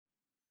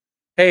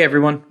Hey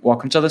everyone,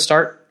 welcome to The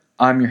Start.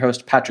 I'm your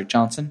host, Patrick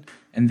Johnson,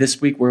 and this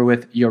week we're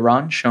with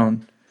Yaron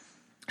Schoen.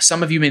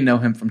 Some of you may know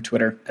him from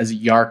Twitter as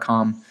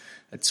Yarcom.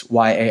 That's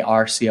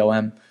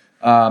Yarcom.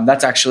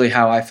 That's actually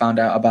how I found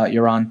out about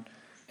Yaron,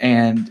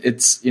 and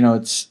it's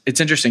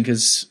interesting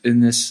because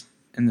in this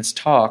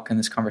talk, in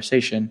this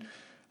conversation,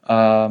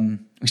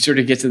 we sort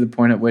of get to the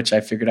point at which I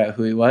figured out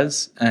who he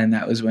was, and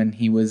that was when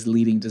he was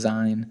leading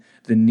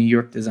the New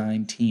York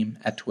design team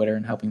at Twitter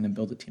and helping them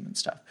build a team and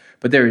stuff.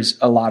 But there's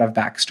a lot of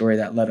backstory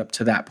that led up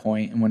to that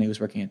point and when he was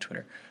working at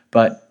Twitter.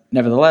 But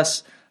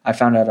nevertheless, I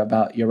found out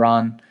about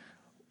Yaron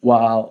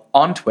while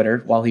on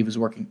Twitter, while he was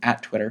working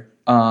at Twitter.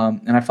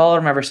 And I followed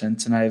him ever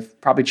since, and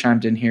I've probably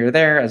chimed in here or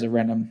there as a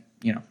random,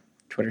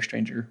 Twitter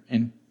stranger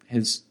in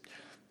his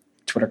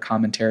Twitter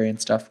commentary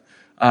and stuff.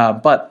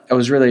 But I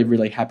was really,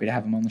 really happy to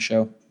have him on the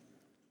show.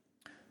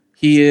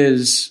 He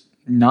is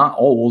not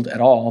old at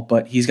all,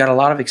 but he's got a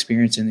lot of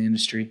experience in the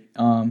industry.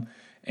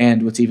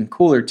 And what's even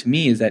cooler to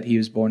me is that he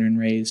was born and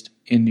raised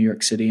in New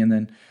York City and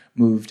then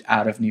moved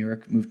out of New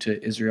York, moved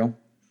to Israel,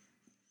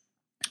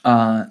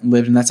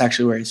 lived, and that's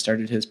actually where he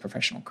started his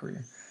professional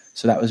career.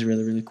 So that was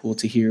really, really cool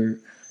to hear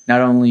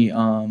not only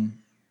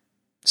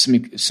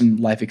some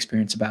life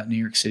experience about New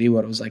York City,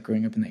 what it was like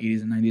growing up in the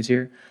 80s and 90s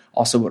here,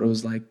 also what it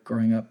was like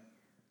growing up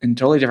in a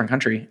totally different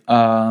country,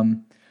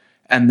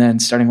 and then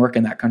starting work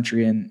in that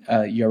country. And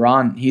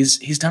Yaron,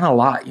 he's done a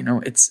lot.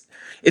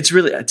 It's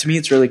really, to me,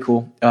 it's really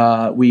cool.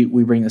 We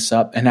bring this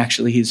up, and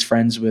actually he's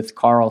friends with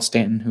Carl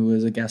Stanton, who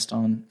was a guest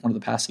on one of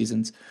the past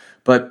seasons.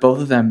 But both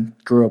of them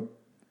grew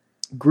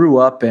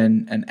up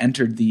and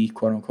entered the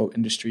quote unquote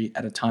industry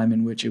at a time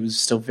in which it was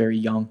still very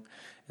young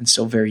and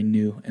still very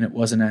new, and it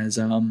wasn't as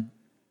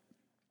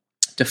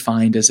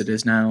defined as it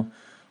is now,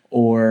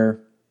 or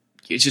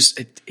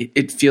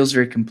it feels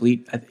very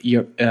complete.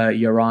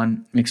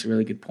 Yaron makes a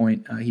really good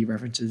point. He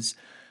references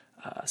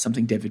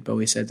something David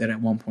Bowie said, that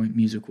at one point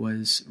music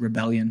was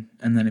rebellion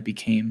and then it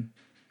became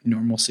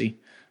normalcy,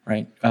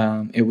 right?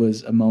 It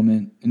was a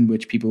moment in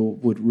which people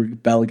would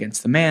rebel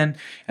against the man,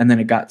 and then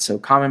it got so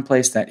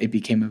commonplace that it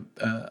became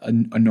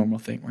a normal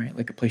thing, right?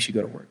 Like a place you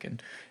go to work in.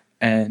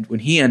 And when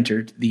he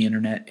entered the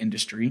internet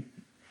industry,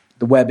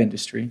 the web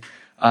industry,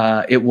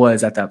 it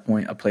was at that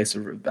point a place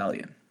of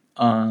rebellion.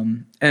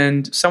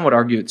 And some would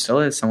argue it still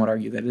is, some would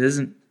argue that it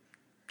isn't.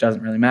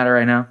 Doesn't really matter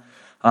right now.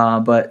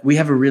 But we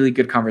have a really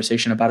good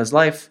conversation about his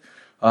life,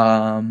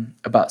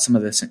 about some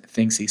of the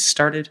things he's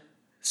started,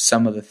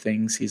 some of the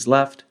things he's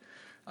left.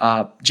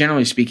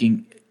 Generally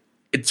speaking,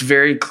 it's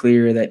very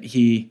clear that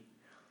he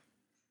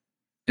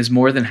is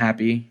more than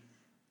happy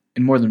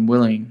and more than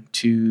willing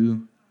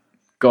to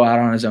go out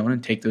on his own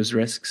and take those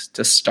risks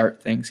to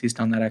start things. He's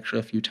done that actually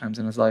a few times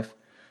in his life.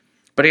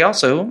 But he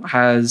also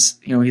has,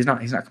 he's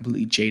not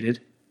completely jaded.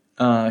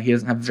 He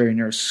doesn't have a very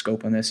narrow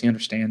scope on this. He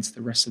understands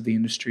the rest of the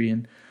industry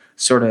and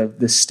sort of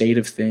the state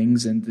of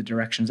things and the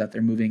directions that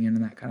they're moving in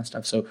and that kind of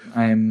stuff. So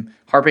I'm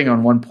harping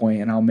on one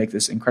point, and I'll make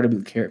this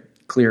incredibly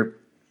clear.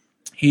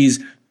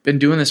 He's been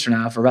doing this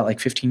for about like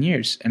 15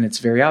 years, and it's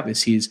very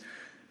obvious. He's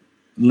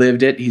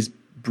lived it. He's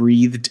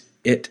breathed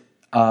it.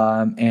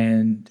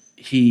 And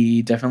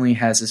he definitely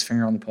has his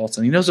finger on the pulse,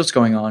 and he knows what's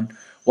going on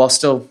while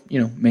still,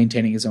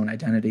 maintaining his own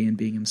identity and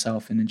being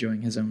himself and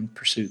enjoying his own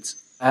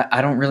pursuits.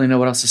 I don't really know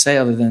what else to say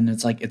other than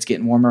it's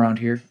getting warm around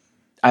here.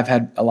 I've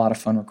had a lot of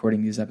fun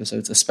recording these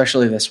episodes,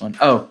 especially this one.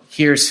 Oh,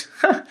 here's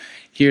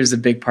the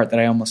big part that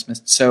I almost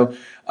missed. So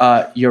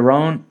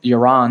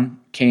Yaron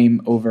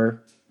came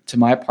over to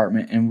my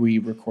apartment and we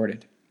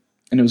recorded,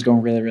 and it was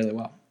going really, really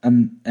well.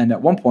 And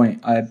at one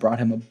point I brought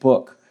him a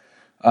book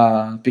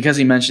because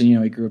he mentioned,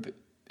 he grew up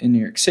in New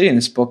York City, and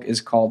this book is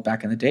called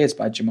Back in the Day. It's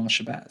by Jamal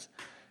Shabazz.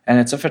 And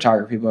it's a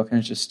photography book, and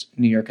it's just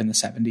New York in the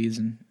 70s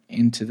and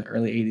into the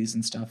early 80s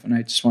and stuff. And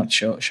I just want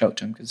to show it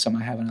to him because it's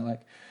something I have and I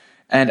like.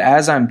 And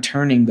as I'm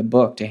turning the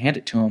book to hand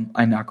it to him,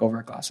 I knock over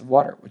a glass of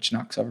water, which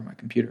knocks over my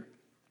computer.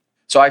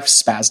 So I've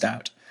spazzed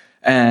out.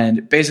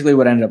 And basically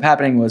what ended up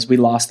happening was we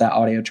lost that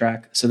audio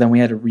track, so then we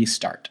had to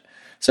restart.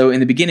 So in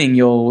the beginning,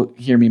 you'll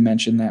hear me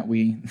mention that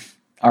we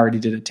already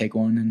did a take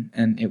one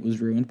and it was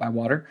ruined by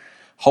water.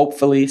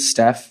 Hopefully,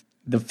 Steph,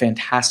 the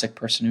fantastic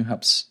person who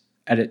helps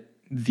edit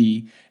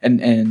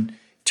and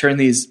turn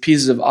these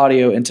pieces of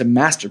audio into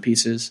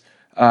masterpieces,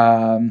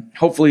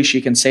 hopefully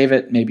she can save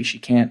it. Maybe she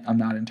can't. I'm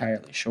not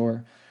entirely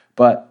sure.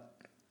 But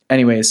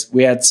anyways,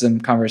 we had some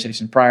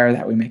conversation prior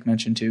that we make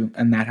mention to,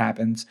 and that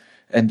happens.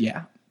 And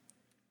yeah,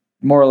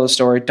 moral of the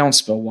story, don't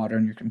spill water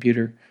on your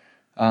computer.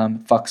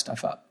 Fuck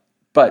stuff up.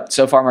 But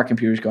so far my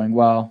computer's going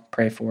well.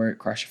 Pray for it.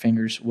 Cross your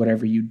fingers.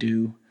 Whatever you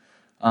do.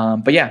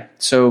 But yeah,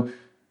 so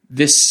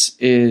this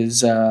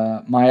is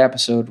my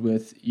episode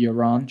with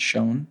Yaron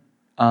Schoen.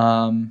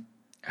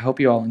 I hope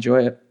you all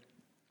enjoy it.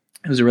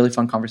 It was a really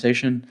fun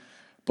conversation.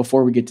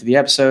 Before we get to the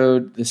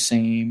episode, the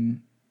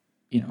same,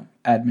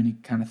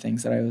 admin kind of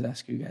things that I always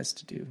ask you guys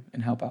to do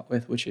and help out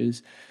with, which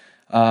is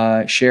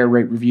share,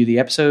 rate, review the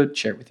episode,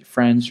 share it with your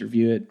friends,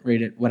 review it,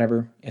 rate it,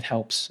 whatever. It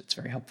helps. It's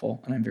very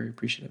helpful, and I'm very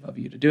appreciative of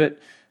you to do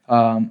it.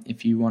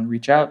 If you want to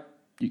reach out,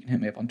 you can hit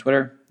me up on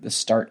Twitter, The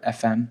Start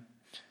FM.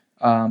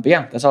 But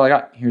yeah, that's all I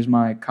got. Here's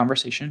my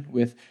conversation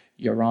with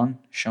Yaron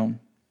Schoen.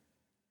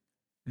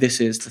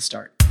 This is the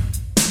start.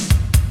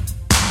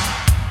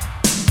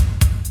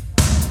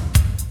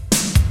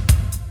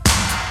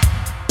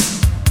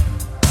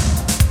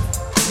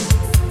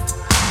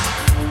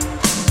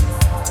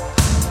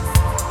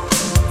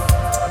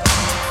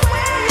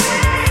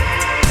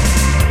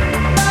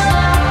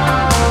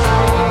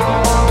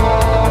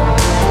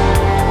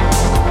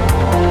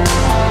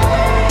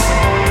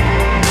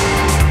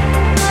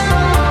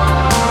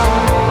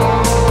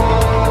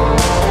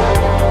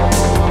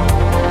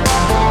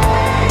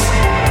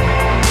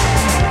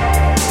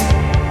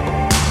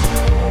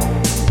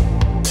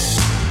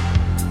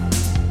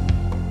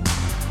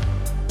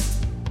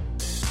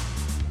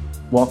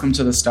 Welcome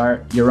to the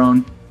start.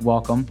 Yaron,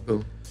 welcome.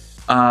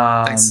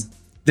 Thanks.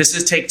 This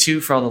is take 2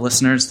 for all the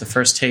listeners. The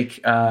first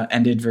take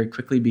ended very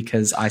quickly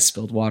because I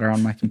spilled water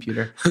on my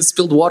computer.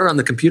 Spilled water on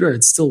the computer.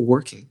 It's still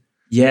working.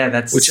 Yeah,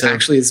 that's which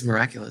actually is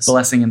miraculous.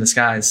 Blessing in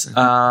disguise.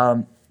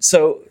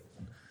 So,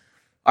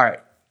 all right,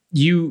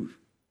 you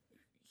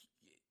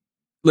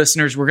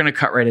listeners, we're going to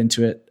cut right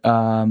into it.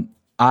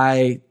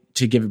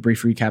 To give a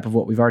brief recap of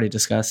what we've already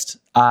discussed,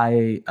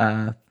 I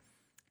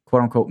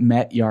quote unquote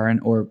met Yaron,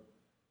 or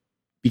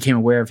became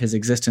aware of his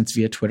existence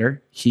via Twitter.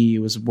 He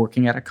was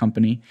working at a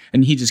company,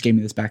 and he just gave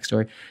me this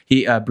backstory.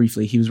 He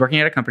was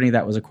working at a company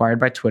that was acquired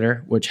by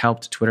Twitter, which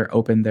helped Twitter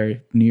open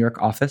their New York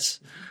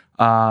office.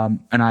 And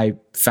I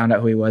found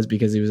out who he was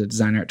because he was a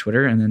designer at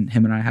Twitter. And then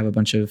him and I have a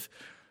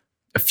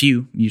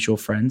few mutual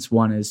friends.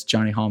 One is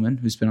Johnny Hallman,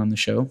 who's been on the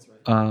show.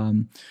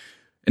 And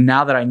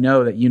now that I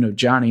know that you know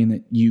Johnny and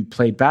that you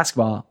played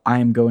basketball, I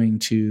am going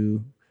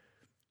to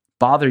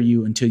bother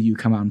you until you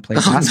come out and play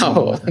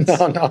basketball with us.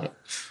 No.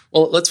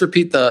 Well, let's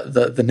repeat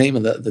the name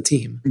of the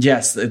team.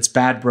 Yes, it's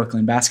Bad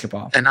Brooklyn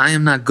Basketball. And I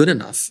am not good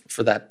enough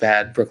for that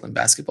bad Brooklyn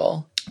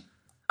basketball.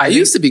 I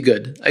used to be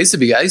good. I used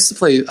to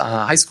play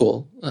high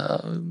school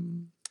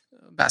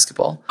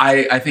basketball.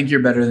 I think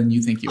you're better than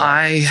you think you are.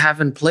 I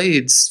haven't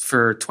played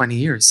for 20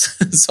 years,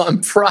 so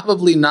I'm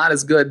probably not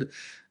as good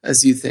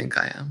as you think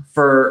I am.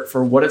 For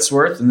what it's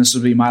worth, and this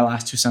will be my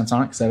last 2 cents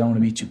on it because I don't want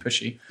to be too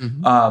pushy.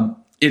 Mm-hmm.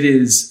 It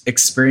is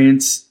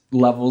experience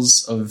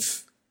levels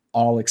of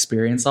all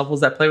experience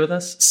levels that play with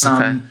us.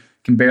 Some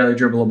can barely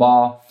dribble a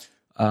ball.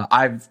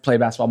 I've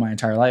played basketball my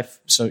entire life.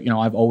 So,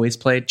 I've always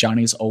played.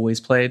 Johnny's always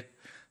played.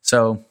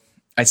 So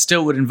I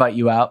still would invite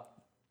you out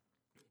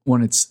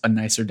when it's a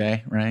nicer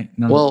day, right?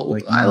 None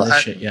of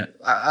this shit yet.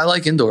 I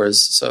like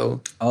indoors.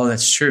 So. Oh,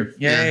 that's true.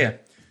 Yeah.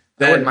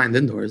 I wouldn't mind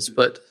indoors,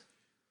 but.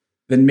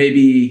 Then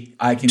maybe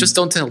I can. Just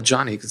don't tell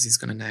Johnny because he's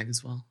going to nag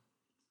as well.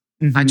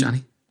 Mm-hmm. Hi,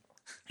 Johnny.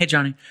 Hey,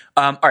 Johnny.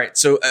 All right.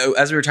 So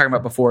as we were talking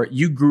about before,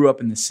 you grew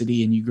up in the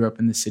city, and you grew up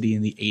in the city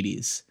in the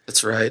 80s.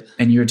 That's right.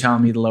 And you were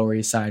telling me the Lower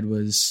East Side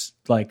was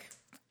like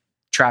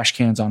trash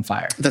cans on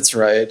fire. That's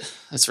right.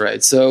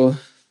 So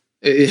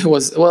it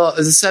was, the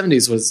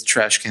 70s was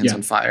trash cans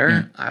on fire.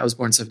 Yeah. I was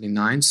born in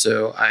 79,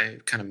 so I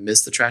kind of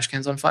missed the trash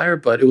cans on fire,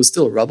 but it was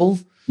still rubble.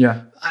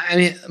 Yeah. I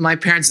mean, my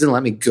parents didn't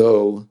let me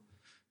go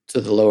to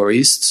the Lower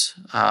East.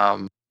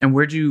 And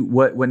what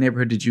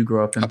neighborhood did you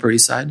grow up in? Upper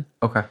East Side.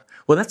 Okay.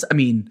 Well, that's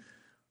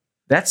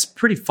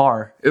pretty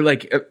far.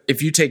 Like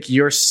if you take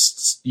your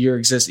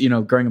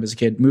growing up as a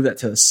kid, move that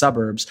to the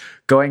suburbs,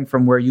 going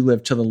from where you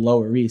live to the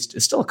Lower East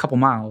is still a couple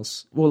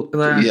miles. Well,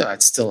 yeah,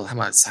 it's still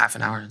it's half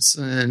an hour in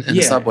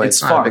the subway.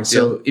 It's far. Not a big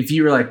deal. So if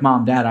you were like,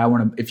 Mom, Dad,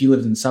 if you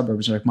lived in the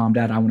suburbs, you're like, Mom,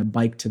 Dad, I want to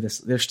bike to this.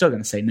 They're still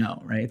going to say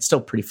no, right? It's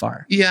still pretty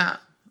far. Yeah,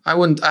 I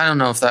wouldn't. I don't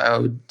know if that. I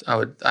would.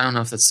 I don't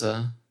know if that's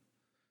a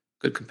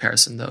good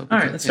comparison though. All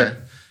right, that's fair.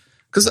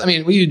 Because, I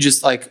mean, we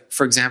just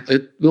for example,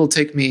 it will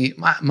take me,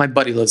 my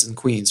buddy lives in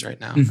Queens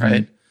right now, mm-hmm.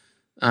 right?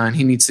 And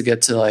he needs to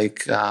get to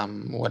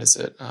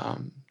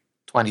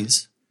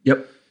 20s.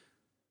 Yep.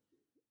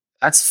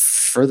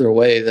 That's further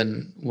away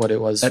than what it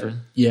was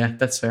Yeah,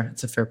 that's fair.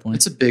 It's a fair point.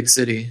 It's a big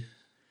city.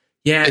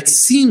 Yeah. It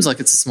seems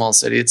like it's a small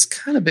city. It's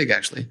kind of big,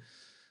 actually.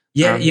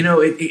 Yeah,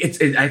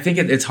 I think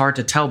it's hard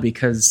to tell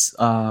because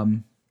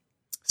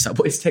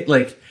subways take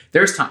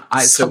there's time.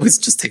 Subways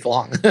just take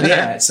long.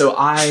 Yeah. So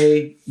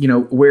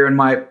we're in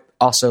my,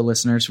 also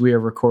listeners, we are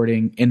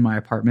recording in my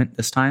apartment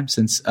this time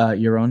since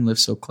Yaron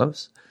lives so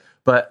close.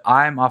 But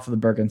I'm off of the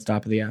Bergen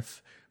stop of the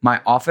F. My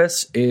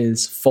office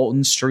is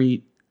Fulton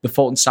Street, the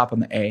Fulton stop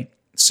on the A.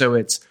 So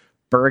it's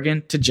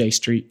Bergen to J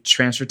Street,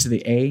 transfer to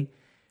the A,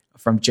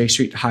 from J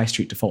Street to High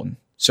Street to Fulton.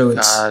 So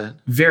it's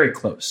very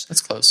close.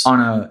 That's close.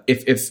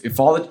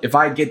 If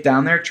I get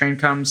down there, train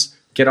comes,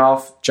 get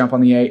off, jump on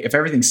the A. If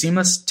everything's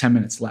seamless, 10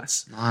 minutes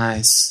less.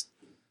 Nice.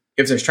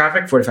 If there's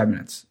traffic, 45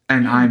 minutes.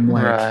 And I'm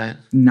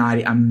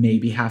I'm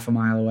maybe half a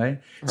mile away.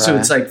 Right. So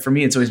it's for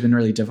me, it's always been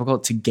really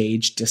difficult to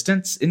gauge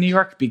distance in New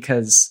York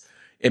because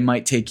it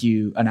might take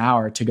you an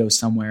hour to go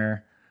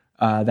somewhere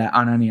that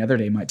on any other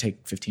day might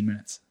take 15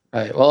 minutes.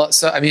 Right. Well,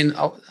 so I mean,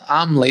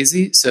 I'm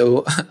lazy,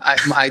 so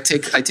I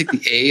take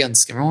the A on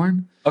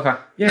Skimmerhorn. Okay.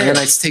 Yeah. And then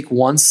I take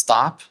one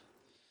stop.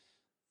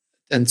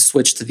 and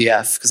switched to the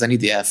F because I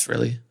need the F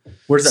really.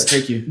 Where does that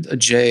take you? A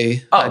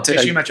J.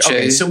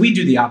 Okay, so we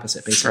do the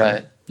opposite basically.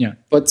 Right. Yeah.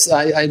 But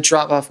I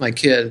drop off my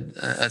kid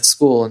at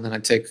school, and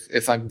then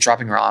if I'm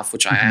dropping her off,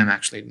 which I am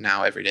actually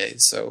now every day.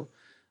 So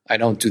I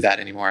don't do that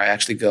anymore. I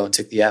actually go and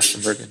take the F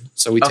from Bergen.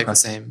 So we take the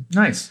same.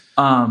 Nice.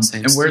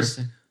 Same and where's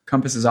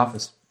Compass's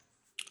office?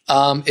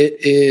 It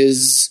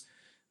is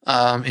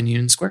in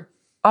Union Square.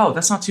 Oh,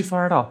 that's not too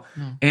far at all.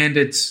 No. And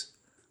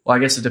I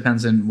guess it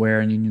depends on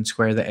where in Union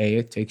Square. The A,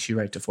 it takes you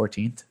right to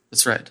 14th.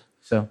 That's right.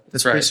 So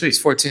that's pretty right. sweet.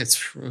 It's 14th.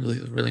 It's really,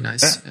 really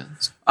nice.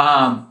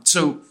 Yeah.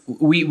 So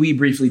we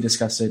briefly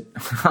discussed it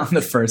on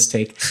the first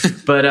take,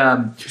 but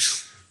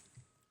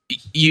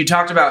you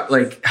talked about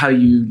like how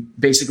you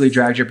basically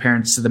dragged your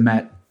parents to the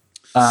Met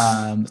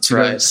to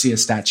go see a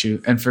statue.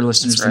 And for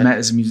listeners, the Met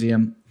is a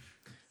museum.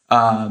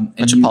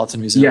 Metropolitan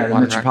Museum. Yeah, the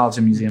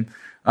Metropolitan Museum.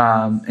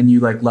 And you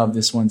like love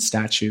this one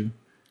statue.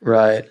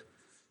 Right.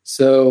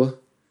 So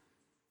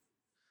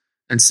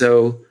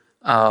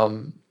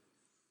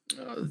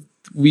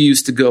we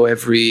used to go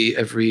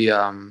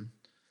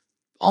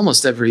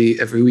almost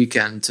every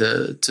weekend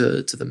to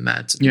the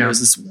Met. Yeah. There was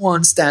this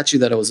one statue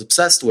that I was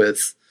obsessed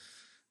with.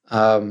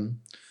 I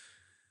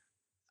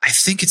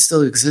think it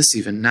still exists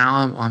even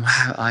now.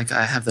 I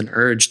have an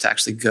urge to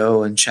actually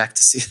go and check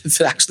to see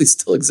if it actually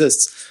still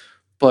exists.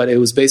 But it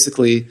was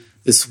basically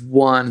this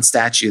one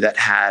statue that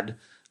had,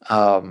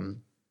 I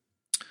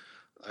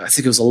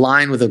think it was a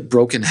lion with a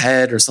broken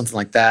head or something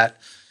like that.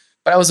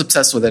 But I was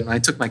obsessed with it, and I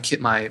took my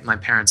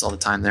parents all the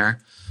time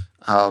there,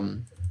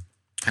 and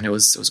it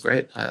was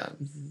great.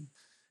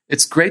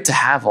 It's great to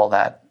have all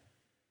that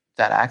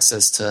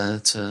access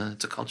to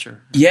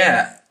culture.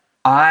 Yeah,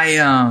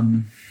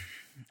 I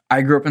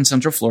grew up in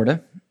Central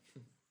Florida.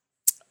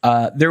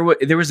 There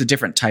was a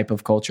different type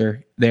of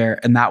culture there,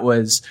 and that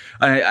was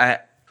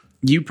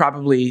you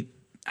probably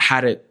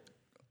had it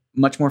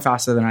much more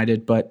faster than I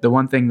did. But the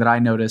one thing that I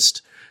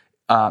noticed.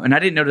 And I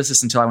didn't notice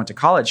this until I went to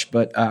college,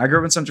 but I grew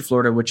up in Central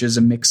Florida, which is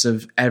a mix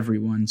of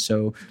everyone.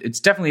 So it's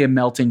definitely a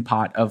melting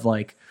pot of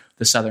like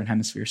the Southern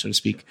Hemisphere, so to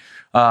speak.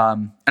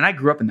 And I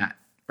grew up in that,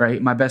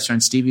 right? My best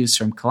friend Stevie is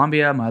from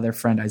Colombia. My other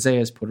friend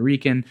Isaiah is Puerto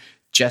Rican.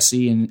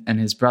 Jesse and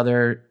his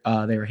brother,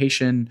 they were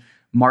Haitian.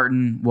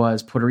 Martin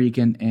was Puerto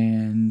Rican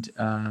and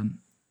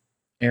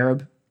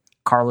Arab.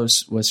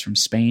 Carlos was from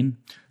Spain.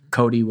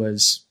 Cody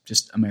was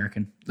just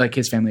American. Like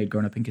his family had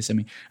grown up in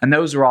Kissimmee. And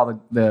those were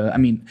all I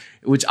mean,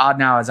 which odd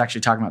now, I was actually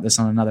talking about this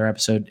on another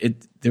episode.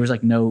 There was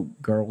like no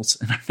girls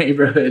in our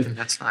neighborhood.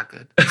 That's not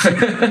good.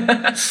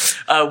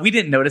 We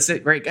didn't notice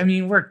it, right? I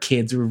mean, we're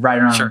kids. We were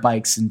riding around on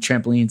bikes and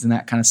trampolines and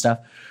that kind of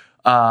stuff.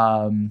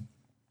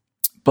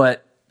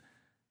 But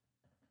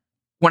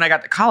when I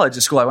got to college,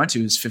 the school I went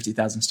to was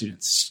 50,000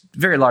 students,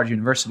 very large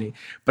university.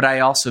 But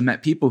I also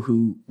met people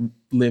who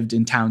lived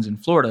in towns in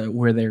Florida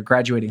where their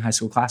graduating high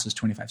school class was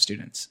 25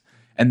 students,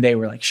 and they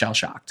were like shell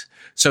shocked.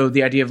 So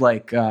the idea of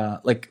like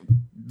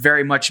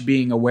very much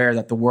being aware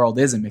that the world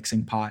is a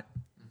mixing pot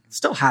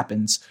still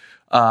happens.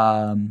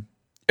 Or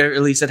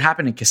at least it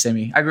happened in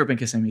Kissimmee. I grew up in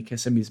Kissimmee.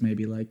 Kissimmee's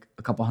maybe like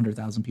a couple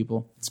 100,000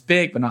 people. It's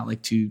big, but not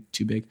like too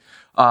big.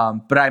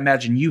 But I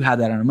imagine you had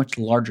that on a much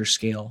larger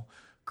scale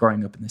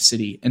growing up in the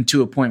city, and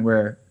to a point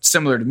where,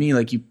 similar to me,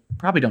 like you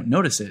probably don't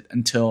notice it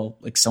until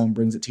like someone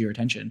brings it to your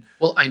attention.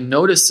 Well, I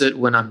notice it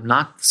when I'm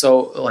not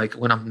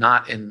when I'm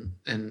not in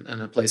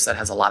a place that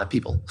has a lot of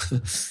people.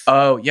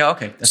 Oh yeah,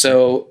 okay. That's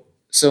so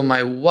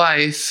my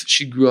wife,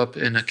 she grew up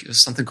in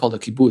something called a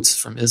kibbutz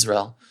from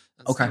Israel.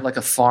 It's kind of like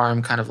a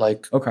farm, kind of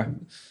like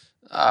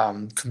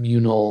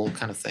communal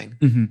kind of thing.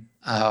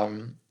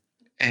 Mm-hmm.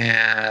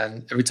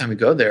 And every time we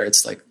go there,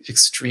 it's like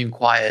extreme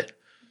quiet.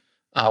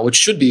 Which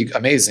should be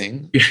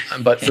amazing,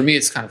 but for me,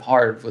 it's kind of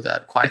hard with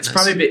that quietness. It's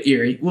probably a bit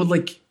eerie. Well,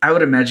 like I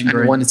would imagine,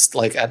 and when it's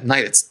like at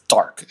night, it's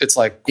dark. It's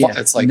like no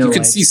you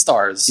can see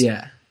stars.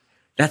 Yeah,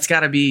 that's got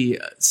to be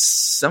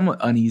somewhat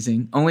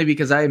uneasing. Only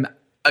because I'm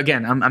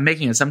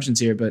making assumptions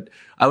here, but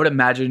I would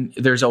imagine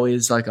there's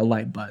always like a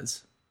light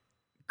buzz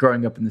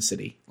growing up in the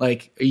city.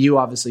 Like you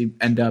obviously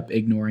end up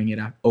ignoring it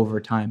over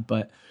time,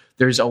 but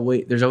there's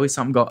always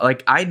something going.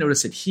 Like I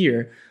notice it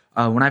here.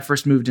 When I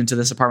first moved into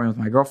this apartment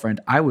with my girlfriend,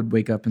 I would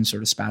wake up and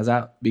sort of spaz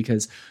out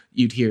because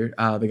you'd hear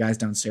the guys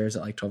downstairs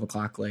at like 12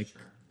 o'clock, like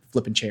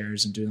flipping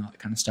chairs and doing all that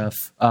kind of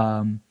stuff.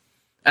 And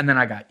then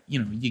I got,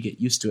 you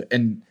get used to it.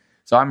 And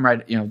so I'm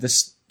right,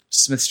 this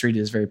Smith Street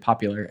is very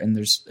popular, and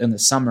there's in the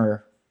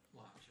summer,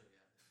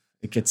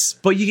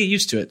 but you get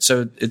used to it.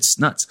 So it's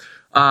nuts.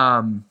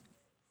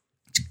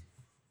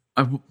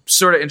 I'm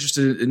sort of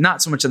interested,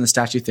 not so much in the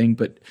statue thing,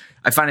 but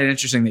I find it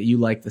interesting that you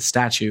like the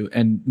statue.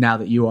 And now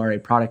that you are a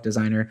product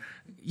designer,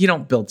 you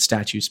don't build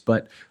statues,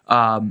 but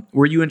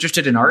were you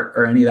interested in art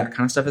or any of that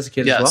kind of stuff as a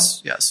kid as well?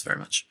 Yes, very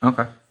much.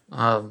 Okay.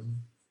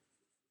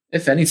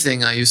 If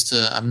anything, it's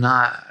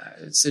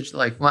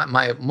like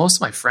most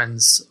of my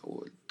friends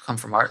come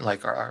from art,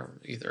 like are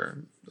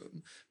either,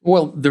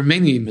 they're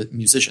mainly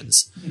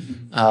musicians,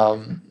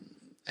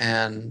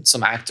 and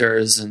some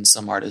actors and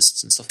some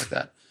artists and stuff like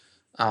that.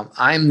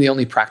 I'm the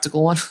only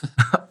practical one.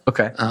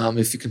 Okay.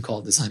 If you can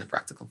call design a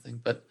practical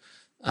thing, but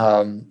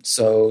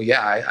So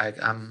yeah,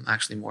 I'm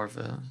actually more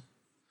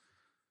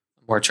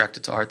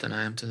attracted to art than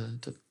I am to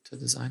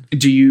design.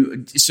 Did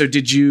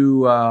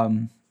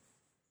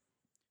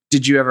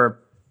you ever,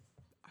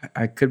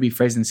 I could be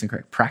phrasing this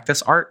incorrect,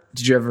 practice art?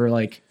 Did you ever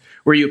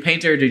were you a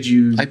painter?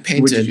 I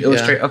painted. Did you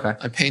illustrate? Yeah. Okay.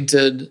 I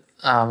painted.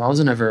 I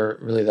wasn't ever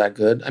really that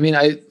good. I mean,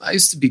 I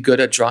used to be good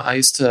at I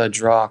used to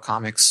draw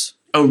comics.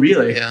 Oh,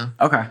 really? Yeah.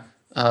 Okay.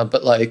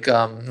 But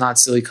not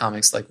silly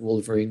comics, like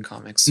Wolverine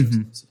comics or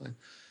something.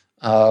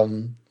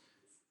 And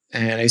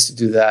I used to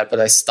do that, but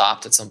I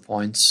stopped at some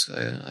point.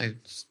 I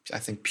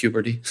think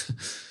puberty.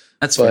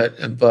 That's but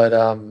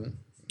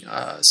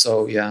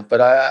so yeah.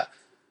 But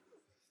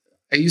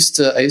I used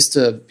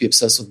to be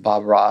obsessed with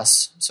Bob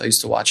Ross, so I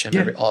used to watch him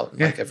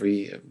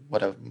every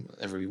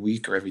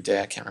week or every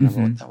day. I can't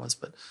remember what that was,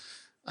 but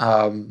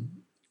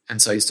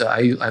and so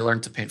I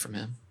learned to paint from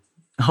him.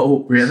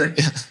 Oh, really?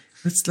 Yeah.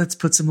 Let's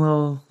put some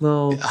little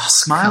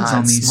smiles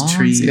on these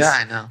trees. Yeah,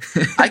 I know.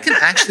 I can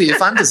actually, if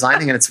I'm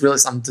designing and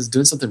I'm just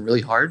doing something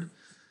really hard,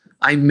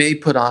 I may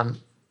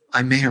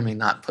or may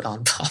not put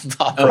on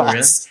Bob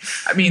Ross.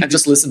 Really? I mean, and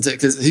just listen to it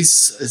because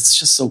it's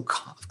just so.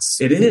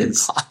 It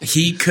is.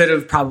 He could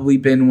have probably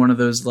been one of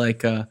those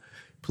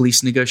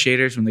police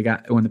negotiators when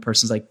the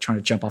person's trying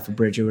to jump off a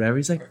bridge or whatever.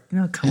 He's like,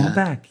 come on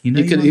back. You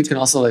can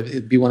also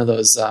be one of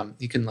those.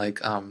 You can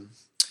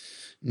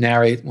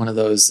narrate one of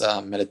those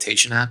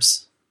meditation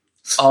apps.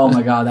 Oh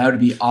my god, that would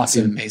be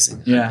awesome! That'd be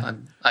amazing. Yeah,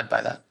 I'd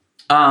buy that.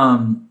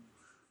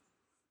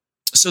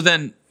 So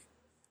then,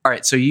 all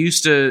right. So you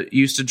used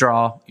to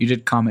draw. You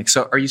did comics.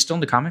 So are you still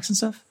into comics and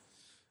stuff?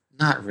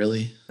 Not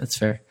really. That's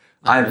fair.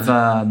 I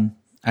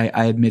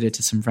admitted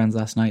to some friends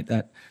last night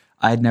that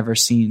I had never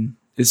seen.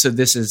 So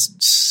this is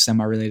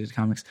semi-related to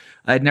comics.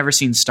 I had never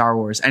seen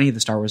any of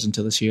the Star Wars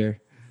until this year,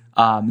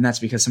 and that's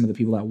because some of the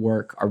people at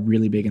work are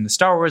really big into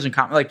Star Wars and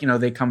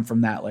they come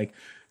from that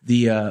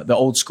the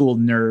old school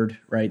nerd,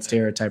 right,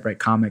 stereotype, right,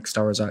 comics,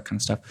 Star Wars, that kind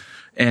of stuff.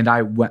 And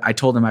I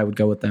told them I would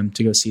go with them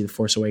to go see The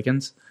Force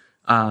Awakens.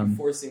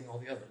 Before seeing all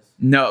the others?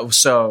 No.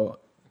 So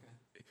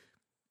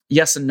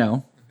yes and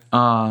no.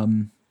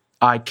 Okay.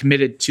 I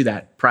committed to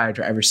that prior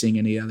to ever seeing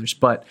any others.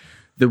 But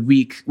the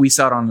week we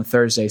saw it on a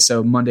Thursday,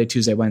 so Monday,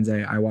 Tuesday,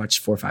 Wednesday, I watched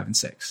 4, 5, and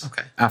 6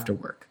 after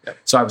work. Yep.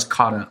 So I was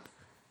caught up.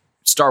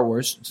 Star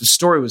Wars, the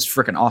story was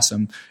freaking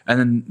awesome.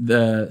 And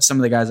then some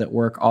of the guys at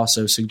work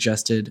also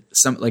suggested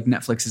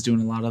Netflix is doing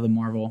a lot of the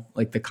Marvel,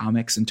 the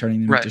comics and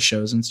turning them into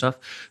shows and stuff.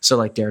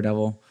 So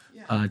Daredevil,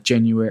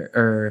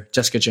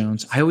 Jessica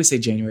Jones. I always say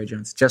January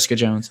Jones, Jessica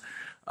Jones.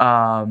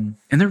 And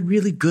they're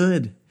really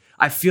good.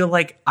 I feel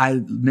like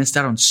I missed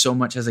out on so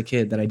much as a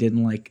kid that I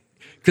didn't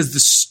because the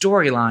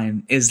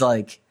storyline is for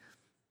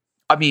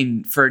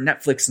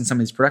Netflix and some of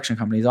these production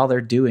companies, all they're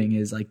doing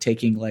is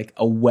taking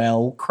a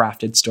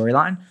well-crafted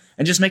storyline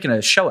and just making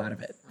a show out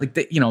of it.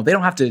 They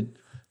don't have to,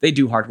 they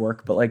do hard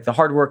work, but the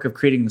hard work of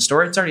creating the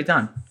story, it's already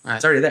done. Right.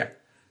 It's already there.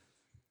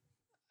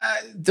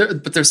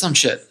 But there's some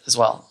shit as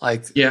well.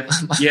 Yeah.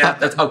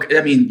 That's okay.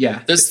 I mean,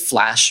 yeah. There's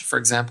Flash, for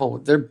example.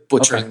 They're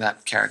butchering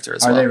that character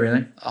as well. Are they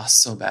really? Oh,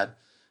 so bad.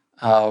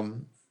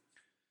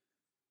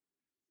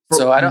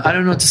 So I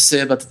don't know what to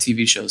say about the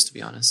TV shows, to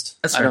be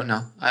honest. That's fair. I don't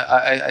know.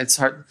 It's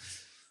hard.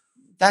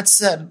 That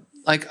said,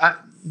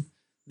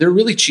 they're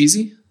really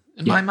cheesy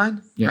in my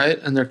mind, right?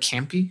 And they're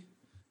campy.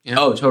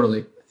 Oh,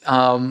 totally.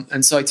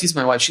 And so I tease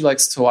my wife. She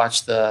likes to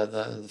watch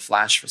the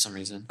Flash for some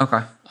reason.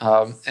 Okay.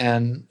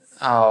 And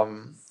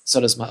so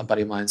does a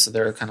buddy of mine. So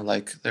they're kind of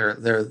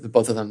they're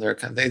both of them.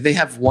 They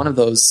have one of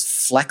those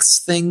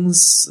flex things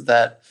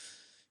that.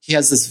 He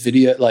has this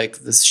video,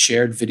 this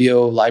shared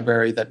video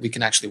library that we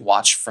can actually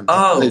watch from.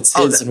 It's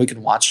his, and we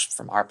can watch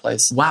from our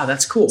place. Wow,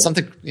 that's cool.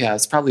 Something, yeah.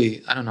 It's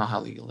probably, I don't know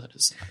how legal it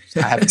is.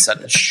 I haven't said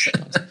it.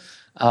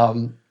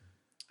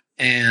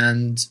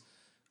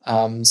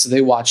 So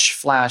they watch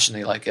Flash and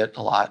they like it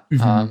a lot.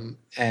 Mm-hmm.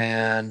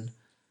 And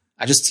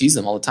I just tease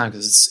them all the time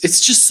because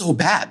it's just so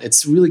bad.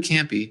 It's really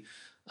campy.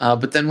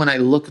 But then when I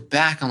look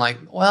back, I'm like,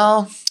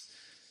 well.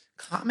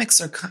 Comics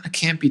are kind of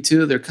campy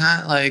too. They're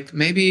kind of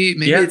maybe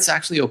it's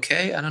actually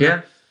okay. I don't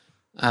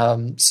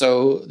know.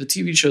 So the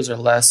TV shows are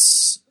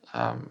less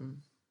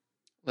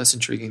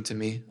intriguing to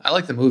me. I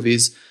like the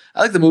movies.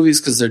 I like the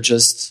movies because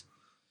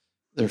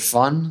they're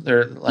fun.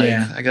 They're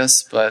I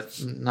guess, but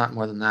not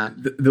more than that.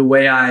 The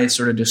way I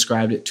sort of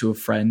described it to a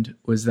friend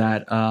was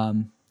that,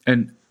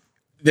 and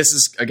this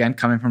is again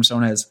coming from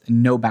someone who has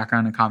no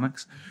background in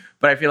comics,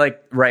 but I feel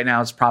like right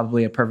now is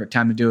probably a perfect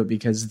time to do it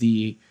because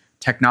the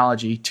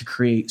technology to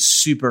create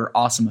super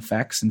awesome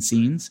effects and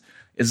scenes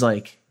is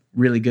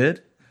really good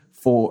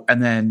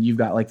and then you've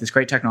got this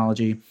great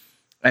technology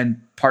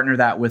and partner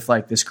that with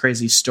this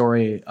crazy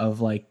story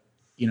of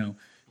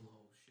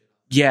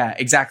yeah,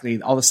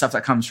 exactly. All the stuff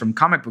that comes from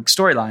comic book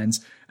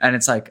storylines. And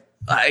it's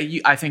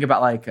I think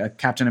about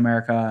Captain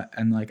America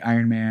and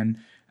Iron Man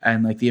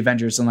and the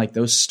Avengers and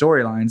those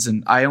storylines.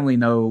 And I only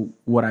know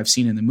what I've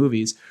seen in the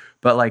movies.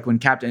 But when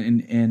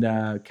Captain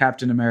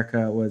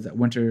America was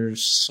Winter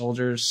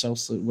Soldier,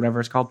 whatever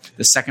it's called,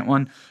 the second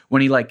one,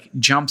 when he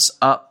jumps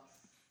up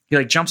He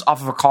like jumps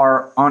off of a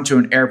car onto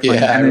an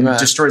airplane and then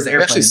destroys the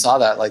airplane. We actually saw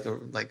that like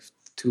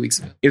 2 weeks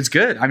ago. It was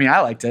good. I mean, I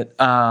liked it.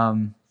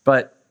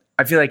 But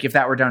I feel like if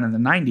that were done in the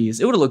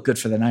 90s, it would have looked good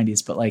for the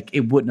 90s, but like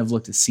it wouldn't have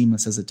looked as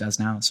seamless as it does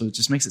now. So it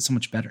just makes it so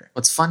much better.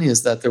 What's funny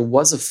is that there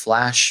was a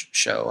Flash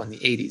show in the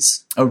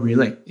 80s. Oh,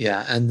 really?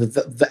 Yeah. And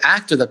the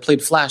actor that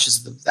played Flash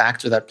is the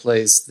actor that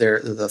plays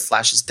the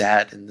Flash's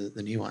dad in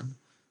the new one,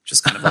 which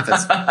is kind of like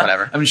this,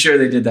 whatever. I'm sure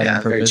they did that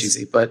on purpose. Very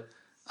cheesy. But,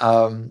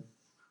 and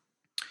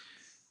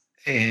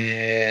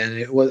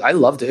I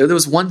loved it. It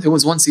was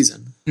one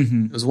season.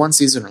 Mm-hmm. It was one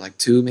season or like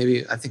two,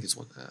 maybe. I think it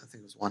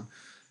was one.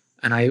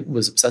 And I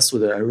was obsessed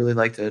with it. I really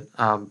liked it.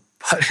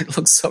 But it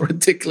looks so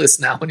ridiculous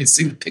now when you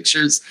see the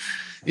pictures.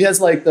 He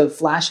has like the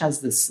Flash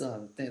has this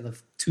the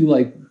two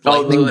like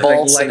lightning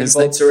bolts like lightning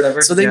bolts or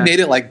whatever. So they made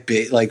it like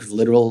big, like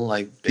literal,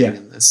 like big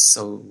in this.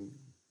 So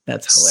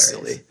that's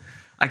hilarious.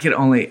 Silly. I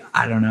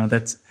don't know.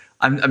 That's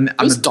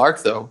it was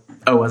dark though.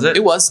 Oh, was it?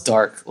 It was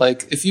dark.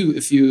 Like if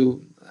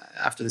you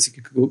after this you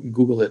could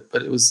Google it,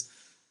 but it was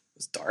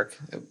dark.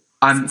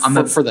 I'm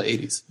for the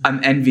 80s.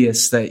 I'm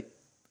envious that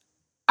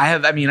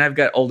I've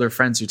got older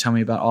friends who tell me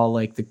about all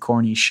like the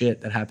corny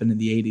shit that happened in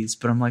the 80s,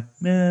 but I'm like,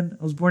 man,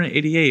 I was born in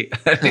 88.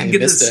 I didn't get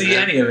to see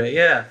any of it.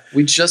 Yeah.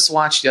 We just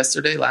watched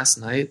last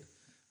night.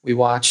 We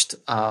watched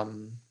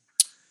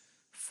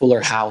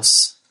Fuller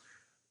House.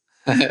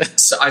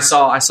 So I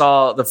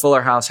saw the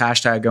Fuller House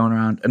hashtag going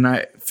around,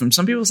 and from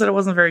some people said it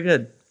wasn't very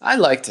good. I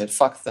liked it.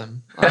 Fuck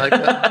them. I liked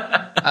it.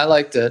 I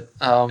liked it.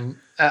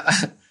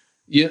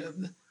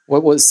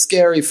 What was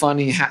scary,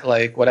 funny,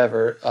 like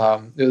whatever.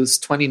 It was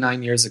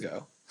 29 years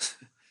ago.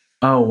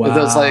 Oh wow! It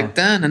was like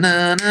na na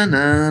na na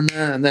na,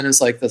 and then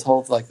it's like this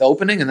whole like the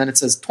opening, and then it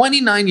says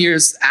 29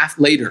 years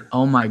later.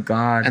 Oh my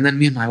god! And then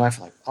me and my wife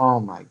are like, oh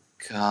my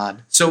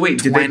god. So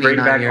wait, did they bring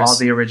back all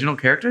the original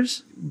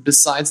characters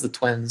besides the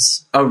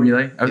twins? Oh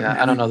really? Okay.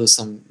 Yeah, I don't know. There's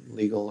some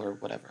legal or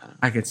whatever.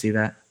 I could see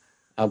that.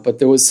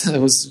 But it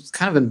was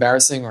kind of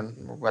embarrassing or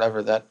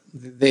whatever that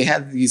they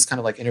had these kind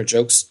of like inner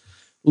jokes.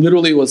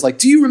 Literally, it was like,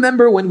 do you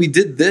remember when we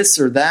did this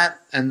or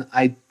that? And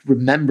I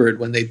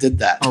remembered when they did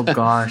that. Oh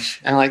gosh!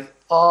 And like.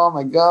 Oh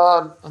my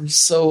god, I'm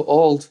so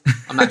old.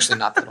 I'm actually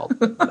not that old.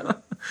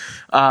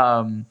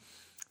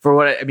 For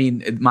what I mean,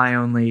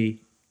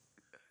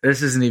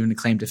 this isn't even a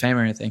claim to fame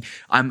or anything.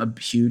 I'm a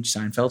huge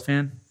Seinfeld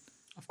fan.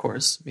 Of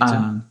course, me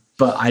too.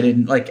 But I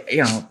didn't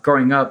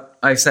growing up.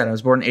 Like I said, I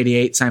was born in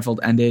 '88. Seinfeld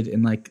ended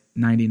in like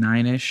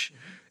 '99ish,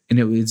 and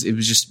it was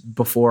just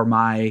before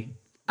I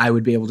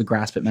would be able to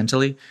grasp it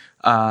mentally.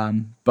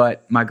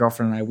 But my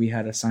girlfriend and I, we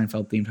had a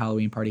Seinfeld themed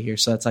Halloween party here,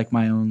 so that's like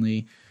my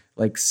only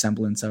like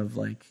semblance of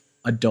like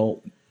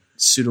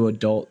pseudo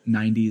adult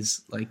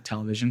 90s like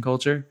television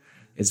culture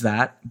is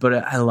that. But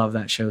I love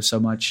that show so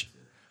much.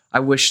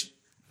 I wish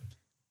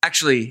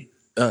actually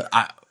do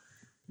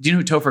you know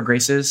who Topher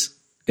Grace is?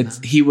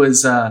 He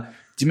was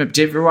did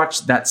you ever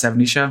watch That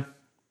 70s Show?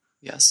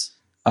 Yes.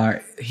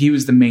 He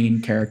was the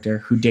main character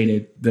who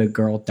dated the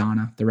girl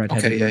Donna, the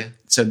redheaded girl. Yeah.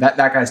 So that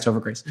guy's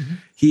Topher Grace. Mm-hmm.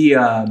 He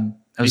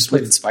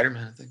played in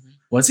Spider-Man, I think. Right?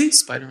 Was he?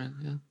 Spider-Man,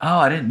 yeah. Oh,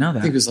 I didn't know that.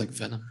 I think it was like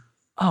Venom.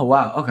 Oh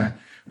wow, okay.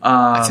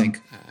 I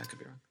think I could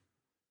be wrong.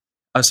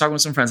 I was talking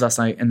with some friends last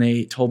night, and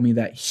they told me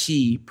that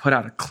he put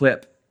out a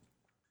clip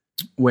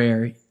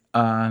where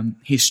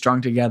he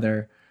strung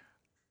together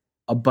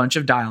a bunch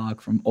of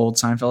dialogue from old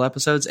Seinfeld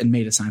episodes and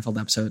made a Seinfeld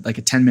episode, like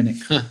a 10-minute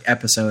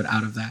episode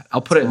out of that.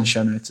 I'll put it in the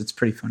show notes. It's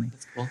pretty funny.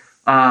 That's cool.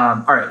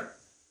 All right.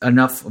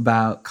 Enough it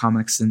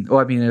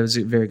was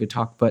a very good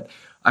talk, but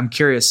I'm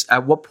curious,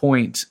 at what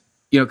point,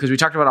 because we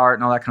talked about art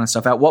and all that kind of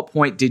stuff, at what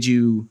point did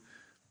you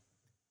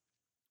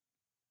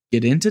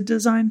get into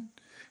design?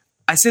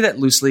 I say that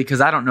loosely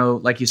because I don't know,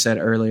 like you said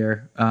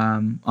earlier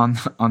on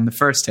the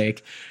first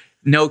take,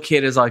 no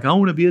kid is like, I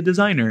want to be a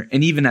designer.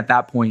 And even at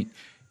that point,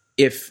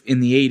 if in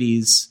the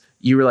 80s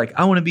you were like,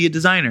 I want to be a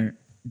designer,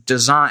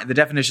 the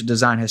definition of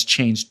design has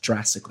changed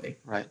drastically.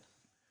 Right.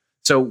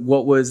 So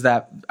what was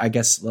that, I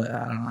guess,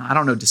 I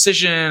don't know,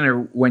 decision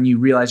or when you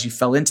realized you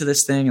fell into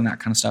this thing and that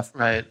kind of stuff?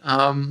 Right.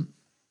 I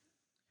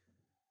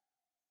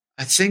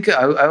think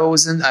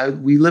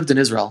we lived in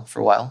Israel for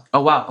a while.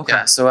 Oh, wow. Okay.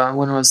 Yeah. So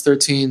when I was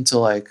 13 to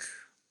like,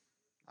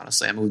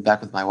 honestly, I moved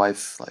back with my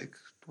wife like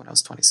when I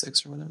was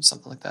 26 or whatever,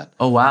 something like that.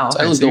 Oh, wow. So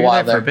I lived a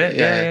while there. For a bit.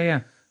 Yeah.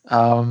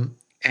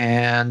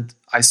 And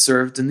I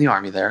served in the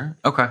army there.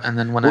 Okay. And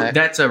then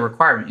that's a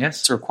requirement,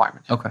 yes? It's a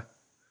requirement. Yeah. Okay.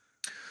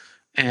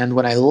 And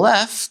when I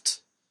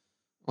left,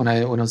 when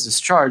I was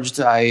discharged,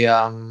 I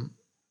didn't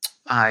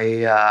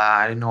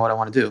know what I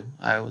want to do.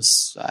 I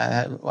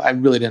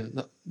really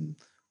didn't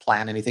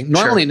plan anything.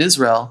 Normally in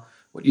Israel,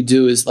 what you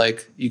do is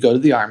like you go to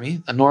the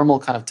army. A normal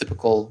kind of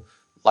typical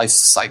life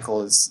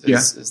cycle is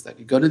that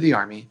you go to the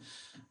army,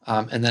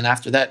 and then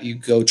after that you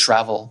go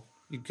travel.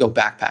 You go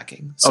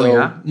backpacking.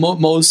 So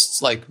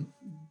most like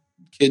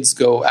kids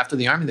go after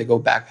the army. They go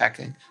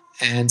backpacking,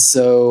 and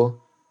so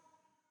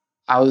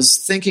I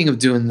was thinking of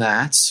doing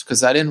that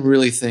because I didn't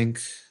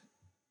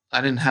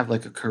have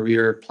like a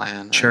career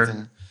plan. Or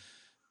anything.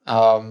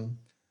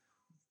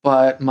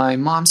 But my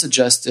mom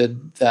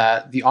suggested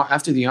that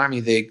after the army,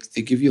 they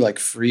give you like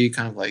free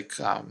kind of like,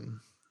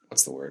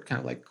 what's the word? Kind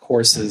of like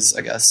courses,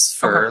 I guess,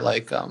 for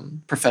like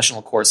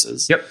professional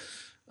courses. Yep.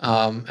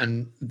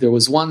 And there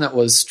was one that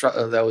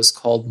was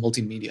called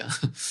multimedia.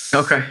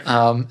 Okay.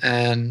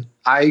 And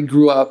I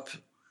grew up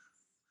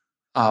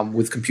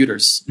with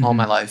computers all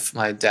my life.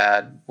 My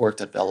dad worked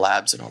at Bell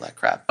Labs and all that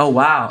crap. Oh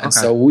wow! And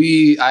so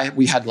we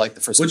had like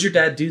the first. What'd your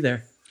dad do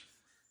there?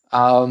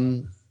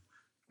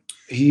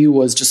 He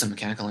was just a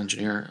mechanical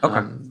engineer.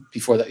 Okay.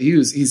 Before that,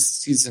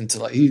 he's into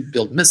like he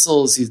built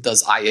missiles. He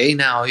does IA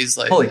now. He's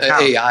like Holy cow.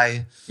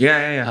 AI.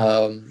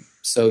 Yeah.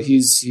 So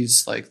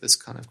he's like this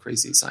kind of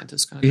crazy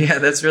scientist kind of. Yeah,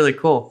 that's really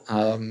cool.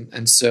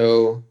 And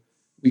so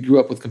we grew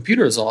up with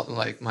computers all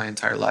like my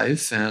entire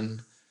life,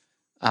 and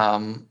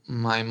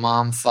my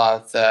mom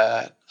thought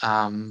that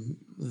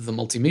the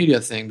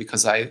multimedia thing,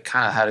 because I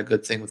kind of had a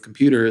good thing with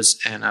computers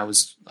and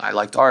I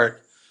liked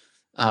art,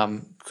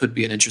 could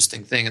be an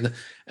interesting thing.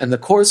 And the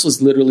course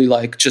was literally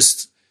like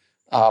just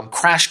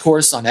crash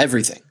course on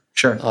everything.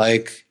 Sure.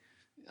 Like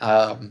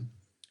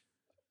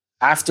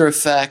After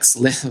Effects,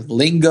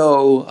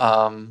 Lingo.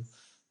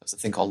 There's a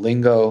thing called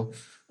Lingo.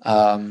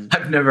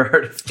 I've never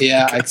heard of it.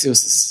 Yeah, it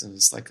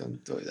was like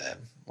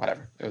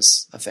whatever. It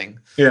was a thing.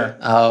 Yeah.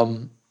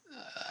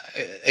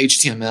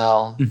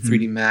 HTML,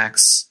 3D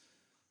Max,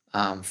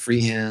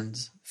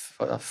 freehand,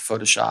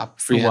 Photoshop.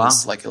 Freehand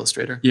is like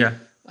Illustrator. Yeah.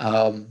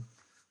 And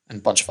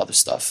a bunch of other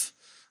stuff.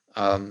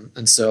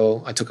 And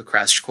so I took a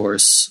crash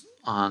course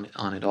on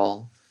it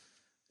all.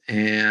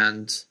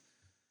 And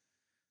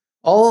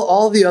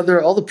all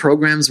the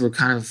programs were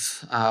kind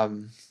of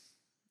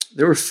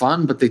they were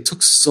fun, but they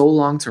took so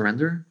long to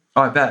render.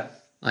 Oh, I bet.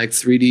 Like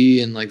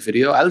 3D and like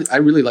video. I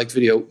really liked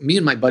video. Me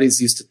and my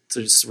buddies used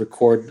to just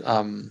record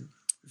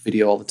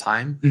video all the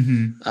time.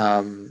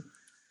 Mm-hmm.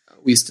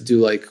 We used to do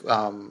like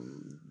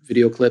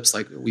video clips.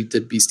 Like we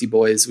did Beastie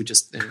Boys. We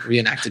just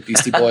reenacted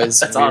Beastie Boys.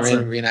 That's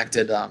awesome.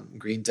 Reenacted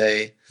Green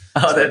Day.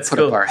 Oh, so that's put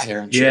cool. up our hair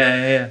and shit.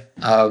 Yeah.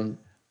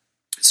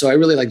 So I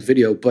really liked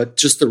video, but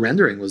just the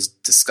rendering was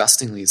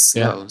disgustingly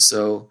slow. Yeah.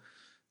 So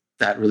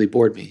that really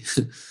bored me.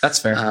 That's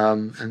fair.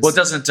 And well, it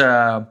doesn't.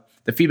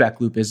 The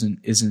feedback loop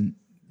isn't.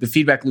 The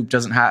feedback loop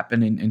doesn't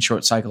happen in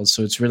short cycles,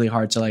 so it's really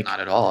hard to like. Not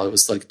at all. It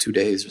was like 2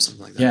 days or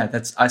something like that.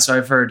 Yeah, so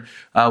I've heard.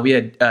 We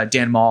had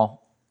Dan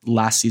Mall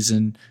last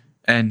season,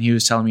 and he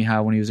was telling me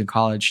how when he was in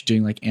college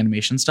doing like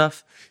animation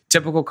stuff,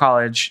 typical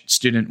college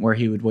student where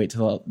he would wait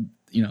till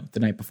the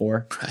night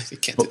before. Right, you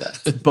can't do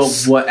that.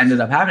 But what ended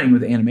up happening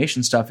with the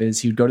animation stuff is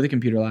he would go to the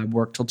computer lab,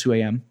 work till 2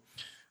 a.m.,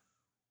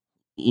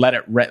 let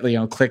it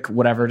click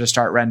whatever to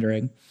start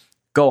rendering,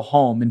 go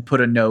home and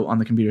put a note on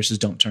the computer says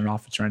don't turn it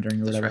off, it's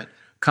rendering or whatever. Right.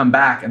 Come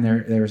back and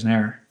there was an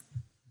error.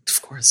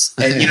 Of course.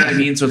 And you know what I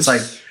mean? So it's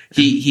like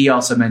he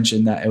also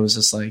mentioned that it was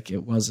just like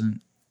it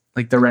wasn't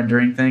like the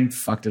rendering thing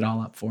fucked it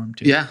all up for him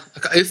too. Yeah.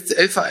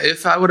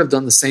 If I would have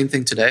done the same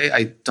thing today,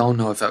 I don't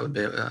know if I would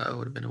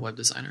have been a web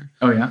designer.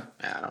 Oh yeah?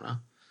 Yeah, I don't know.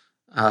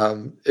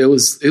 It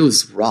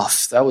was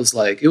rough. That was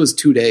like it was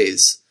 2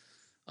 days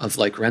of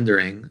like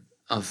rendering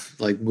of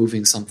like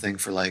moving something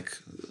for like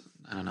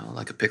I don't know,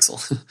 like a pixel.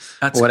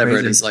 That's or whatever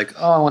crazy. It is. Like,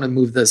 oh, I want to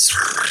move this,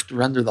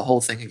 render the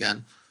whole thing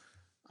again.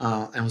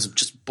 And it was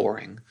just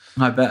boring.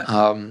 I bet.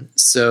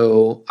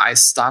 So I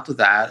stopped with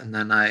that, and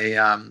then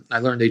I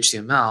learned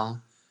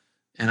HTML,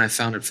 and I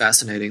found it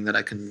fascinating that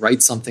I can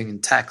write something in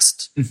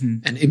text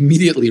and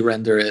immediately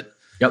render it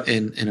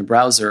in a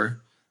browser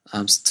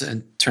and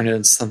turn it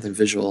into something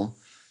visual.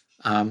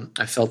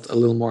 I felt a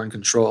little more in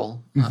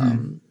control,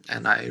 and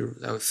I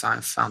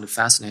found it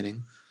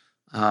fascinating.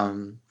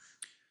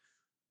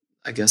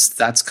 I guess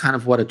that's kind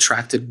of what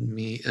attracted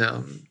me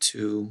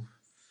to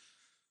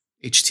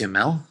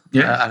HTML.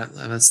 Yeah,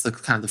 that's the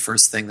kind of the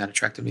first thing that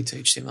attracted me to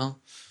HTML.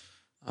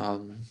 I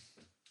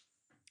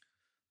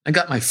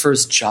got my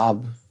first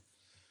job.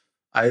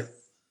 I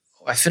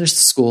finished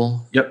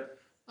school. Yep.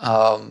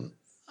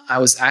 I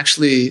was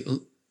actually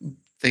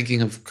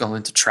thinking of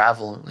going to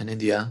travel in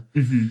India.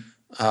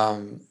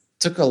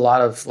 Took a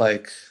lot of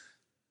like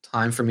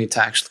time for me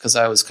to actually, because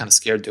I was kind of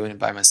scared doing it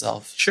by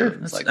myself. Sure,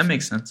 so that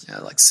makes sense. Yeah,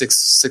 like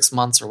six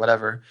months or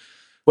whatever.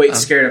 Wait,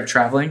 scared of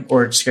traveling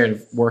or scared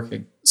of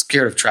working?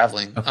 Scared of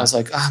traveling. Okay. I was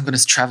like, I'm going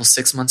to travel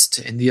 6 months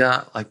to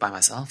India like by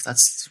myself.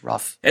 That's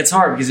rough. It's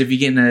hard because if you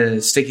get in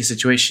a sticky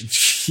situation,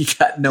 you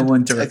got no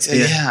one to.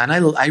 Yeah, and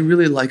I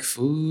really like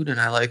food, and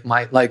I like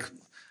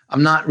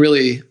I'm not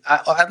really,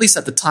 at least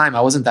at the time,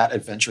 I wasn't that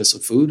adventurous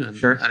with food. And,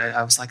 sure. And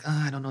I was like,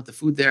 I don't know what the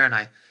food there, and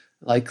I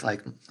like I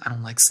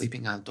don't like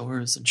sleeping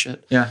outdoors and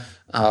shit. Yeah.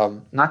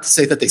 Not to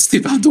say that they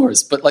sleep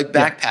outdoors, but like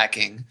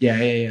backpacking. Yeah.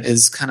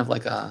 Is kind of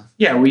like a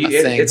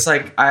thing. It's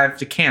like I have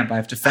to camp. I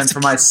have to fend for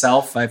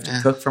myself. I have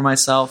to cook for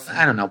myself.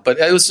 I don't know, but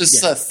it was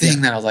just a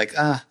thing that I was like,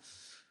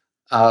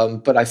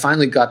 but I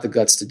finally got the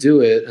guts to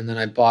do it, and then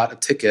I bought a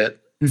ticket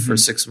for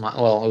 6 months.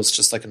 Well, it was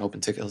just like an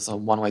open ticket. It was a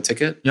one-way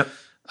ticket. Yep.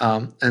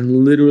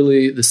 And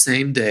literally the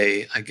same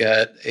day, I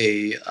get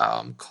a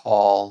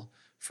call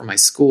from my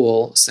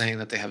school saying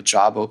that they have a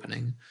job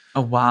opening.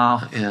 Oh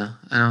wow! Yeah,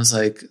 and I was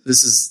like,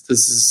 "This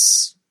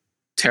is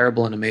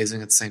terrible and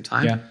amazing at the same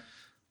time. Yeah.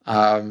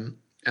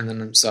 And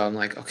then so I'm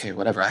like, okay,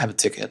 whatever. I have a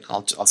ticket.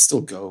 I'll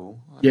still go.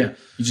 Yeah.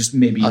 You just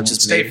maybe I'll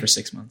just stay for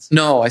 6 months.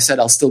 No, I said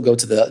I'll still go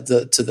to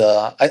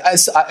the.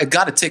 I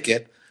got a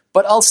ticket,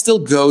 but I'll still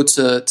go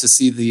to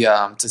see the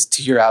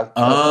to hear out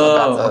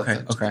about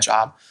the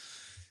job.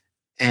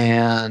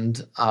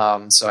 And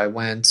so I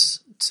went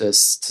to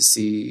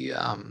see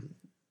who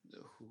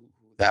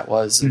that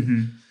was,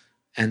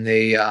 and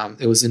they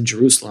it was in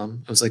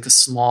Jerusalem. It was like a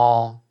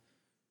small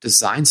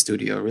design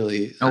studio,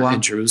 really,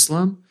 in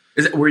Jerusalem.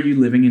 Were you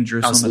living in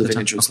Jerusalem? I was living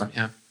in Jerusalem,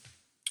 yeah.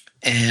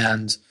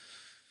 And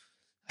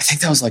I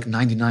think that was like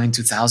 99,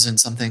 2000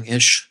 something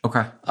ish.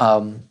 Okay.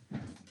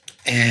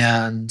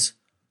 And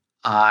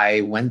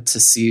I went to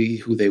see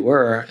who they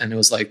were, and it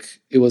was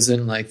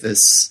in like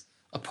this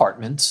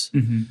apartment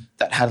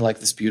that had like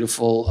this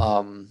beautiful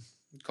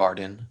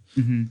garden,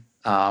 and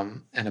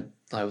it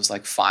was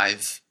like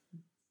 5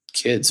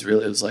 kids.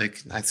 Really, it was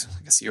like I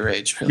guess your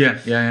age. Really.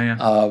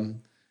 Yeah.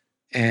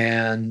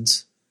 And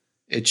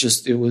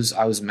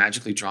I was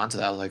magically drawn to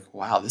that. I was like,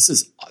 wow,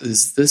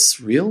 is this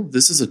real?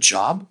 This is a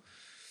job.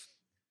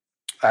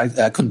 I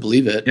couldn't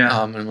believe it.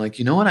 Yeah. And I'm like,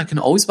 you know what? I can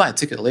always buy a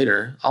ticket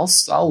later. I'll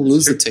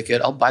lose the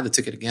ticket. I'll buy the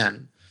ticket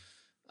again.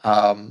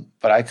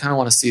 But I kind of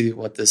want to see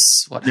what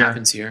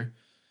happens here.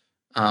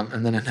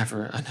 And then I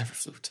never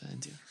flew to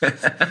India.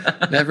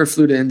 Never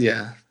flew to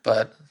India,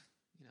 but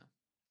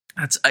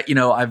that's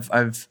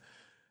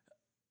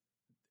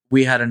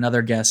we had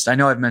another guest. I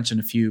know I've mentioned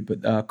a few,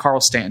 but Carl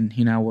Stanton,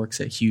 he now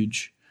works at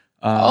Huge.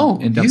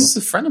 He's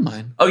a friend of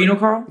mine. Oh, you know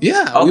Carl?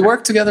 Yeah, okay. We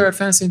work together at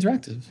Fantasy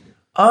Interactive.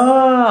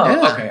 Oh,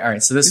 yeah. Okay, all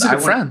right. So he's a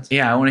good friend.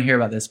 Yeah, I want to hear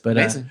about this. But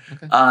amazing.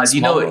 Okay. Do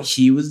you know what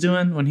he was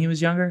doing when he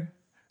was younger?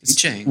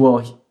 DJing.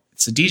 Well,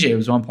 so DJ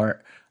was one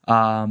part.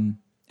 And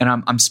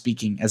I'm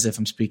speaking as if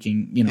I'm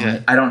speaking.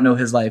 I don't know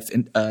his life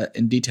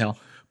in detail.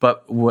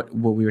 But what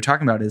we were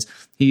talking about is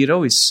he had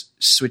always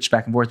switched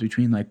back and forth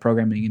between like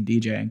programming and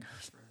DJing.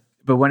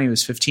 But when he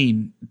was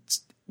 15,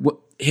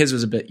 his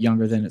was a bit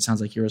younger than it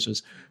sounds like yours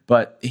was.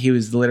 But he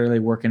was literally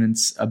working in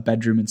a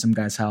bedroom in some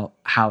guy's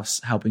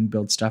house helping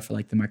build stuff for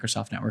like the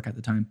Microsoft network at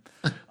the time.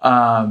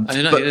 I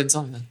didn't know. You didn't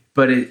tell me that.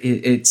 But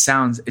it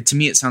sounds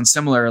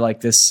similar,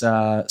 like this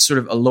sort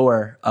of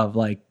allure of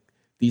like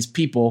these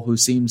people who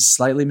seem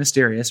slightly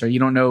mysterious, or you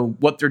don't know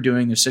what they're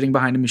doing. They're sitting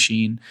behind a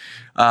machine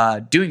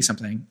doing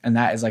something, and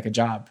that is like a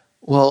job.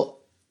 Well,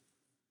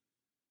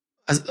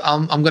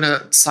 I'm going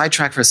to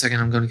sidetrack for a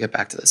second. I'm going to get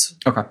back to this.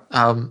 Okay.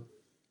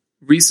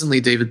 Recently,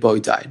 David Bowie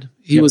died.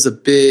 He was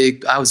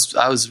I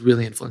was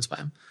really influenced by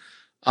him.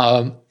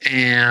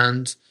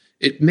 And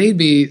it made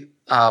me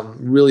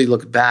really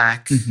look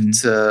back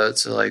to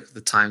like the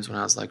times when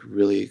I was like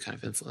really kind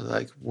of influenced,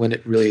 like when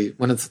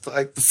it's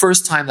like the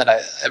first time that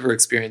I ever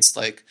experienced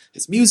like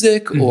his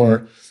music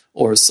or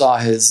saw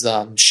his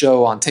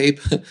show on tape.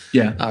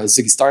 Yeah.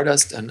 Ziggy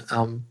Stardust. And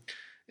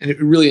it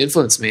really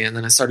influenced me. And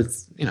then I started,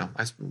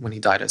 when he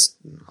died,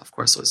 of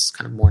course, I was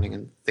kind of mourning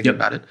and thinking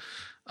about it.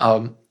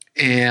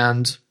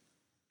 And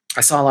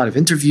I saw a lot of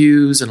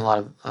interviews and a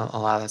lot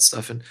of that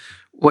stuff. And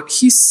what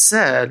he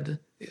said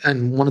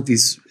in one of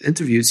these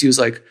interviews, he was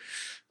like,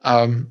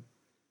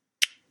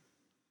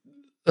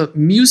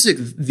 music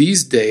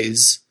these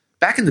days,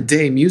 back in the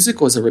day,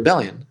 music was a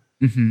rebellion.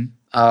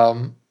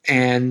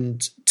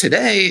 And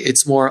today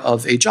it's more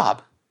of a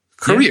job,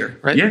 career,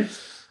 right? Yeah.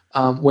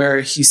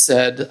 Where he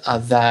said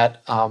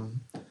that,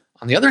 on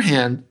the other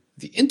hand,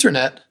 the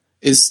internet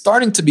is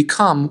starting to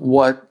become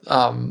what,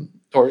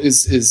 or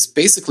is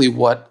basically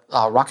what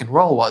rock and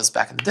roll was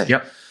back in the day.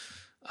 Yep.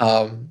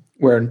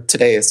 Where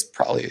today is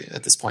probably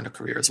at this point a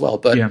career as well.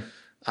 But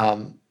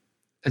and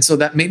so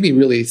that made me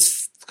really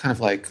kind of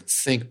like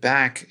think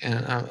back,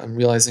 and I'm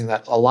realizing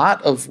that a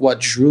lot of what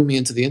drew me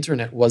into the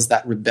internet was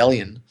that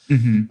rebellion.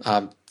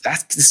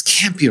 This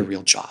can't be a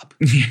real job.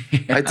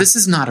 Right? This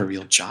is not a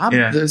real job.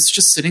 Yeah. It's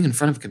just sitting in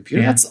front of a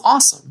computer. That's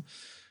awesome.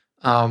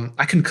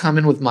 I can come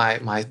in with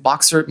my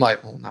boxer,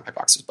 not my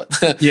boxers, but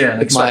like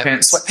my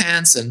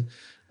sweatpants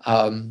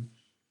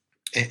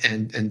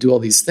and do all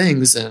these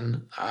things.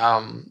 And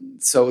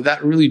so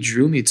that really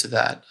drew me to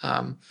that.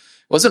 It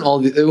wasn't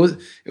all. It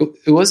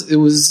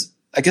was.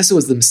 I guess it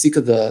was the mystique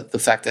of the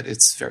fact that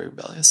it's very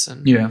rebellious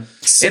and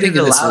sitting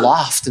in this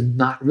loft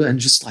and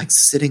just like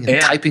sitting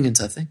and typing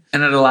into a thing.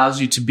 And it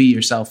allows you to be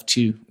yourself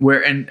too.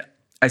 And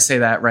I say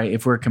that, right,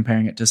 if we're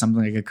comparing it to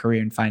something like a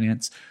career in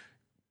finance,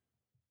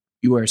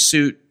 you wear a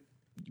suit,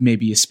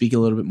 maybe you speak a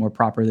little bit more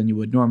proper than you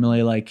would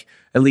normally, like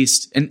at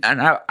least, and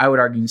I would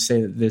argue and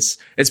say that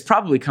it's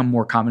probably become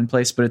more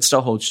commonplace, but it still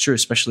holds true,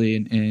 especially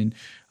in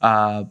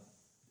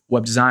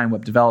web design,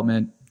 web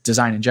development,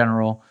 design in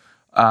general,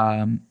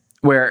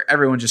 where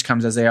everyone just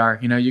comes as they are.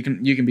 You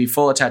can be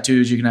full of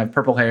tattoos, you can have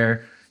purple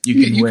hair,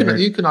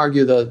 you can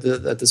argue that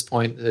at this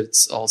point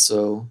it's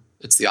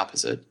the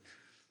opposite.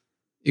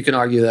 You can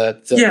argue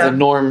that the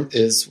norm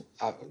is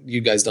you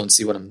guys don't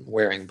see what I'm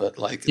wearing, but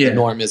like the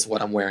norm is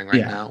what I'm wearing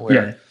right now.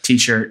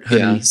 T-shirt,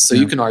 hoodie. Yeah, so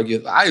you can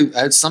argue.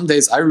 Some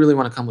days I really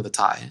want to come with a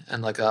tie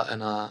and like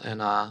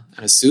a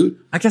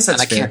suit. I guess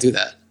that's fair. I can't do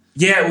that.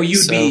 Yeah, well,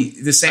 you'd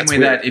be the same way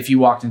weird. That if you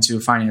walked into a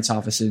finance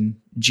office in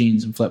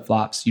jeans and flip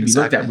flops, you'd be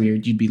looked at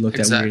weird. You'd be looked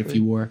at weird if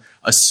you wore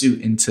a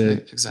suit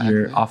into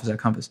your office at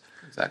Compass.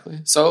 Exactly.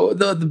 So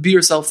the be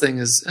yourself thing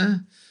is,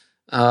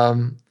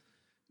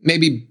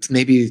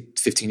 maybe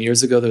 15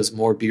 years ago there was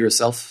more be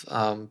yourself,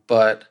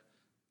 but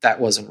that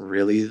wasn't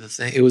really the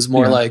thing. It was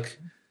more like,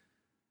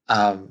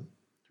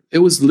 it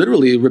was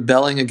literally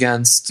rebelling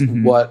against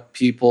what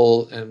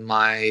people in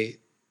my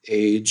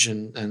age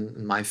and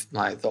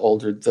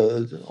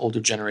the older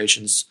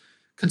generations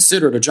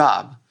considered a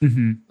job.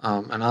 And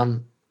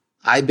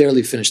I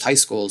barely finished high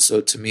school,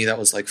 so to me that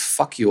was like,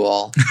 fuck you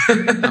all.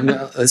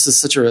 This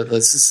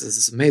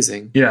is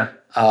amazing. Yeah.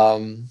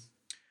 And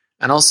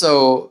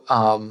also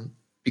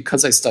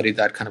because I studied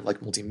that kind of like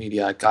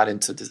multimedia, I got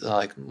into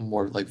like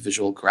more like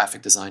visual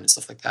graphic design and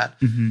stuff like that.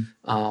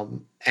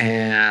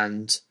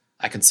 And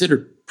I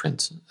considered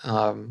print,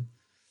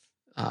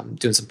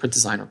 doing some print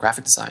design or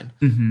graphic design,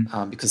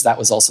 because that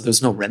was also,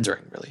 there's no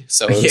rendering really.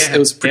 So it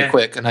was pretty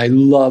quick, and I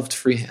loved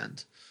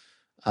freehand.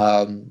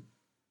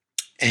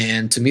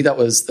 And to me, that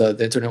was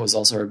the internet was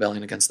also a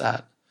rebellion against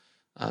that.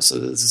 So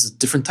this is a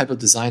different type of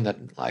design that,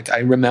 like, I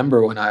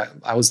remember when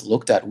I was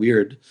looked at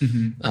weird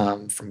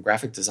from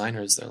graphic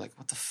designers. They're like,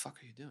 what the fuck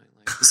are you doing?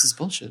 Like, this is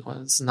bullshit.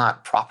 Well, it's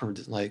not proper.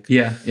 Like,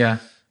 yeah.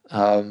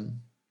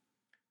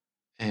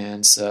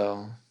 And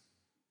so,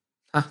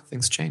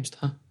 things changed,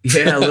 huh?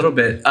 Yeah, a little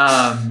bit.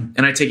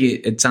 And I take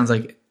it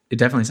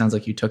definitely sounds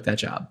like you took that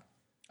job.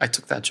 I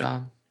took that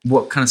job.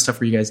 What kind of stuff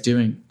were you guys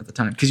doing at the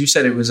time? Because you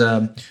said it was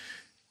a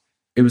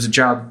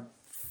job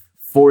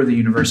for the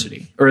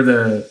university or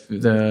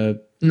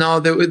the.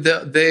 No,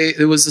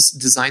 it was this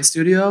design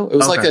studio. It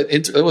was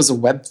it was a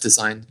web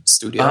design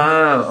studio.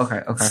 Oh,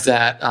 okay.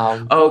 That.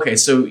 Okay.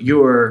 So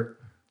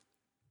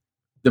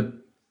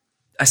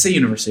I say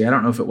university. I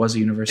don't know if it was a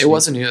university. It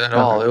wasn't at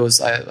all. It was.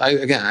 I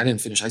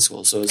didn't finish high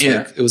school, so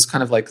it was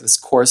kind of like this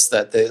course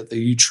that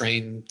you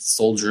train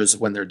soldiers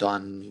when they're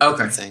done.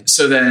 Okay. Thing.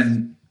 So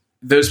then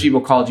those people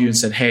called you and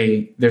said,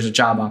 "Hey, there's a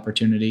job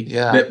opportunity."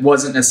 Yeah. That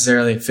wasn't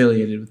necessarily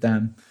affiliated with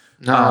them.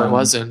 No, it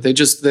wasn't. They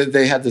just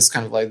they had this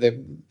kind of like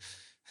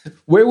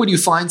where would you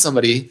find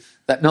somebody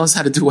that knows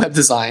how to do web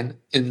design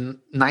in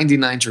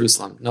 99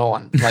 Jerusalem? No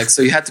one. Like,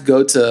 so you had to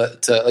go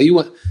to you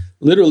went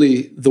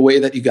literally the way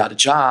that you got a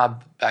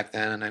job back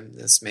then. And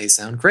this may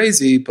sound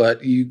crazy,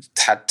 but you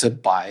had to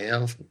buy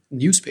a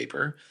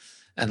newspaper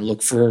and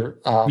look for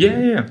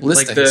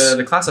listings, like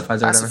the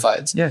classifieds.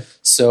 Classifieds. Yeah.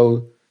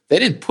 So they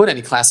didn't put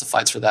any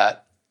classifieds for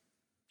that.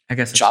 I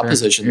guess job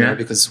position there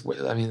because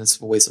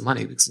it's a waste of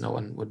money because no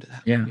one would.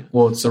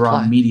 Well, it's the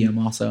wrong medium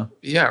also.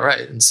 Yeah,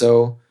 right. And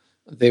so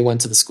they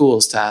went to the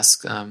schools to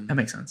ask. That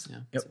makes sense. Yeah.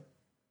 Yep.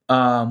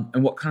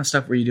 And what kind of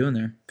stuff were you doing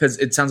there? Because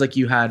it sounds like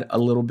you had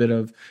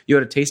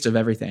a taste of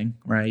everything,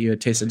 right? You had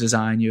a taste of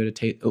design. You had a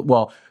taste,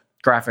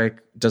 graphic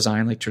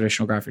design, like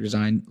traditional graphic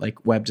design,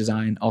 like web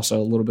design,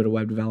 also a little bit of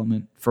web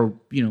development for,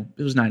 it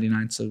was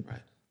 99. So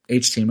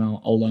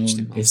HTML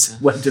alone is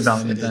web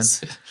development then.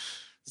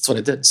 That's what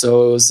I did.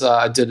 So it was,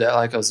 I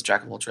was a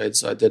jack of all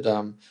trades. So I did,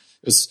 it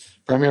was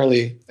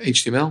primarily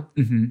HTML,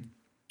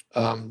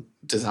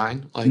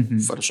 design, like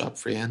Photoshop,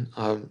 freehand,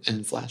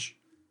 and Flash.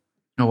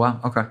 Oh, wow.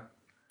 Okay.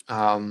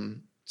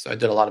 So I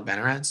did a lot of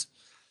banner ads.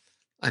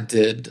 I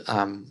did,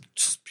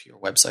 just pure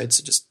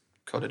websites. I just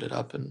coded it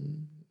up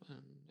and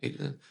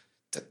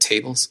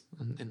tables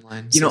in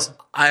lines.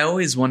 I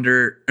always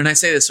wonder, and I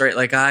say this, right?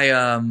 Like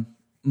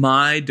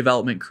my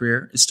development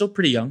career is still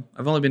pretty young.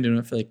 I've only been doing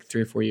it for like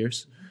 3 or 4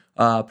 years.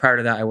 Prior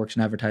to that, I worked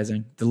in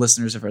advertising. The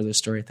listeners have heard this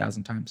story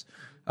 1,000 times.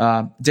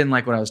 Didn't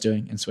like what I was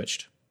doing and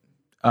switched.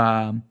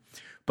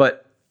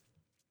 But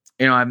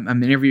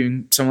I'm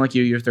interviewing someone like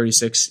you. You're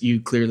 36.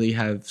 You clearly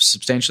have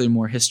substantially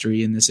more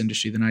history in this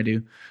industry than I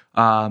do.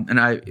 And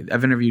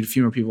I've interviewed a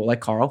few more people like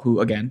Carl, who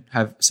again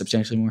have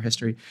substantially more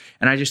history.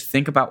 And I just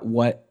think about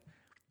what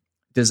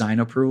design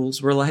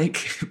approvals were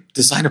like.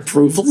 Design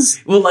approvals?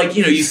 Well, like,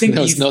 you think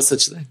there's no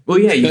such thing. Well,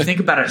 yeah, you think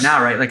about it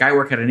now, right? Like I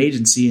work at an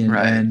agency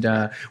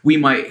and we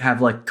might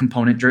have like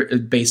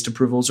component based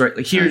approvals, right?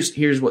 Like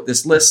here's what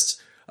this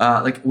list,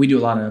 like we do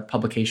a lot of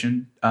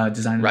publication,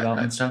 design and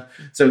development stuff.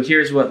 So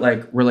here's what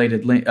like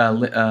related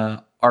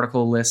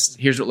article lists.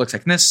 Here's what it looks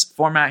like in this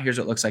format. Here's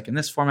what it looks like in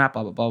this format,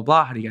 blah, blah, blah,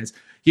 blah. How do you guys,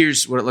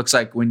 here's what it looks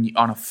like when you,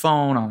 on a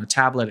phone, on a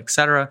tablet, et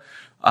cetera.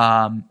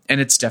 And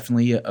it's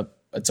definitely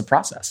it's a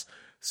process.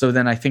 So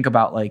then I think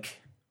about what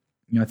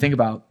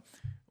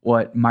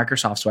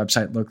Microsoft's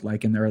website looked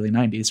like in the early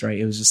 90s, right?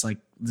 It was just like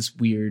this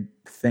weird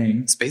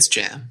thing. Space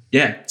Jam.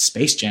 Yeah,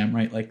 Space Jam,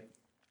 right? Like,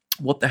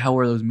 what the hell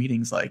were those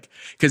meetings like?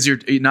 Because you're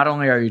not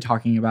only are you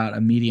talking about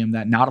a medium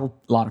that not a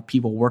lot of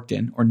people worked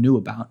in or knew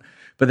about,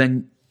 but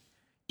then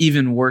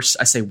even worse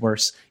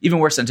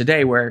than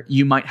today, where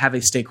you might have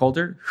a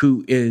stakeholder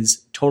who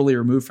is totally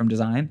removed from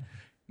design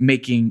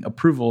making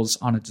approvals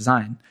on a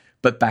design.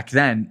 But back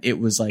then, it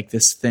was like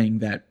this thing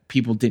that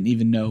people didn't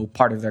even know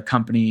part of their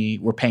company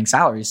were paying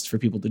salaries for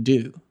people to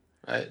do.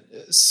 Right.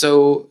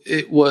 So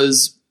it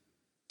was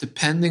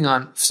depending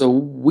on – so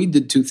we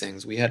did two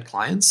things. We had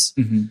clients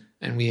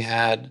and we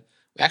had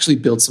we actually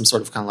built some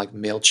sort of kind of like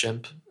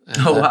MailChimp.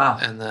 And wow.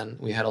 And then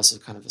we had also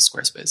kind of a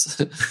Squarespace.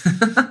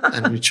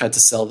 And we tried to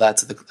sell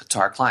that to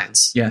our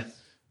clients. Yeah.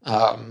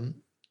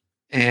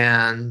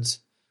 And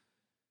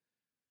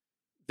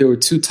there were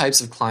two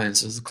types of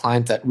clients. There was a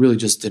client that really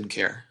just didn't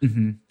care.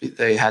 Mm-hmm.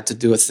 They had to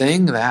do a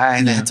thing. They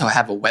had to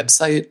have a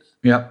website.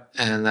 Yep.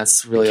 And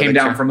that's really... It came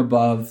down from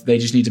above. They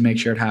just need to make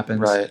sure it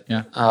happens. Right.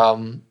 Yeah.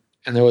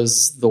 And there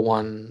was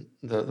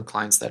the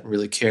clients that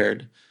really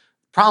cared.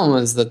 The problem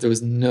was that there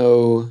was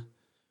no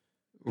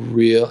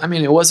real... I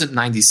mean, it wasn't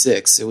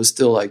 96. It was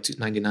still like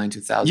 99,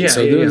 2000. Yeah,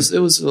 so it was a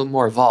little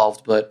more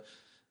evolved, but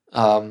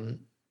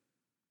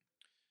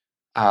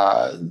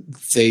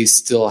they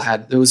still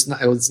had... It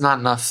was not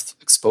enough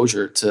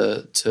exposure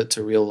to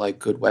real like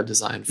good web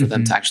design for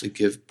them to actually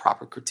give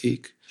proper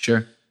critique.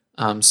 Sure.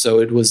 So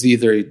it was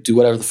either do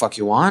whatever the fuck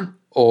you want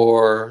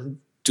or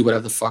do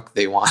whatever the fuck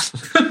they want.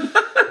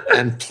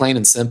 And plain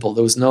and simple.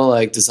 There was no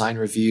like design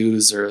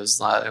reviews, or it was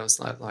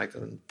not like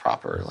a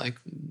proper like,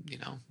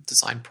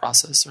 design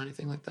process or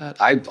anything like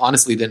that. I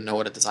honestly didn't know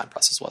what a design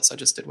process was. I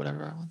just did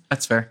whatever I wanted.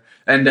 That's fair.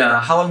 And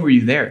how long were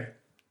you there?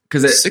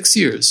 6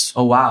 years.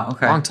 Oh wow.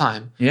 Okay. Long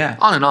time. Yeah.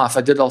 On and off.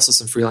 I did also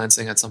some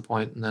freelancing at some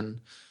point, and then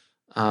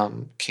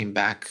came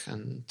back,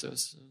 and it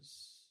was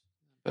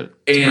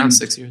around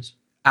 6 years.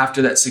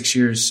 After that 6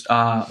 years,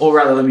 or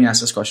rather, let me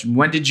ask this question: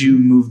 when did you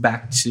move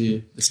back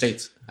to the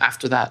States?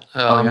 After that,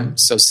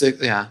 so six.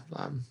 Yeah,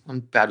 I'm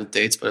bad with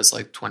dates, but it's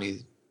like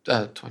 20,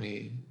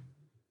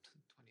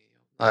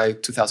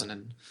 like 2000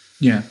 and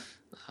yeah.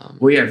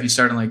 Well, yeah. If you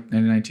started in like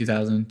 99,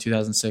 2000,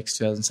 2006,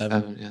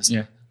 2007, yes.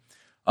 Yeah.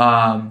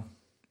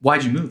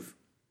 Why'd you move?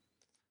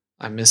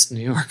 I missed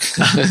New York.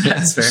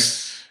 That's fair.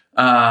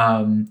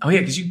 Oh yeah,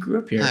 because you grew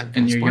up here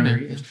and you're younger.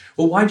 Yeah.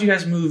 Well, why did you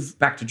guys move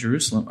back to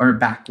Jerusalem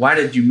Why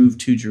did you move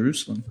to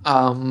Jerusalem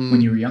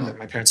when you were younger?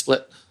 My parents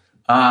split.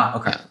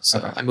 Okay. Yeah, so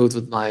okay. I moved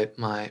with my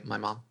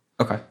mom.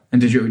 Okay.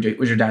 And was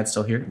your dad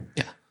still here?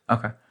 Yeah.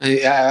 Okay.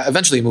 I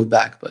eventually moved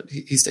back, but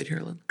he stayed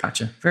here.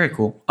 Gotcha. Very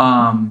cool.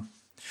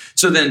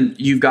 So then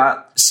you've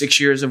got 6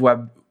 years of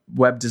web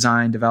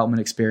design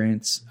development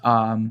experience.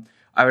 I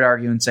would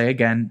argue and say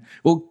again,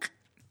 well,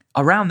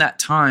 around that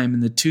time in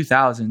the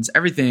 2000s,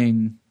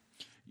 everything.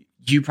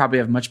 You probably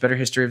have much better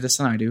history of this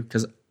than I do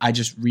because I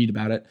just read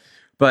about it.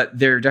 But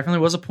there definitely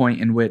was a point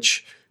in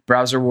which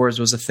browser wars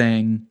was a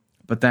thing,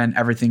 but then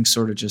everything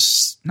sort of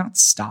just not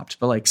stopped,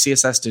 but like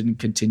CSS didn't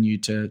continue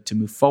to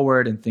move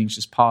forward and things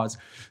just paused.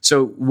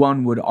 So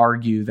one would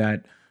argue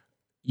that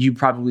you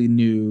probably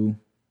knew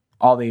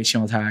all the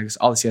HTML tags,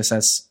 all the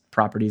CSS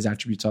properties,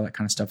 attributes, all that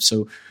kind of stuff.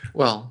 So,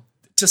 well,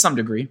 to some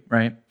degree,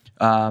 right?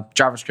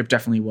 JavaScript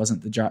definitely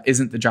isn't the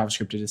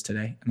JavaScript it is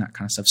today and that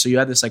kind of stuff. So you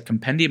had this like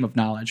compendium of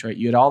knowledge, right?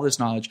 You had all this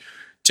knowledge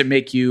to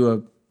make you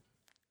a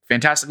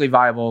fantastically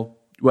viable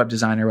web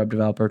designer, web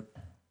developer.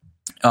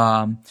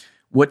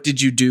 What did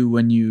you do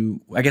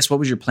what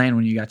was your plan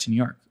when you got to New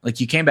York?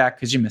 Like you came back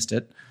because you missed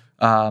it.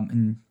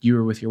 And you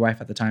were with your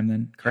wife at the time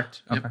then,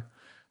 correct? Yep.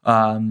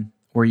 Okay.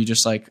 Were you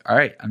just like, all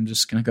right, I'm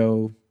just going to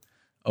go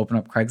open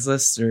up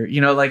Craigslist or,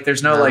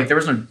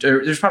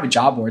 there's probably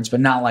job boards, but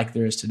not like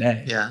there is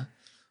today. Yeah.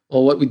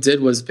 Well, what we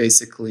did was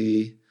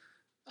basically,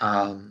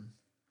 I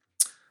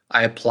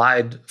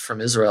applied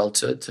from Israel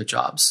to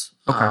jobs.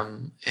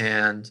 Okay.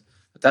 And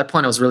at that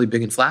point I was really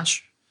big in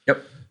Flash.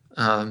 Yep.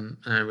 And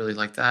I really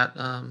liked that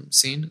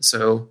scene.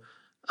 So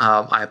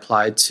I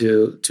applied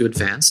to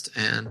Advanced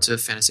and to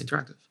Fantasy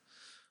Interactive.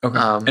 Okay.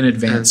 And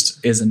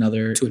Advanced is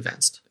another... To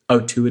Advanced.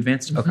 Oh, to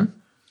Advanced? Okay.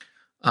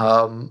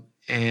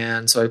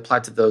 And so I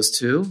applied to those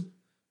two.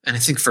 And I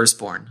think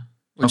Firstborn,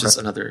 which is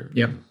another...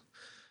 Yep.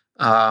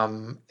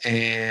 And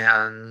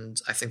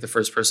I think the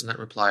first person that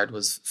replied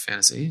was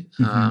Fantasy.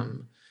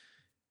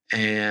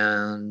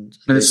 And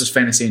this was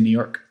Fantasy in New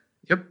York.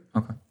 Yep.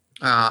 Okay.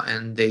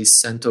 And they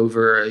sent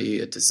over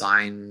a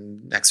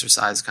design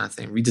exercise kind of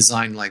thing,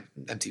 redesigned like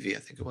MTV, I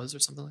think it was, or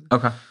something like that.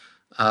 Okay.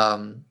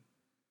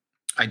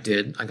 I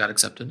did. I got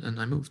accepted and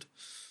I moved.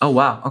 Oh,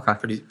 wow. Okay.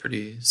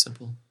 Pretty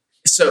simple.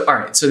 So, all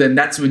right. So then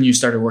that's when you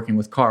started working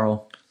with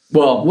Carl.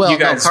 Well, you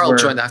guys Carl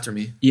joined after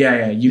me.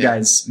 Yeah. You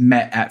guys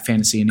met at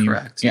Fantasy in New York.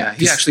 Correct. Yeah.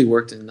 He actually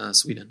worked in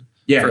Sweden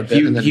for a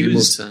bit, and then he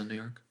moved to New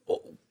York.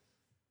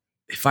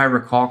 If I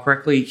recall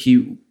correctly,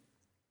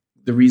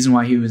 the reason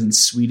why he was in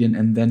Sweden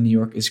and then New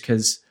York is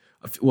because,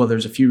 well,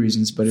 there's a few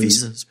reasons, but it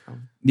visas,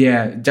 probably.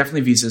 Yeah,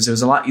 definitely visas. It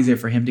was a lot easier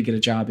for him to get a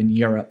job in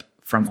Europe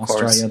from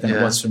Australia than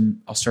it was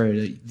from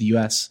Australia to the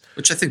US.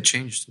 Which I think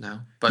changed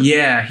now. But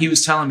yeah, he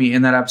was telling me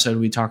in that episode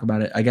we talk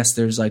about it. I guess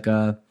there's like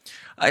I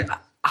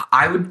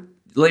would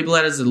label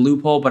that as a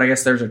loophole, but I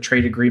guess there's a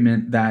trade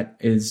agreement that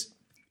is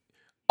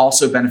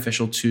also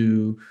beneficial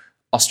to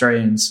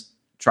Australians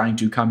trying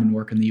to come and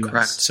work in the US.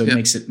 Correct. So it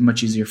makes it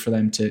much easier for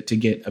them to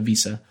get a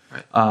visa,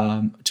 right.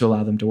 To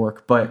allow them to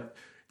work. But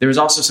there was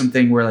also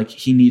something where like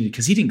he needed,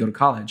 because he didn't go to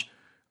college,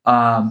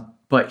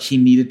 but he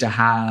needed to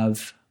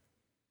have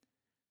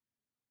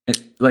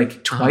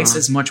like twice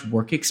as much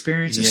work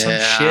experience or some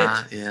shit.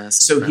 Yeah,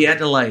 so he had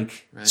to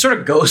sort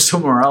of go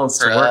somewhere else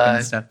to work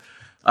and stuff.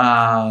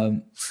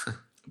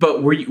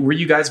 But were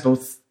you guys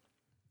both?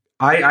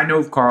 I know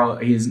of Carl.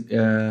 He's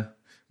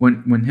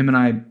when him and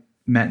I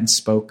met and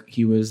spoke,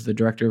 he was the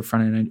director of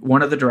front end,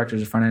 one of the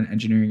directors of front end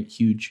engineering at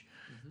Huge.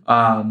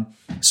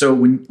 So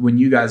when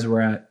you guys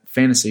were at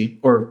Fantasy,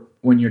 or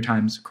when your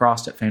times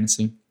crossed at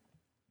Fantasy,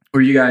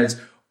 were you guys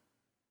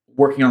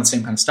working on the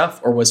same kind of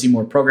stuff, or was he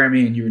more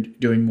programming and you were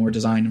doing more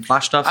design and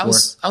Flash stuff? I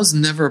was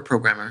never a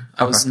programmer.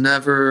 I was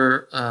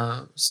never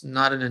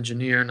not an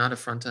engineer, not a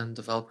front end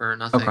developer,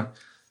 nothing. Okay.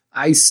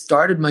 I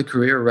started my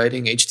career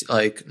writing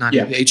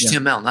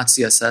HTML, not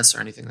CSS or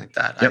anything like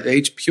that. Yep.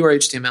 Pure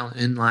HTML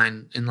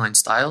inline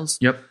styles.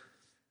 Yep.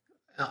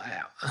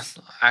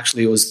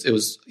 Actually, it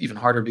was even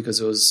harder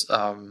because it was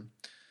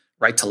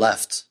right to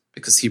left,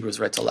 because Hebrew is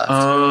right to left.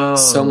 Oh.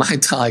 So my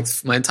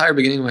entire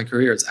beginning of my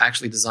career is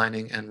actually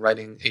designing and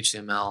writing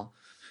HTML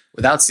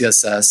without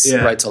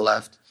CSS, right to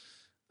left.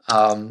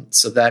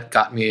 So that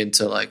got me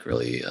into like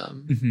really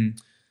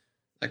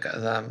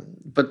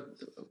but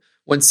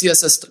when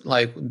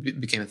CSS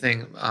became a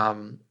thing,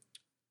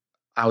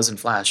 I was in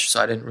Flash,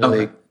 so I didn't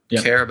really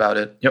care about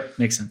it. Yep,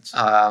 makes sense.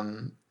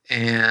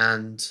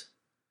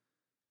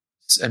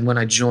 And when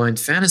I joined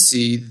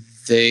Fantasy,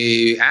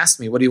 they asked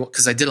me, "What do you want?"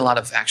 Because I did a lot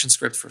of action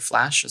script for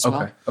Flash as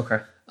well.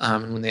 Okay.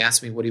 And when they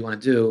asked me, "What do you want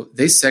to do?"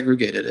 they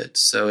segregated it,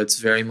 so it's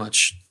very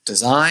much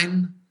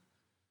design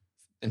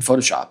in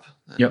Photoshop.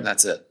 And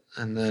that's it.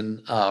 And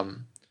then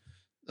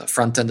the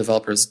front end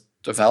developers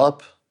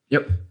develop.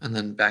 Yep. And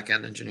then back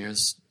end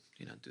engineers,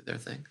 do their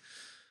thing.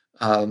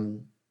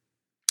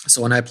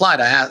 So when I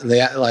applied,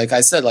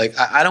 I said,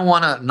 I don't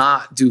want to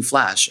not do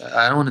Flash.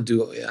 I don't want to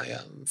do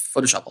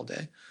Photoshop all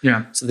day.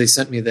 Yeah. So they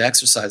sent me the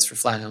exercise for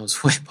Flash, and I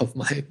was way above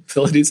my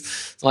abilities.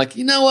 So I'm like,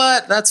 you know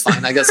what? That's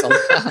fine. I guess I'll.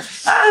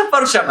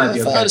 Photoshop might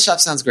be okay. Photoshop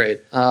sounds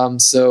great. I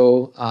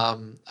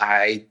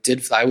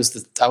did. I was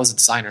a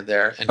designer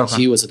there, and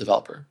he was a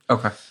developer.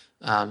 Okay.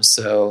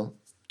 So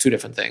two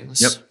different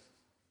things. Yep.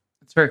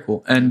 That's very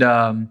cool. And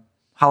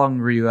how long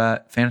were you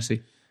at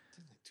Fantasy?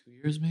 2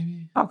 years,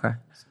 maybe. Okay.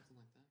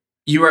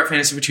 You were at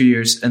Fantasy for 2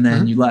 years, and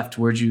then you left.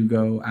 Where'd you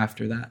go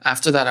after that?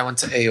 After that, I went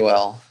to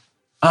AOL.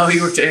 Oh,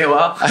 you worked at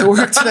AOL? I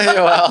worked at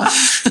AOL.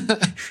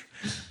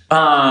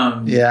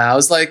 I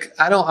was like,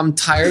 I'm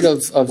tired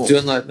of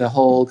doing the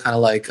whole kind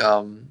of like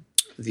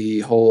the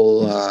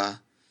whole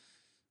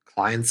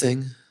client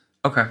thing.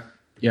 Okay.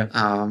 Yeah.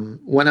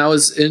 When I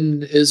was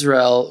in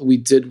Israel, we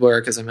did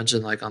work, as I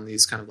mentioned, like on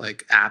these kind of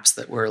like apps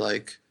that were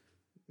like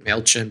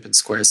MailChimp and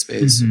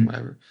Squarespace and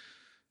whatever.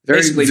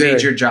 Basically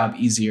made your job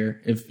easier.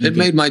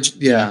 Made my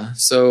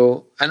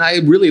So, and I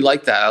really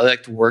liked that. I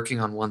liked working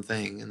on one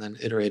thing and then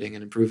iterating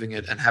and improving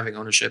it and having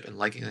ownership and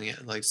liking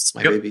it. Like it's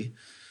my baby.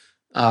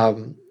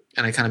 And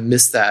I kind of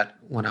missed that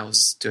when I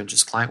was doing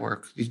just client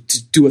work. You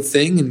just do a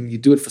thing and you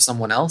do it for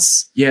someone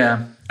else.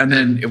 Yeah, and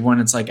then when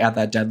it's like at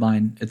that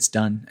deadline, it's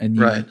done. And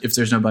if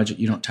there's no budget,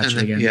 you don't touch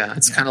it again. Yeah,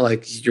 it's kind of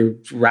like you're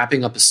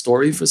wrapping up a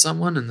story for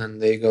someone and then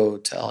they go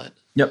tell it.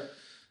 Yep.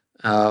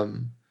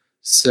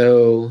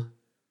 So.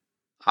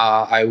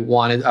 I'm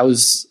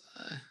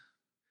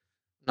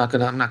not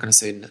gonna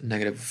say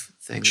negative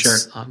things, sure.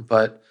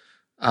 But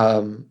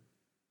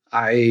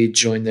I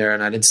joined there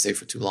and I didn't stay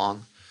for too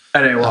long.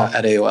 At AOL?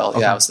 At AOL,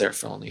 okay. I was there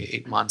for only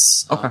 8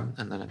 months. Okay.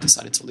 And then I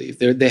decided to leave.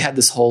 They had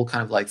this whole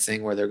kind of like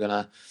thing where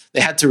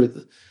they had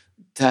to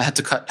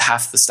cut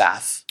half the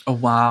staff. Oh,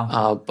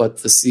 wow.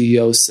 But the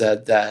CEO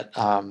said that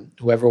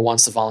whoever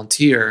wants to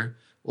volunteer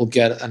will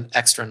get an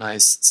extra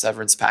nice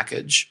severance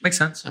package. Makes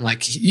sense. I'm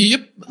like,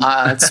 yep,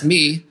 that's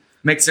me.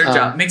 Makes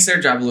their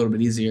job a little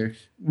bit easier.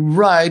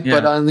 Right, yeah.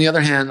 But on the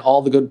other hand,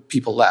 all the good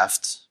people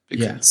left.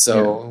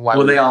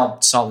 They all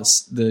saw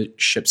the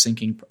ship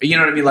sinking. You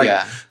know what I mean?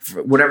 Like,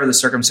 whatever the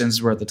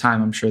circumstances were at the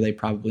time, I'm sure they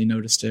probably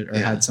noticed it or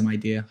had some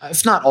idea.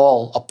 If not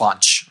all, a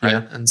bunch, right?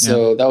 Yeah. And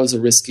so that was a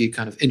risky,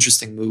 kind of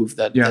interesting move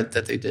that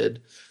they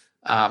did.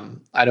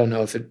 I don't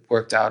know if it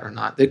worked out or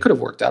not. It could have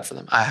worked out for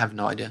them. I have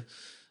no idea.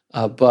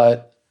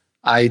 But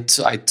I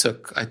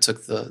took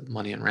the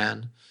money and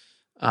ran.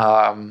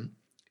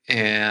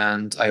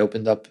 And I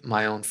opened up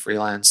my own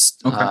freelance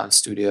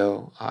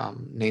studio,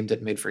 named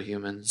it Made for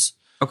Humans.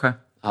 Okay.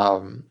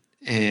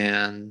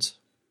 And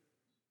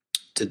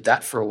did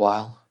that for a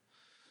while.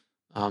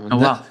 Wow.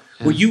 Yeah.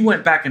 Well, you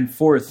went back and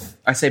forth.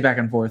 I say back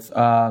and forth.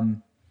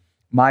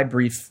 My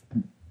brief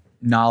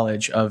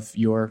knowledge of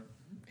your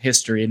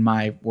history in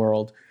my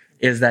world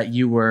is that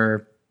you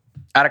were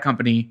at a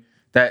company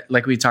that,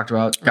 like we talked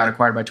about, got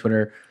acquired by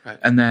Twitter. Right.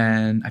 And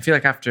then I feel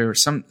like after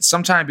some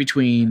time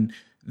between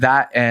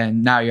that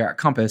and now you're at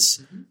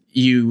Compass,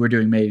 you were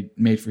doing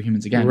Made for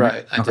Humans again.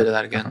 Right. I did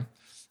that again.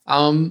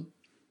 Okay.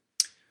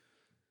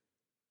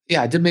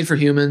 I did Made for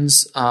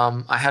Humans.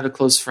 I had a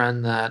close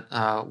friend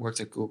that worked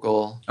at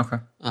Google. Okay.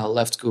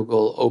 Left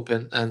Google,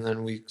 open, and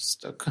then we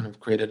kind of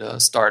created a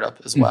startup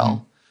as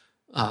well.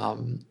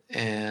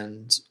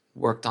 And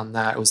worked on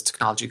that. It was a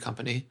technology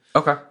company.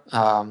 Okay.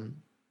 And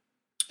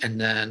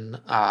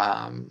then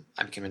I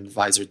became an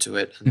advisor to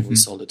it, and then we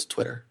sold it to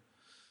Twitter.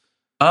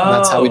 Oh. And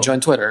that's how we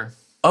joined Twitter.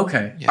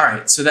 Okay. Yeah. All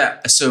right.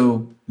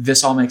 So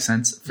this all makes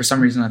sense. For some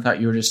reason, I thought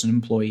you were just an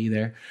employee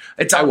there.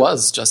 I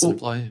was just an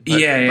employee.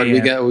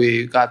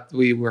 But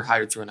we were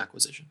hired through an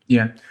acquisition.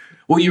 Yeah.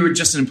 Well, you were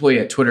just an employee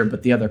at Twitter,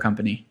 but the other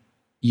company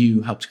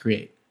you helped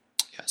create.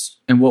 Yes.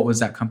 And what was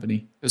that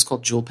company? It was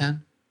called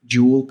JewelPan.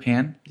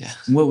 JewelPan? Yeah.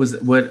 What was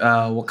it? What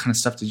kind of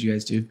stuff did you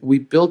guys do? We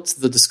built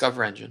the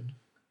Discover engine.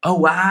 Oh,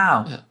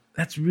 wow. Yeah.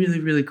 That's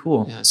really, really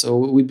cool. Yeah. So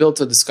we built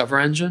a Discover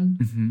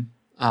engine.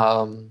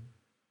 Mm-hmm.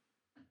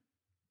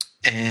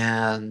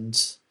 And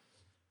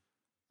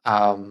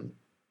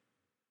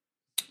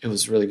it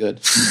was really good,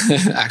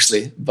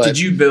 actually. But did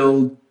you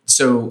build?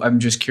 So I'm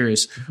just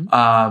curious.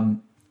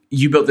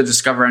 You built the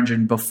Discover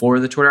engine before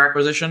the Twitter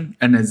acquisition,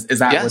 and is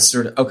that what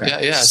sort of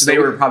okay? Yeah. So they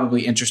were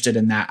probably interested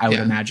in that. I would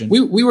imagine.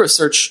 We were a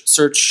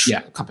search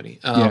company,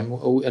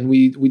 and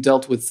we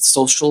dealt with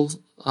social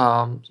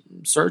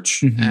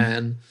search,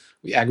 and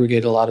we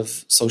aggregated a lot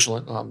of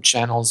social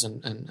channels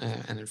and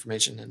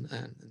information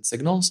and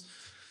signals.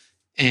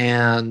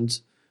 And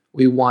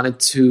we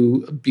wanted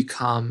to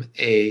become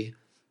a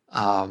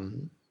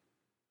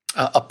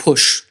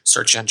push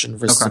search engine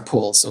versus a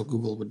pull. So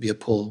Google would be a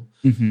pull.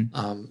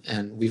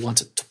 And we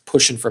wanted to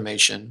push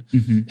information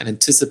and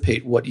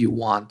anticipate what you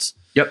want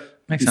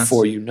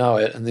before you know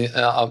it. And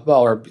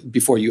or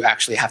before you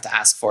actually have to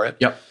ask for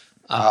it.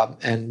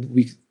 And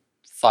we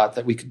thought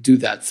that we could do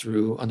that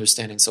through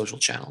understanding social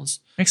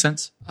channels. Makes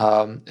sense.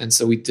 And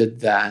so we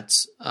did that.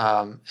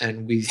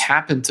 And we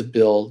happened to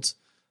build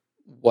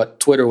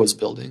what Twitter was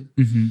building.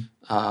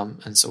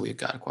 And so we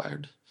got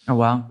acquired. Oh,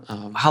 wow.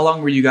 How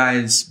long were you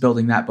guys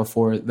building that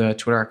before the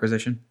Twitter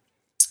acquisition?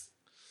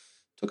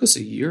 Took us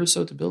a year or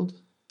so to build.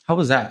 How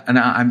was that? And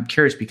I'm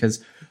curious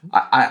because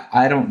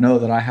I don't know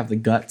that I have the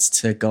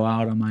guts to go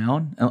out on my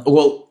own.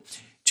 Well,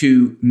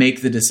 to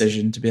make the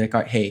decision to be like,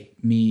 all right, hey,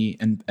 me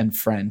and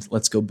friend,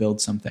 let's go build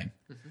something.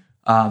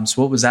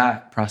 So what was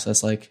that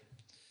process like?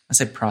 I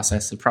say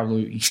process. It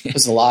probably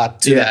there's a lot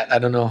to that. I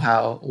don't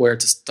know where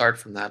to start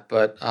from that,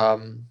 but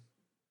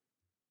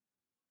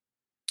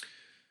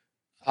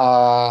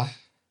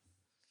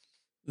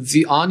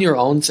the on your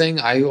own thing,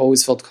 I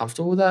always felt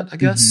comfortable with that. I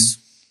guess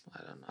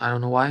I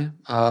don't know why.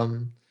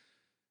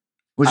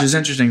 Which is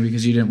interesting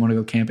because you didn't want to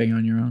go camping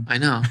on your own. I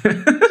know.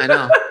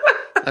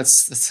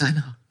 That's I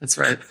know. That's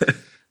right.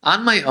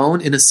 On my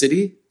own in a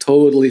city,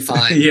 totally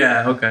fine.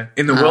 Yeah, okay.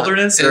 In the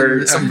wilderness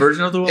or some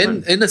version of the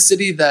wilderness? In a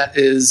city that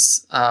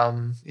is,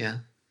 yeah,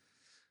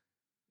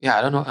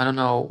 I don't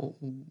know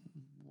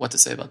what to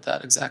say about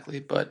that exactly,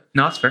 but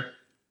no, it's fair.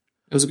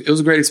 It was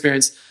a great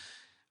experience.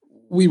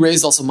 We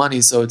raised also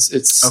money, so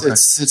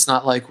it's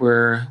not like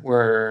we're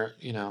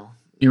you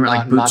were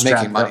not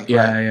making money.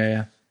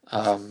 Yeah.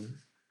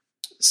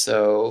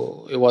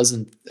 So it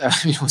wasn't. I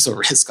mean, it was a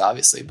risk,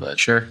 obviously, but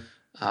sure.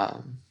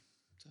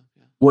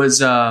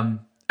 Was at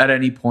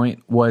any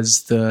point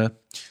was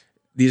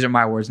these are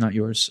my words, not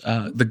yours,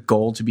 the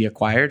goal to be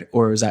acquired,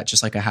 or was that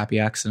just like a happy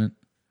accident?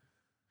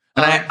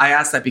 And I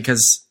ask that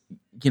because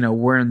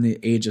we're in the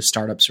age of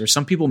startups where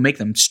some people make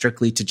them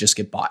strictly to just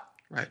get bought.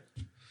 Right.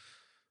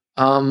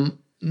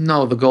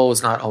 No, the goal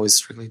was not always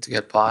strictly to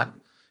get bought.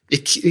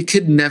 It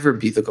could never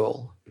be the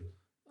goal.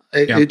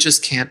 It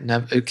just can't.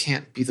 It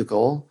can't be the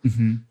goal.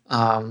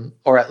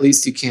 Or at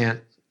least you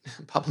can't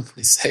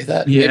publicly say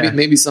that.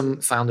 Maybe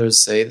some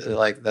founders say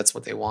that, that's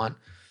what they want.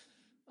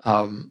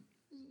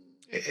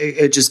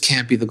 It just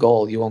can't be the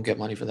goal. You won't get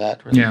money for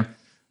that. Really. Yeah.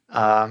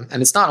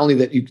 And it's not only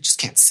that you just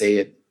can't say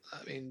it.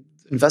 I mean,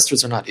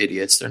 investors are not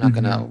idiots. They're not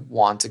going to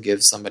want to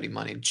give somebody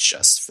money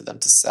just for them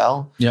to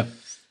sell. Yeah.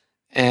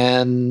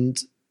 And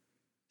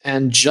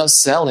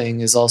just selling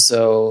is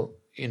also,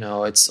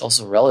 it's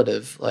also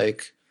relative.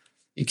 Like,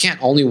 you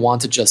can't only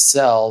want to just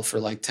sell for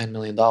like $10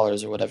 million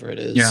or whatever it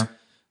is. Yeah.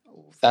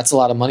 That's a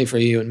lot of money for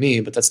you and me,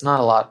 but that's not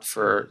a lot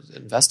for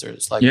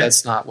investors. Like,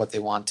 that's not what they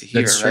want to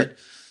hear, right? True.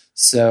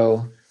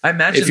 So I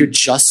imagine if you're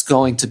just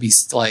going to be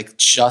like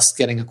just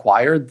getting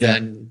acquired,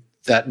 then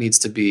that needs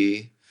to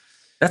be.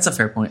 That's a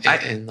fair point.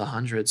 In the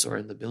hundreds or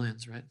in the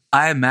billions, right?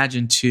 I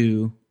imagine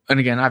too, and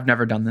again, I've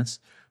never done this,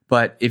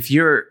 but if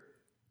you're,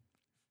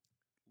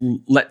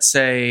 let's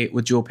say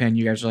with JewelPan,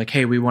 you guys are like,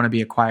 hey, we want to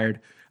be acquired.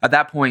 At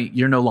that point,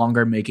 you're no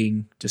longer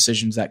making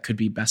decisions that could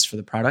be best for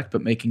the product,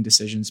 but making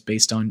decisions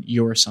based on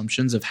your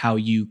assumptions of how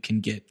you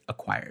can get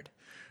acquired,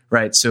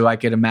 right? So I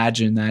could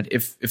imagine that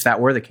if that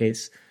were the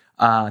case,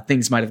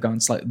 things might have gone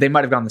they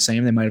might have gone the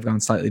same. They might have gone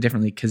slightly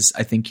differently because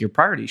I think your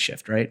priorities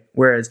shift, right?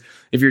 Whereas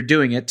if you're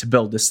doing it to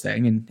build this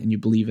thing and you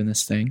believe in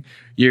this thing,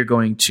 you're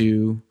going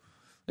to,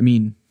 I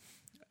mean,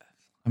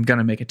 I'm going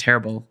to make a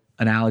terrible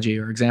analogy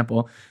or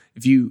example.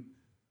 If you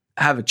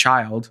have a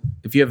child,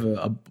 if you have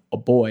a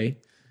boy,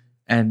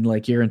 and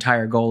like your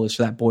entire goal is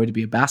for that boy to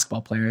be a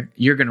basketball player,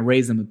 you're going to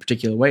raise them a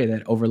particular way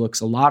that overlooks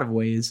a lot of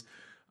ways,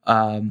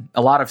 a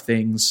lot of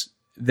things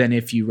than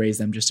if you raise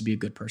them just to be a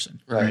good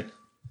person. Right.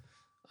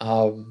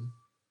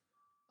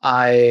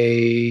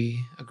 I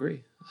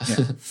agree.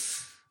 Yeah.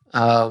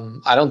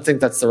 I don't think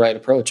that's the right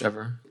approach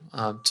ever,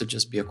 to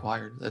just be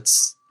acquired.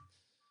 That's,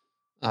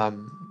 I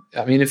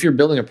mean, if you're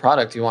building a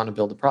product, you want to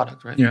build a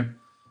product, right? Yeah.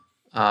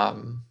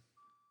 to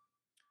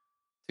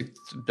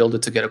build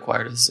it to get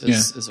acquired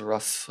is a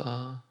rough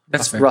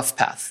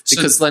path.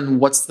 Because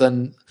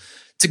then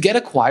to get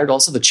acquired,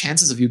 also the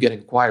chances of you getting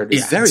acquired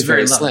is very,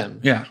 very slim.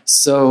 Yeah.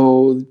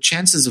 So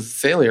chances of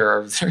failure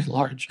are very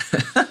large.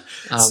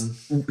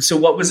 So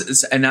what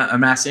was, and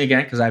I'm asking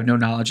again because I have no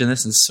knowledge in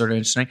this, and it's sort of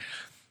interesting.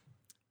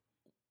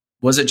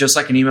 Was it just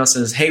like an email that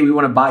says, "Hey, we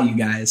want to buy you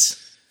guys,"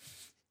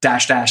 --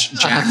 Jack?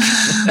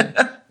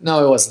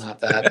 No, it was not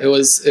that. It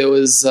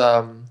was.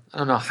 I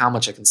don't know how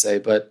much I can say,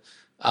 but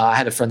I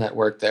had a friend that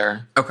worked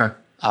there. Okay.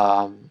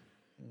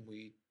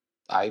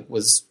 I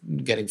was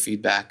getting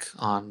feedback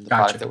on the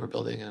product that we're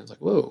building, and I was like,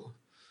 "Whoa."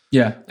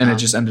 Yeah, and it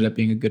just ended up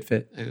being a good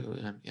fit.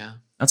 Yeah,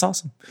 that's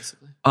awesome.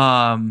 Basically.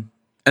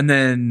 And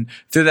then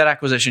through that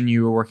acquisition,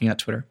 you were working at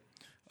Twitter.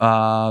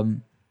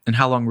 And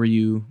how long were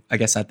you, I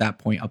guess, at that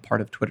point, a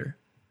part of Twitter?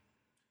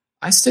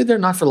 I stayed there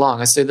not for long.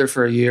 I stayed there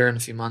for a year and a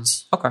few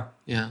months. Okay.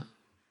 Yeah.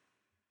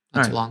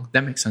 Not too long.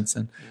 That makes sense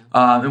then.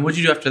 Yeah. And what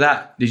did you do after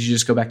that? Did you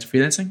just go back to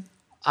freelancing?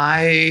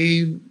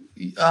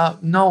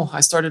 No,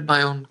 I started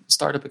my own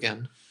startup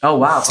again. Oh,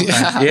 wow. Okay.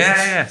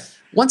 Yeah.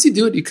 Once you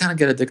do it, you kind of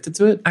get addicted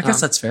to it. I guess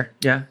that's fair.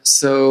 Yeah.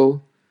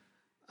 So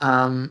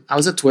I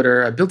was at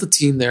Twitter. I built a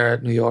team there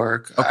at New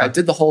York. Okay. I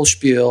did the whole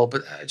spiel,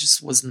 but I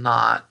just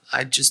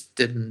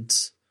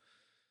didn't.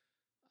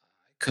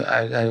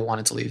 I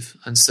wanted to leave.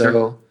 And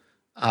so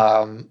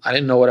I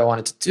didn't know what I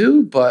wanted to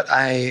do, but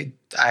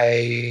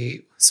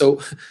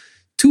so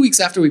 2 weeks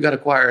after we got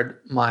acquired,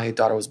 my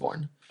daughter was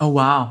born. Oh,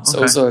 wow. Okay. So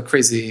it was a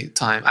crazy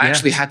time. I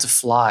actually had to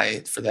fly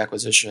for the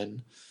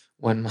acquisition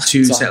when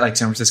to San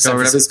Francisco. San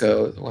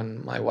Francisco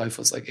when my wife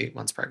was like 8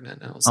 months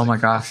pregnant. And I was my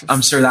gosh.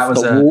 I'm sure that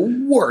was the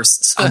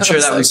worst. I'm sure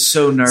that was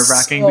so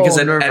nerve-wracking because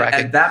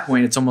at that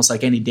point it's almost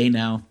like any day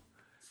now.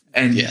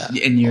 And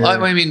you're,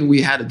 I mean,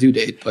 we had a due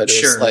date, but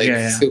it was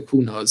like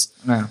who knows?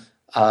 Yeah.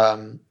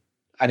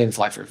 I didn't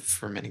fly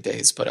for many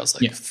days, but I was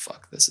like,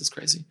 fuck, this is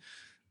crazy.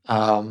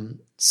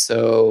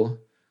 So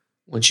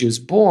when she was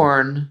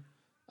born,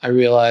 I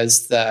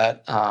realized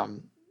that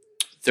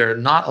there are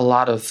not a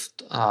lot of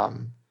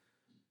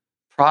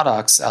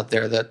products out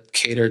there that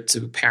cater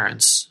to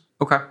parents.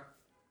 Okay.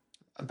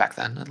 Back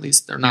then, at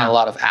least. There are not a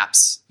lot of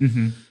apps.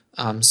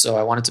 Mm-hmm. So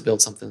I wanted to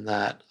build something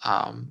that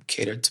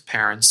catered to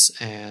parents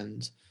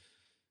and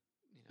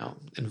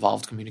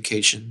involved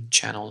communication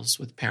channels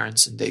with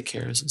parents and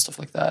daycares and stuff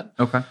like that.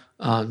 Okay.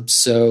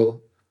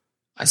 So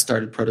I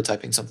started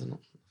prototyping something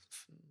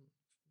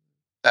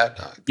that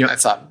I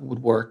thought would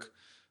work.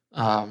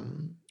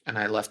 And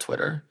I left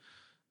Twitter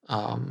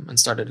and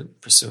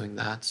started pursuing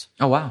that.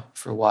 Oh, wow.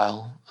 For a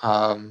while.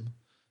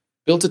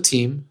 Built a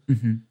team,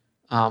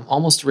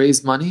 almost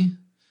raised money,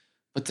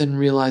 but then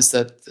realized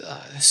that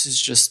this is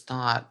just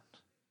not,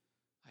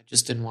 I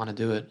just didn't want to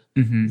do it.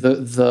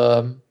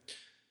 Mm-hmm.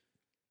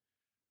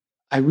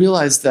 I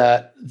realized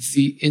that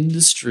the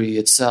industry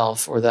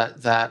itself, or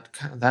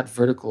that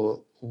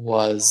vertical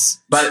was.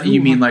 But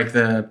you mean like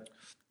the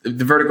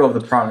vertical of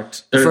the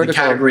product, or the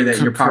category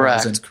that your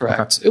product was in?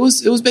 Correct. Okay.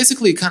 It was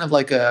basically kind of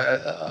like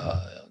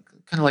a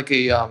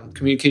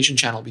communication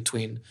channel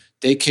between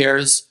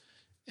daycares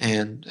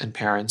and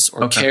parents,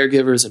 or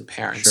caregivers and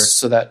parents,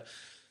 so that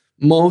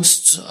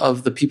most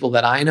of the people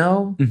that I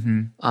know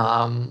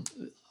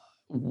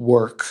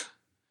work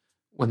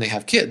when they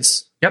have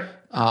kids. Yep.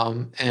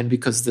 And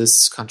because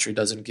this country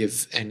doesn't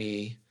give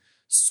any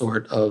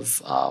sort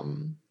of,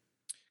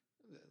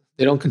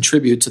 they don't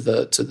contribute to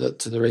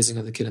the raising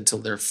of the kid until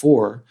they're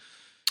 4.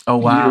 Oh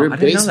wow! I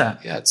didn't know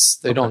that. Yeah,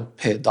 they don't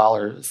pay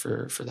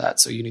 $1 for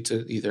that. So you need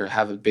to either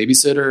have a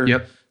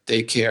babysitter,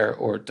 daycare,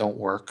 or don't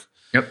work.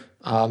 Yep.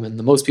 And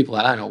the most people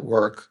that I know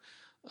work.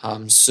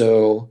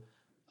 So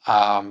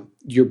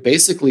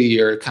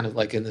you're kind of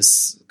like in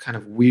this kind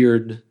of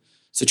weird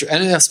situation,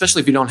 and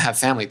especially if you don't have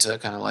family to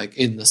kind of like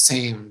in the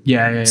same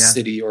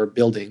city or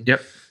building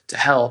to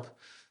help.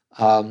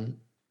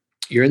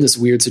 You're in this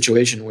weird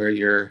situation where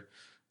you're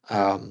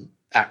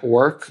at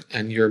work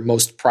and your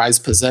most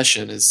prized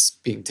possession is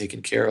being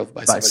taken care of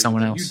by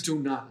someone else you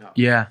do not know.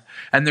 Yeah.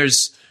 And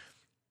there's,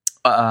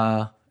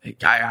 I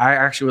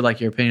actually would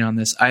like your opinion on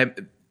this.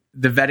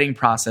 The vetting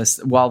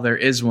process, while there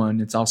is one,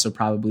 it's also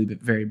probably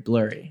very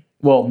blurry.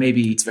 Well,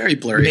 maybe it's very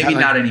blurry. Maybe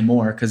not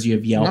anymore because you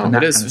have Yelp and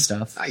that kind of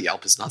stuff.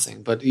 Yelp is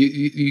nothing, but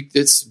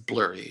it's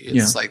blurry.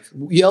 It's like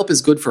Yelp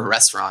is good for a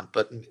restaurant,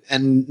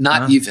 and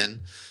not even.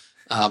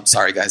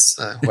 Sorry, guys,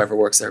 whoever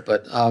works there,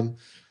 but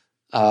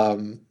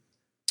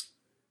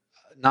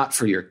not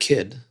for your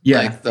kid.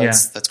 Yeah,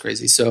 that's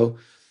crazy. So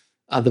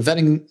the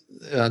vetting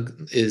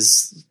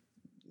is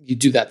you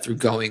do that through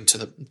going to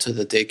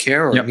the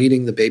daycare or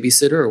meeting the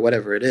babysitter or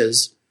whatever it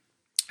is,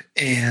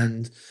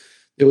 and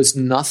there was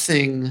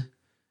nothing.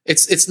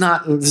 It's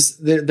not.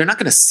 They're not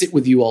going to sit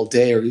with you all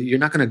day, or you're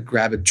not going to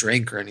grab a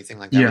drink or anything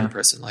like that with a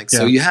person.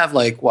 So you have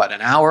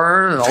an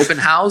hour, an open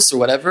house or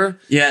whatever.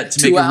 Yeah,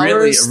 to make a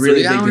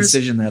really big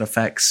decision that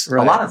affects a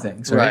lot of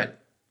things. Right.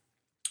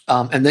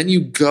 And then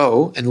you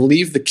go and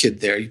leave the kid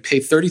there. You pay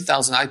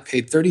 $30,000. I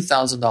paid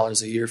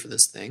 $30,000 a year for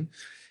this thing,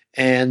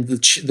 and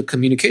the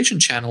communication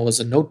channel was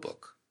a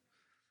notebook.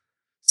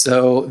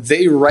 So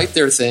they write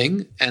their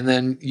thing, and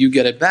then you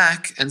get it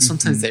back. And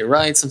sometimes they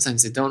write,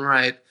 sometimes they don't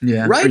write.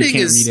 Yeah, writing or you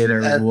can't is read it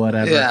or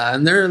whatever. Yeah,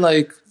 and they're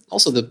like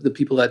also the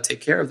people that take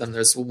care of them.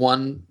 There's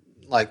one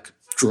like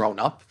grown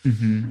up,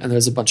 and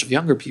there's a bunch of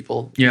younger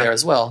people there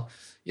as well.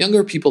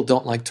 Younger people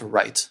don't like to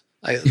write.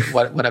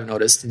 What I've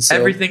noticed, and so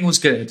everything was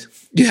good.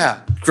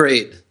 Yeah,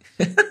 great.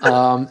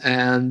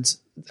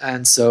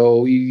 And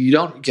so you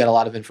don't get a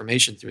lot of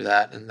information through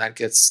that, and that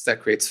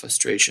creates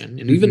frustration.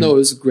 And even though it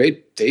was a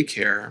great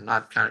daycare, I'm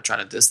not kind of trying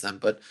to diss them,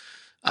 but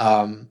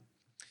I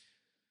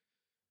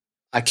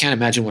can't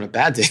imagine what a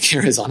bad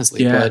daycare is,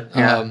 honestly.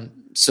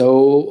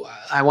 So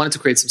I wanted to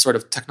create some sort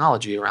of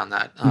technology around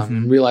that,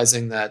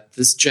 realizing that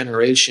this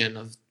generation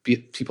of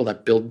people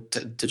that build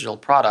digital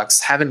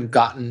products haven't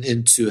gotten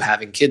into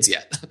having kids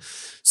yet.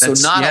 So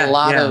not a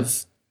lot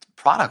of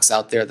products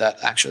out there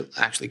that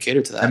actually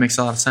cater to that. That makes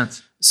a lot of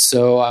sense.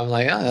 So I'm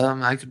like,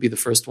 I could be the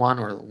first one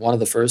or one of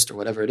the first or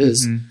whatever it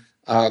is.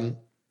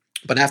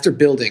 But after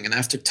building and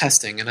after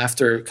testing and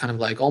after kind of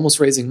like almost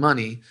raising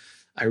money,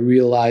 I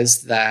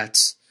realized that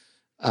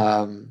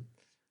the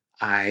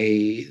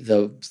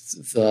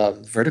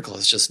vertical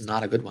is just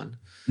not a good one.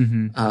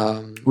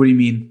 What do you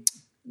mean?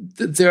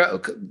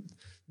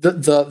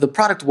 The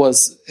product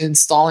was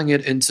installing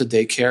it into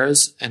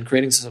daycares and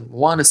creating a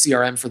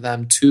CRM for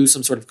them, two,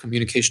 some sort of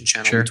communication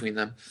channel between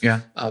them. Yeah.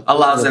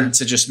 Allows them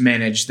to just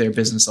manage their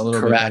business a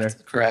little bit better.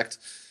 Correct.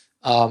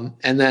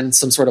 And then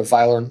some sort of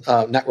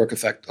viral network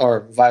effect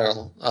or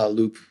viral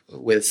loop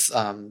with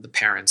the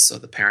parents. So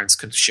the parents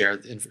can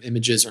share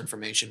images or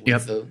information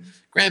with the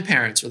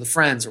grandparents or the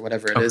friends or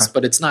whatever it is,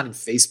 but it's not in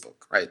Facebook,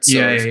 right?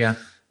 So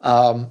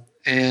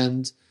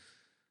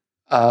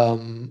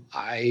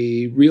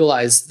I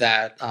realized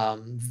that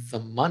the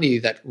money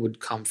that would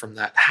come from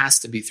that has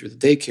to be through the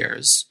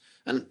daycares.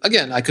 And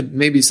again,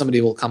 maybe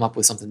somebody will come up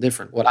with something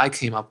different. What I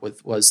came up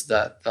with was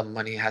that the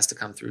money has to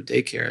come through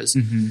daycares.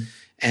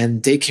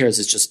 And daycares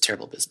is just a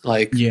terrible business.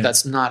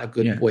 That's not a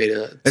good way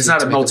to. It's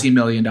not a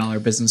multi-million-dollar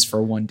business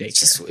for one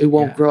daycare. It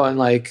won't grow. And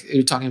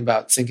you're talking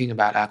about thinking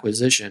about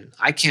acquisition.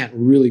 I can't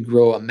really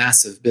grow a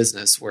massive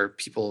business where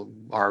people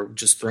are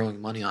just throwing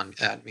money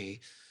at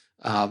me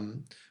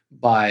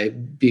by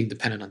being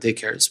dependent on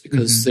daycares,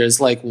 because there's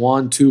like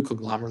 1-2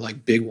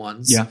 conglomerate, big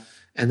ones. Yeah.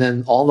 And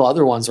then all the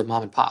other ones are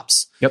mom and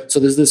pops. Yep. So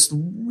there's this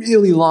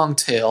really long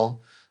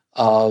tail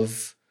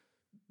of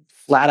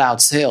flat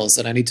out sales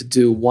that I need to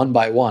do one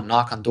by one,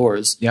 knock on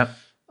doors. Yep.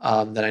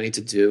 That I need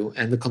to do.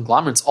 And the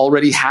conglomerates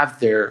already have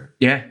their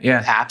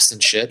apps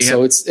and shit. Yep.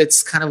 So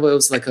it's kind of, it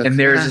was like and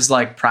theirs is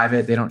like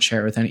private. They don't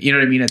share with any, you know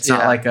what I mean? It's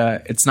not like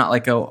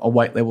a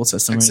white label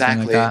system or anything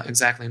like that.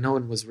 Exactly. No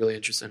one was really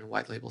interested in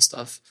white label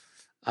stuff.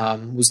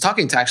 Was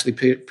talking to actually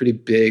pretty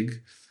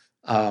big,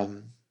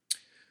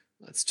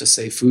 let's just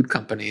say food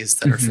companies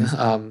that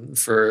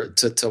are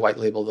to white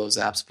label those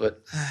apps,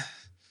 but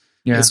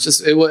it's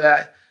just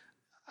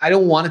I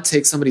don't want to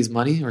take somebody's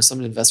money or some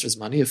investor's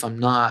money if I'm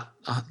not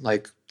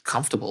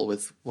comfortable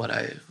with what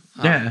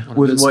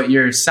what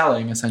you're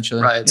selling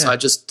essentially, right? So I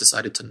just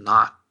decided to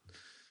not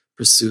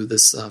pursue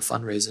this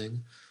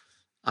fundraising,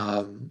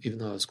 even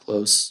though I was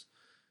close,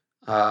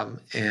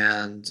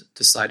 and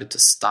decided to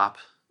stop.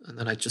 And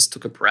then I just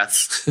took a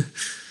breath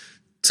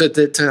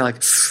to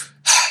like,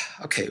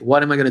 okay,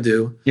 what am I going to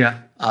do?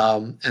 Yeah.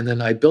 And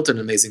then I built an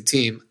amazing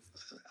team,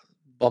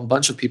 a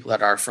bunch of people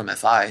that are from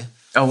FI.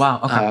 Oh,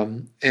 wow.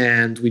 Okay.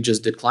 And we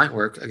just did client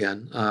work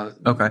again.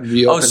 Okay.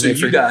 So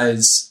you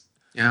guys,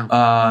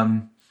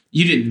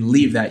 you didn't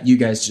leave that. You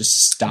guys just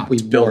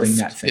stopped building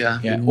that thing.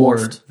 Yeah. Or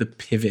the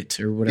pivot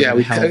or whatever.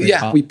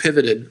 We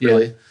pivoted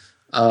really.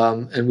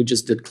 And we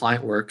just did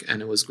client work,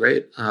 and it was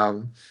great.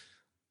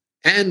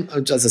 And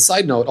as a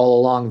side note, all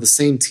along, the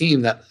same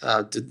team that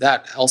did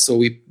that, also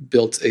we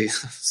built I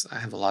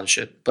have a lot of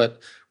shit, but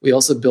we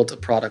also built a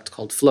product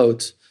called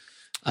Float,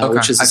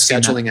 which is a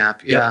scheduling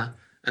app. Yeah.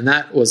 And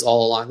that was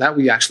all along. That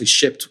we actually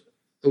shipped.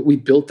 We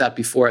built that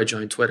before I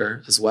joined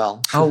Twitter as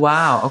well. Oh,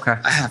 wow. Okay.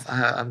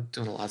 I'm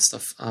doing a lot of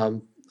stuff.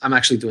 I'm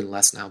actually doing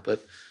less now,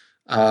 but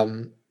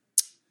so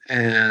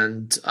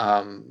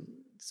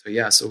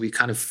we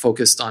kind of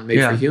focused on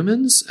Made for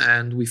Humans,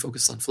 and we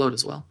focused on Float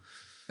as well.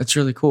 That's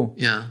really cool.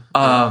 Yeah.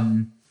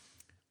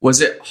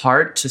 Was it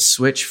hard to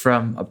switch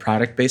from a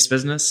product-based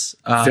business?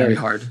 Very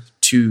hard.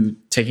 To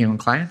taking on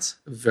clients?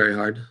 Very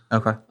hard.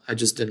 Okay. I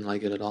just didn't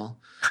like it at all.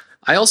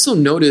 I also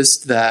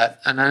noticed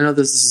that, and I know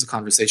this is a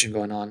conversation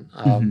going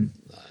on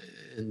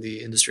in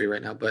the industry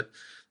right now, but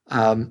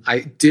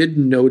I did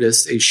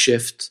notice a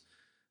shift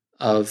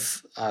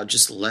of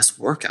just less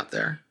work out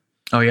there.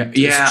 Oh, yeah.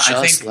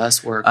 I think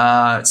less work.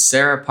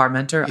 Sarah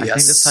Parmenter, I think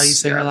that's how you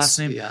say her last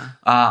name. Yeah.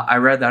 I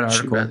read that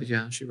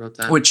article. She wrote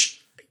that.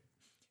 Which,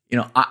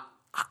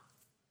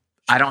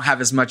 I don't have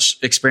as much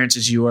experience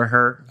as you or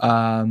her.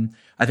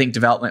 I think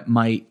development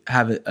might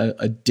have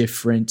a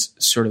different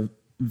sort of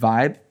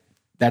vibe.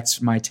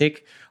 That's my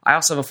take. I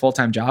also have a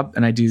full-time job,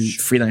 and I do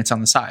freelance on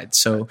the side.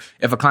 So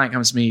if a client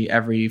comes to me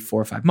every 4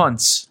 or 5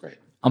 months,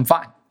 I'm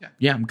fine.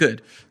 Yeah, I'm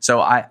good.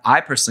 So I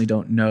personally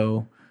don't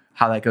know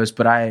how that goes,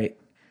 but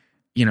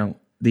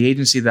the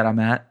agency that I'm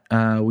at,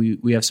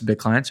 we have some big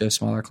clients, we have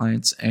smaller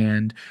clients,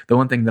 and the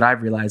one thing that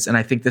I've realized, and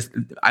I think this,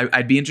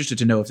 I'd be interested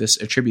to know if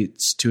this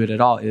attributes to it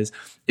at all, is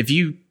if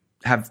you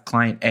have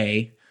client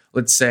A,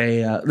 let's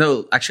say,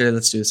 no, actually,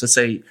 let's do this. Let's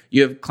say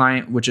you have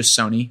client which is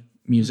Sony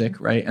Music,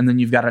 right, and then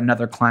you've got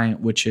another client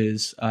which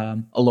is a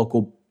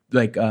local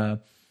like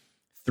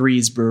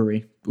Threes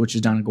Brewery, which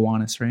is down in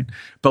Gowanus, right?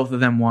 Both of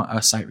them want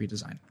a site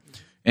redesign.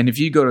 And if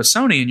you go to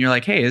Sony and you're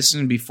like, hey, this is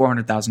going to be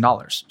 $400,000.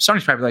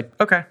 Sony's probably like,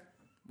 okay,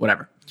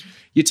 whatever.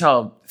 You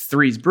tell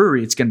Threes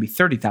Brewery it's going to be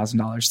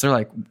 $30,000. They're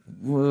like,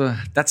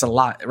 that's a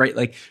lot, right?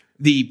 Like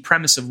the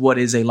premise of what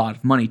is a lot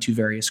of money to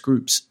various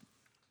groups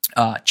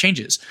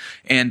changes.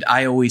 And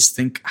I always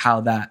think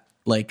how that,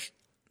 like,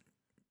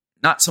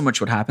 not so much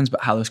what happens,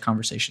 but how those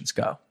conversations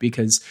go.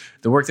 Because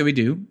the work that we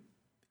do,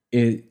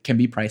 it can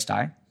be priced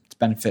high. It's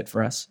benefit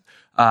for us.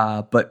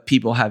 But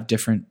people have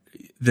different,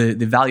 the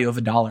value of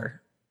a dollar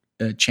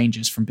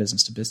changes from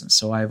business to business.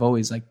 So I've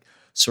always like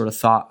sort of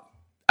thought,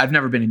 I've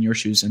never been in your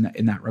shoes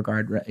in that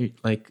regard, right?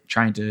 Like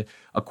trying to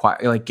acquire,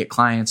 like get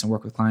clients and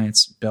work with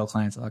clients, bill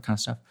clients, all that kind of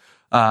stuff.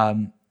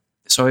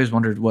 So I always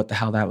wondered what the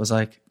hell that was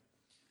like.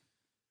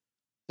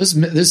 There's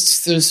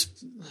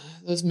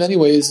many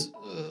ways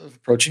of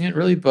approaching it,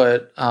 really,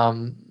 but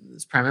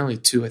there's primarily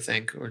two, I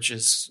think, which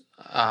is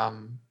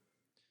kind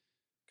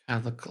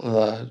of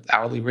the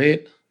hourly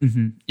rate.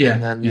 Mm-hmm. Yeah,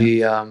 and then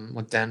the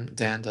what Dan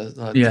does.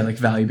 Like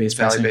value-based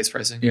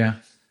pricing. Yeah.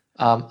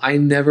 I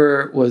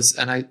never was,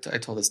 and I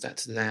told this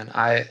to Dan.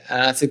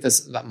 I think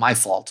that's not my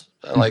fault.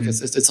 Like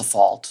it's a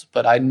fault,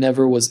 but I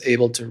never was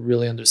able to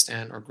really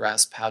understand or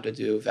grasp how to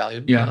do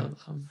value. Yeah,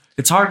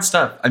 it's hard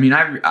stuff. I mean,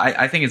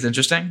 I think it's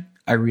interesting.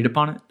 I read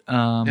upon it.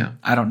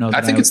 I don't know.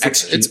 I think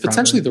it's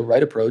potentially the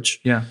right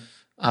approach. Yeah.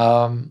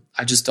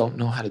 I just don't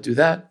know how to do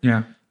that.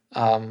 Yeah.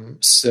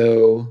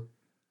 So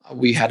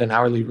we had an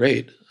hourly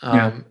rate.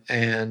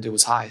 And it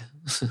was high.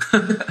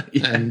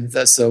 And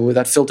so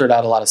that filtered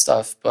out a lot of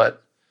stuff,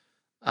 but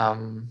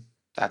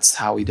that's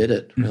how we did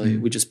it, really.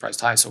 We just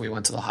priced high, so we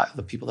went to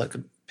the people that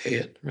could pay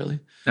it, really.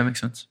 That makes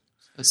sense.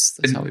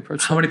 That's how we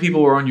approached it. How many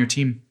people were on your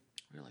team?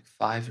 We were like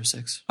 5 or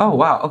 6. Oh,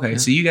 wow. Okay. Yeah.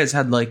 So you guys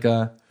had like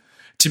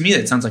to me,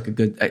 that sounds like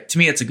to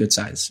me, it's a good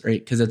size,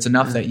 right? Because it's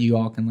enough that you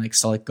all can like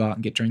still like go out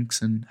and get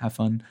drinks and have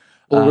fun.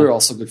 Well, we're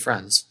also good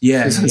friends.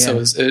 Yeah. So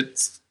we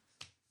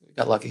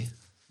got lucky.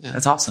 Yeah.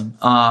 That's awesome.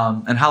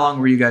 And how long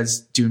were you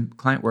guys doing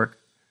client work?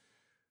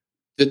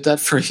 Did that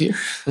for a year.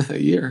 A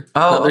year.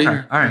 Oh, okay.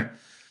 Year. All right.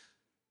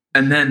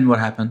 And then what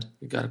happened?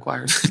 We got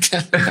acquired.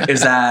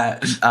 Is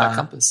that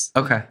Compass?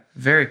 Okay,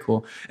 very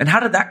cool. And how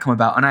did that come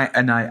about?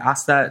 And I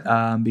asked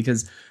that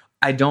because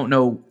I don't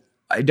know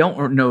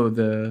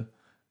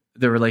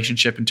the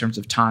relationship in terms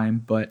of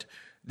time, but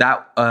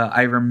that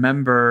I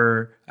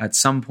remember at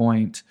some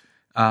point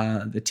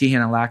the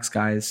Tihan and Lax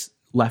guys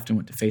left and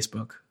went to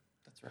Facebook.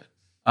 That's right.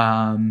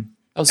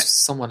 That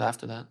was somewhat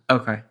after that.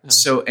 Okay. Yeah.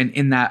 So, and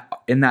in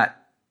that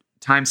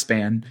time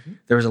span,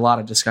 there was a lot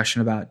of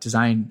discussion about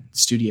design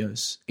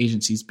studios,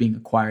 agencies being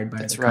acquired by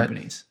other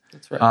companies.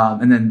 That's right.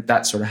 And then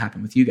that sort of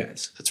happened with you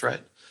guys. That's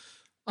right.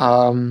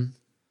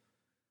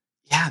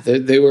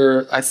 They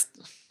were.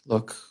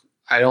 Look,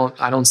 I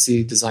don't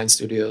see design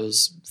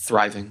studios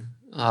thriving.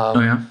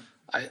 I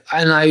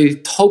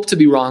hope to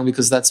be wrong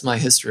because that's my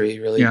history,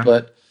 really. Yeah.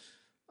 But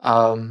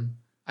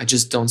I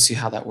just don't see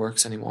how that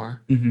works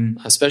anymore,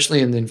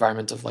 especially in the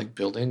environment of like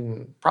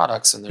building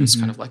products. And there's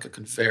kind of like a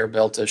conveyor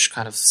belt-ish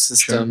kind of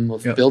system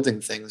of building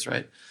things,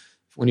 right?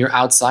 When you're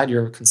outside,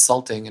 you're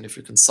consulting. And if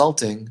you're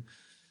consulting,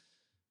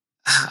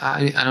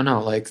 I don't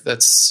know, like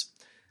that's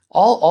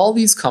all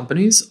these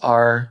companies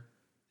are,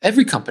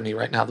 every company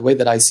right now, the way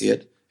that I see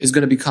it, is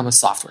going to become a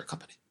software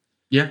company.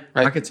 Yeah,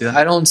 right? I could see that.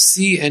 I don't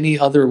see any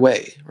other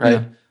way, right?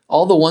 Yeah.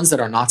 All the ones that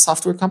are not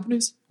software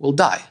companies will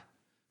die.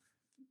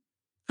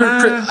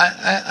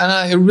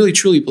 I really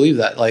truly believe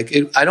that. Like,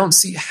 I don't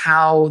see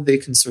how they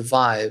can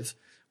survive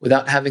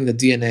without having the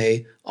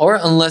DNA, or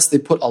unless they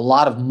put a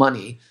lot of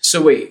money.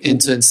 So wait,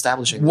 into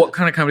establishing. What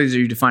kind of companies are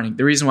you defining?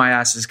 The reason why I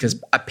asked is because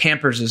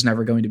Pampers is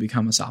never going to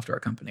become a software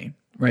company,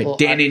 right? Well,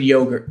 Dannon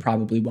Yogurt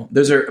probably won't.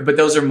 Those are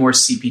more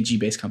CPG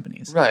based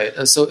companies, right?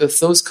 So if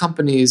those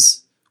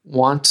companies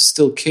want to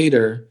still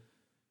cater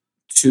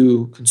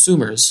to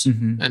consumers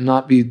and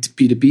not be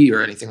B2B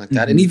or anything like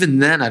that, and even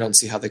then, I don't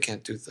see how they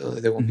can't do.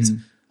 They won't be.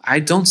 I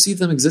don't see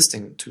them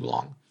existing too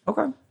long.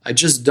 Okay. I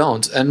just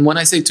don't. And when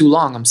I say too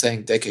long, I'm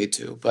saying decade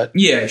 2. But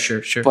yeah,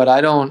 sure. But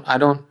I don't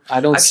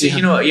see.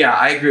 You know what? Yeah,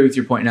 I agree with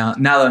your point now.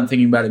 Now that I'm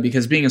thinking about it,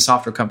 because being a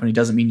software company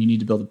doesn't mean you need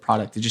to build a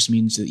product. It just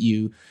means that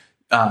you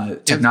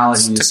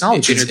technology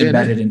is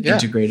embedded and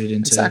integrated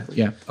into. Exactly.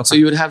 Yeah. Okay. So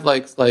you would have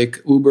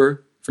like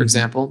Uber, for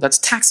example. That's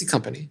a taxi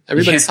company.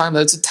 Everybody's talking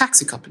about it's a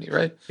taxi company,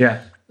 right?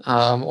 Yeah.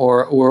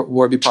 Or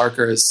Warby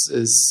Parker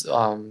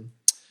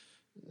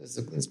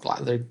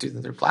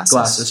they're glasses.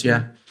 Glasses,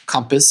 yeah.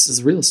 Compass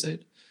is real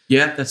estate.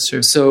 Yeah, that's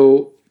true.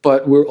 So,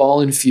 but we're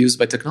all infused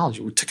by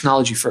technology. We're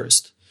technology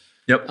first.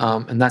 Yep.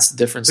 And that's the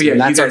difference. But yeah,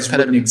 that's you guys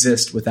wouldn't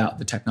exist without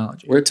the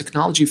technology. We're a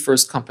technology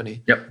first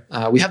company.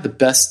 Yep. We have the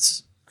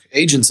best.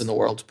 agents in the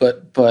world,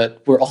 but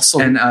we're also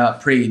and a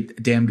pretty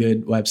damn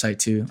good website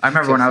too. I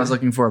remember when I was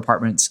looking for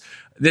apartments.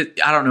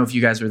 I don't know if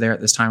you guys were there at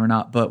this time or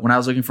not, but when I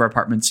was looking for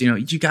apartments,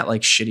 you got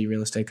like shitty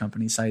real estate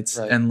company sites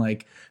and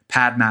like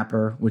Pad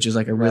Mapper, which is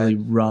like a really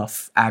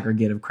rough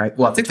aggregate of criteria.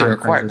 Well, I think they're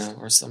required now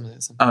or something.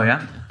 Oh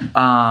yeah.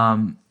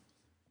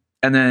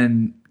 And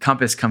then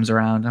Compass comes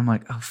around. I'm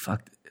like, oh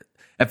fuck.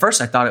 At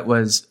first I thought it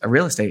was a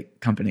real estate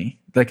company,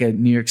 like a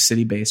New York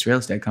City based real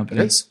estate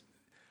company. It is.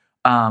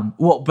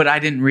 But I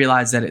didn't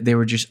realize that they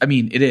were just, I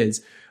mean, it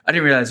is. I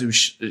didn't realize it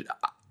was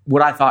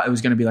what I thought it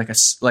was going to be like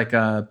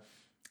a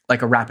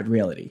Rapid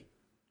Realty.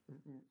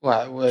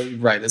 Well,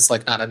 right. It's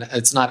like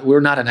we're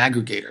not an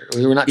aggregator.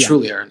 We're not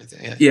truly or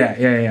anything.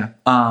 Yeah.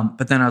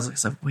 But then I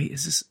was like, wait,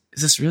 is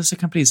this a real estate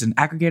company? Is it an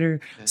aggregator?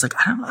 Yeah. It's like,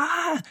 I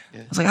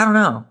don't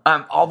know.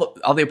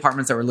 All the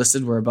apartments that were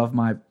listed were above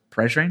my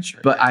price range,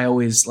 but I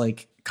always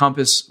like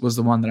Compass was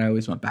the one that I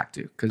always went back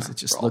to because it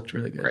just looked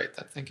really good. Great.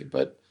 Thank you.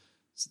 But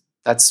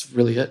that's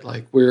really it.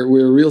 Like we're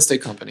a real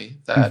estate company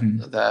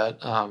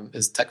that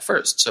is tech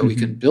first. So we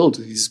can build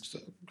these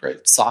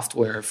great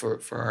software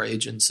for our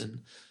agents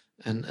and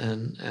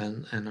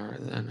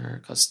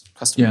our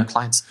customer and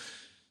clients.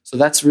 So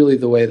that's really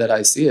the way that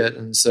I see it.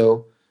 And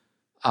so,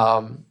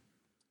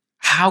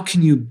 how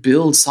can you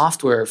build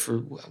software for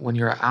when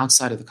you're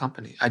outside of the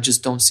company? I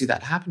just don't see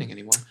that happening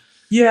anymore.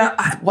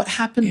 Yeah. What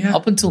happened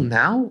up until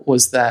now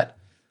was that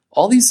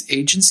all these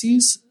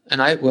agencies,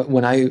 and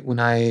when I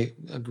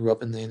grew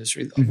up in the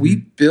industry, we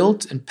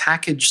built and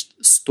packaged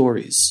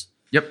stories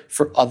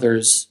for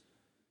others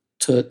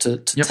to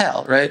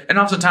tell, right? And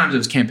oftentimes it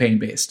was campaign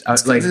based.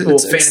 Fantasy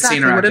exactly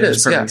Interactive what it is.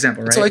 is a perfect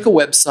example, right? It's like a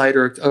website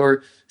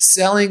or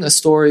selling a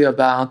story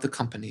about the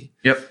company.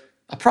 Yep.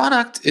 A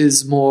product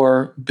is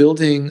more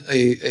building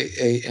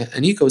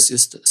an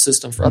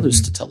ecosystem for others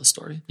to tell the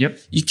story. Yep.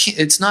 You can't.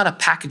 It's not a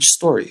packaged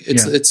story.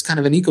 It's kind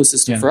of an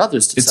ecosystem for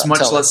others to tell. It's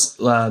much less.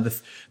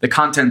 The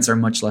contents are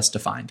much less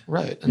defined.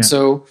 Right. And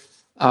so,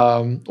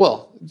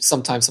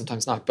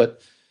 sometimes not.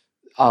 But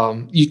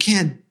you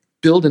can't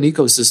build an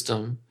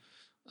ecosystem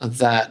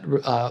that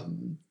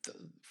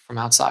from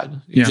outside.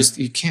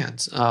 You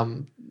can't.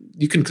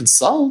 You can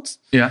consult.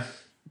 Yeah.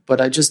 But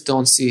I just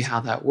don't see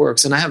how that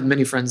works. And I have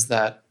many friends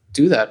that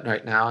do that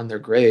right now, and they're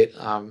great.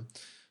 So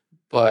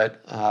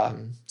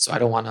I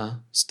don't want to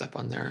step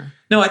on their.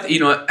 No, I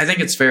think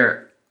it's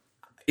fair.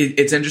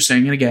 It's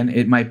interesting, and again,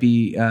 it might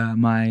be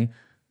my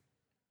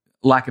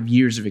lack of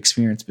years of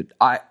experience, but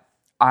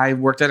I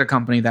worked at a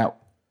company that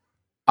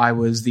I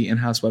was the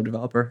in-house web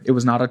developer. It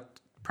was not a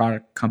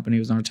product company. It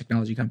was not a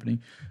technology company.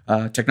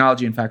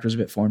 Technology, in fact, was a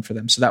bit foreign for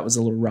them, so that was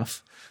a little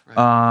rough.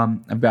 Right.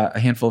 I've got a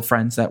handful of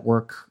friends that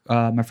work.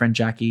 My friend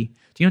Jackie.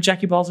 Do you know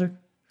Jackie Balzer?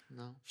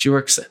 She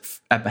works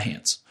at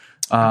Behance.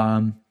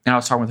 And I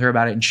was talking with her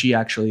about it, and she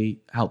actually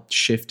helped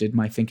shifted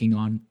my thinking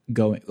on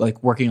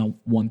working on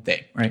one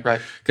thing, right? Right.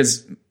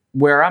 Because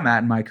where I'm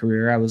at in my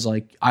career, I was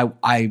like,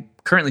 I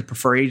currently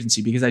prefer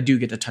agency because I do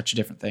get to touch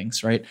different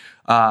things, right?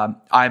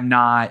 I'm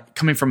not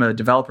coming from a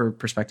developer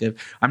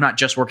perspective. I'm not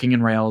just working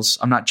in Rails.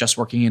 I'm not just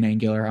working in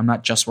Angular. I'm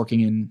not just working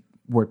in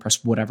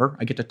WordPress, whatever.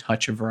 I get to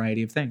touch a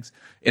variety of things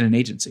in an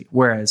agency.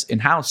 Whereas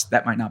in-house,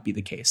 that might not be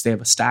the case. They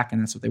have a stack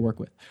and that's what they work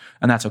with.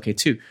 And that's okay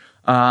too.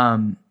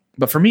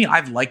 But for me,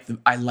 I like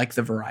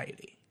the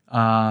variety.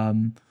 A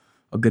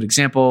good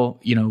example,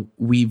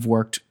 we've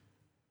worked,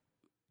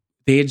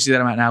 the agency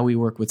that I'm at now, we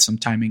work with some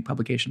timing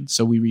publications.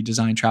 So we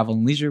redesigned Travel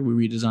and Leisure.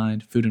 We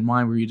redesigned Food and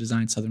Wine. We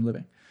redesigned Southern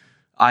Living.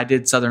 I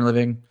did Southern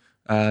Living.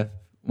 One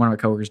of my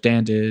coworkers,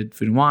 Dan, did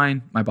Food and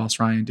Wine. My boss,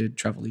 Ryan, did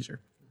Travel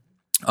Leisure.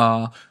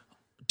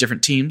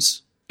 Different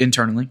teams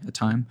internally at the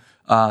time.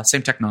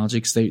 Same technology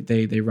because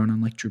they run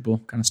on like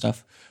Drupal kind of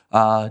stuff.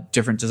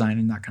 Different design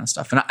and that kind of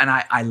stuff. And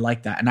I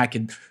like that. And I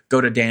could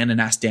go to Dan and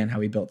ask Dan how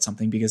he built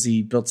something because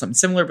he built something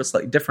similar but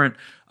slightly different.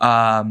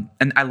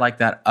 And I like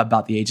that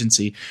about the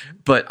agency.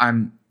 But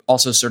I'm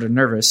also sort of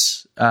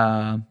nervous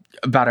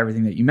about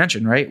everything that you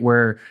mentioned, right?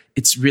 Where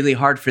it's really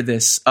hard for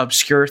this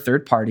obscure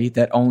third party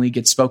that only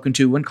gets spoken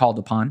to when called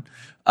upon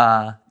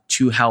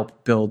to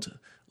help build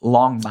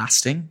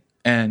long-lasting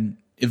and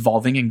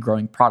evolving and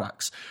growing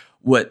products.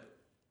 What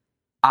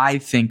I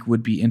think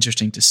would be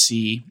interesting to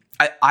see,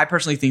 I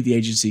personally think the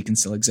agency can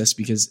still exist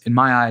because in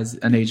my eyes,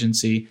 an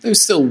agency... They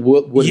still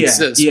would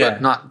exist,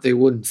 but they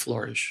wouldn't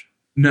flourish.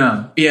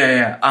 No.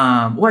 Yeah.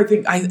 Well,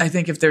 I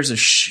think if there's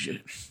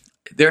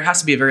there has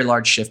to be a very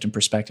large shift in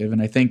perspective.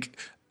 And I think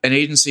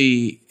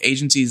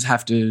agencies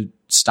have to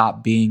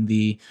stop being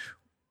the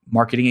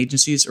marketing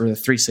agencies or the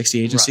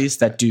 360 agencies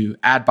that do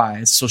ad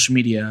buys, social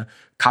media,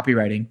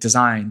 copywriting,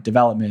 design,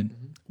 development,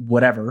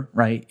 whatever,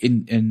 right?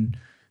 In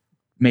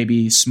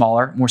maybe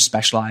smaller, more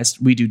specialized.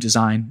 We do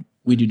design,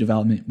 we do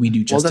development, we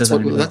do just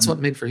design. That's what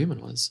Made for Human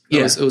was.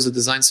 It was a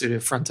design studio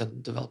of front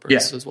end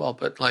developers as well.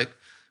 But like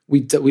we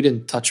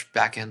didn't touch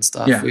back end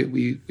stuff. Yeah.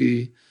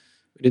 We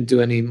didn't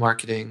do any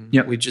marketing.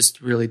 Yep. We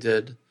just really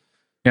did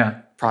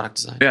product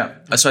design. Yeah.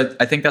 So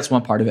I think that's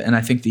one part of it. And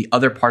I think the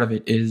other part of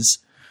it is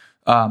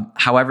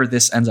however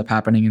this ends up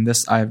happening, and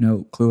this I have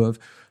no clue of.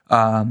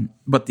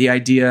 But the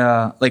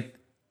idea, like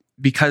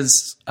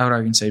because I would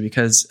argue and say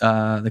because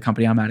the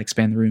company I'm at,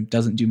 Expand the Room,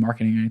 doesn't do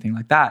marketing or anything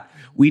like that.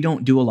 We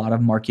don't do a lot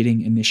of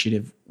marketing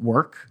initiative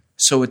work.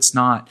 So it's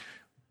not,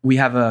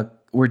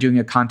 we're doing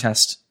a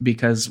contest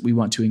because we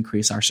want to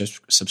increase our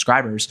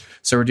subscribers.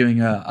 So we're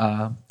doing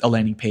a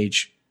landing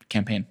page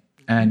campaign,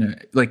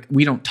 and like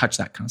we don't touch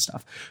that kind of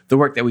stuff. The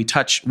work that we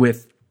touch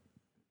with,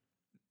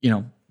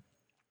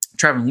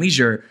 travel and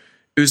leisure,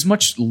 it was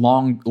much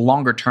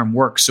longer term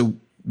work. So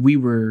we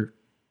were,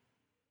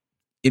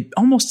 it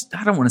almost,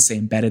 I don't want to say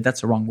embedded,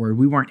 that's the wrong word.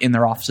 We weren't in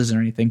their offices or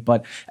anything,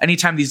 but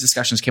anytime these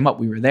discussions came up,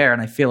 we were there.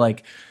 And I feel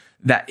like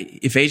that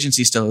if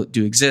agencies still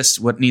do exist,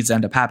 what needs to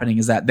end up happening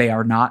is that they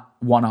are not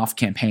one-off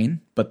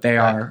campaign, but they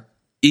are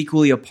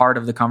equally a part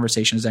of the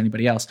conversation as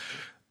anybody else.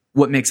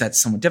 What makes that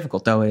somewhat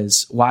difficult, though,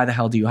 is why the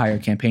hell do you hire a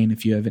campaign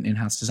if you have an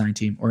in-house design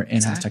team or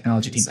in-house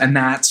technology team? And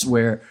that's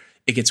where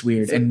it gets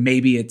weird. And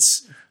maybe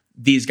it's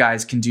these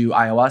guys can do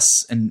iOS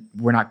and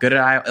we're not good at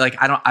iOS. Like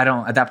I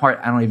don't at that part,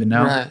 I don't even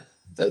know. Right.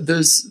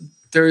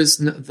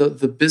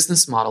 The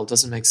business model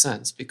doesn't make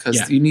sense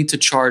because you need to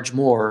charge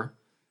more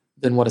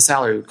than what a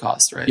salary would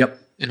cost, right? Yep.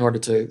 In order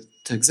to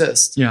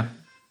exist. Yeah.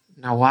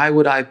 Now, why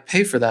would I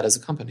pay for that as a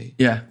company?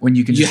 Yeah. When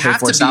you can just pay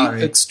for a salary. You have to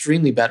be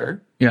extremely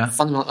better. Yeah.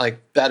 Fundamentally,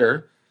 like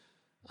better.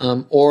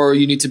 Or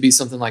you need to be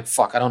something like,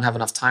 fuck, I don't have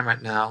enough time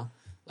right now.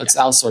 Let's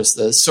outsource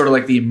this. Sort of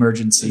like the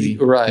emergency.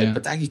 Right. Yeah.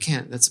 But that you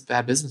can't. That's a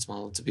bad business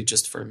model to be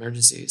just for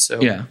emergency.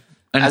 So yeah.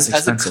 And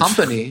as a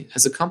company,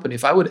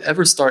 if I would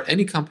ever start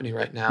any company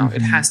right now,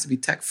 it has to be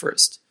tech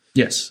first.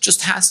 Yes.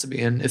 Just has to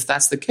be. And if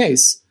that's the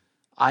case,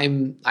 I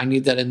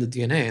need that in the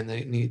DNA, and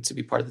they need to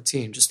be part of the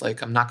team. Just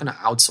like I'm not going to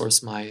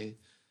outsource my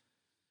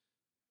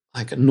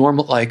like a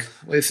normal like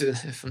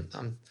if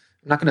I'm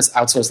not going to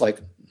outsource like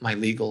my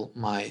legal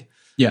my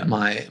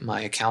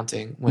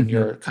accounting when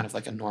you're kind of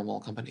like a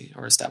normal company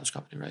or established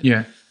company, right?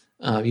 Yeah.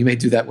 You may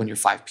do that when you're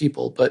 5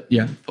 people, but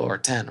or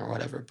 10 or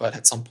whatever. But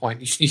at some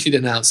point, you need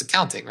in-house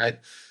accounting, right?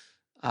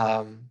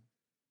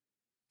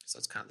 So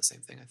it's kind of the same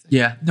thing, I think.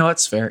 Yeah, no,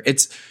 it's fair.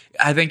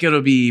 I think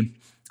it'll be.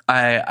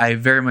 I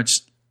very much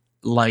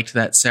liked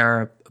that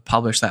Sarah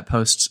published that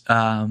post,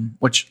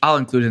 which I'll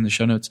include in the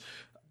show notes,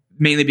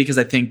 mainly because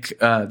I think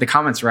the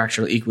comments were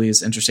actually equally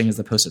as interesting as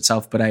the post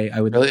itself. But I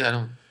would really, I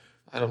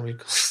don't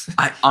read.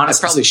 I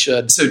honestly, I probably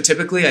should. So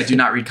typically, I do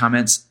not read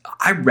comments.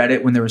 I read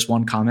it when there was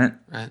one comment.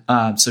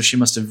 Right. So she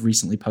must have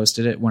recently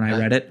posted it when I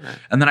read it, right.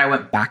 and then I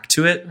went back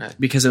to it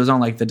because it was on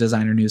like the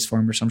designer news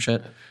forum or some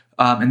shit.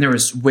 Right. And there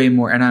was way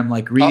more. And I'm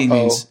like reading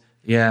these.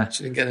 Yeah.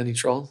 She didn't get any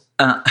trolls.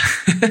 She's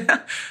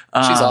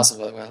awesome,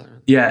 by the way.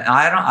 Yeah,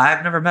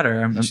 I've never met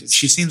her.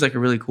 She seems like a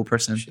really cool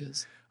person. She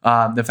is.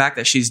 The fact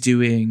that she's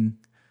doing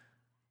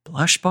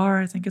Blush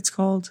Bar, I think it's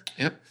called.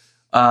 Yep.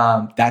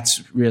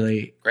 That's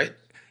really great.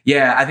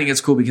 Yeah, I think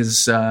it's cool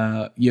because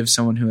you have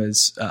someone who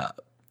has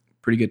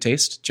pretty good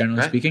taste,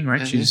 generally speaking,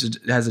 right? She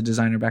has a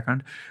designer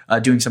background,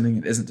 doing something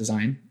that isn't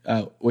design,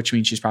 which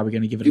means she's probably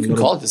going to give it a little. You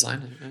can call it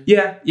design. Right?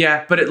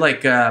 Yeah, but it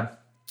like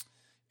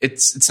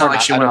it's not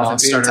like she went off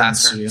and started in the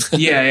studio.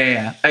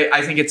 Yeah.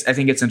 I think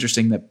it's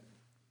interesting that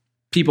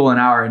people in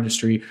our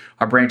industry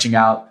are branching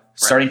out,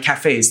 starting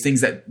cafes,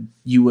 things that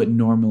you would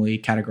normally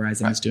categorize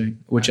them as doing,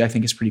 which I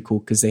think is pretty cool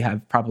because they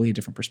have probably a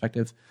different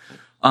perspective.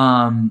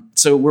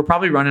 So we're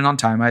probably running on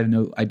time. I have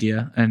no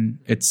idea, and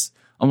it's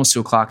almost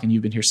 2:00, and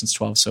you've been here since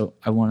 12. So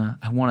I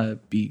wanna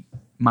be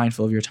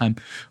mindful of your time.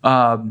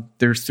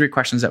 There's 3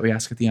 questions that we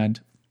ask at the end.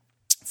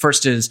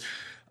 First is,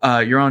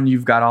 Yaron,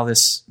 you've got all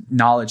this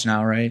knowledge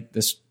now, right?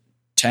 This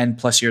 10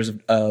 plus years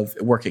of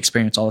work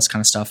experience, all this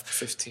kind of stuff.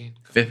 15.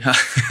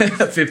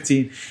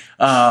 15.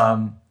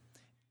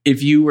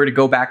 If you were to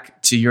go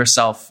back to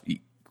yourself,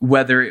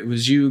 whether it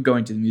was you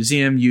going to the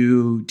museum,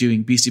 you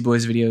doing Beastie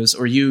Boys videos,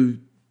 or you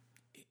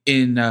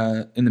in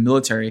the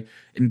military,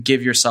 and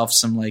give yourself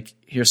some like,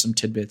 here's some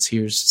tidbits,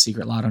 here's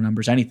secret lotto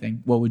numbers,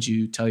 anything, what would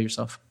you tell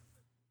yourself?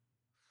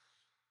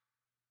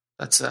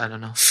 I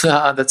don't know.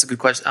 That's a good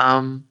question.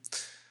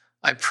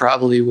 I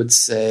probably would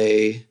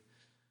say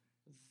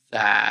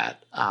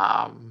that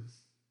I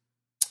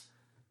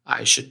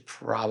should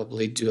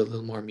probably do a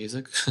little more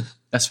music.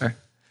 That's fair.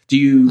 Do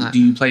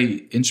you play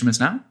instruments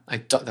now? I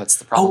don't. That's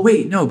the problem. Oh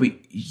wait, no, but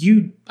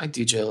I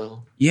DJ a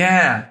little.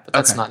 Yeah, but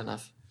that's not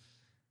enough.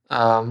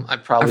 I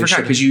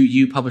forgot because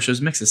you publish those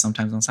mixes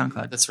sometimes on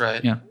SoundCloud. That's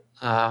right. Yeah.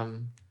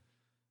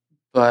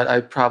 But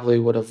I probably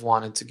would have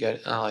wanted to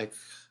get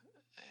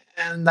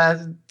and that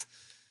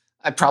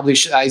I probably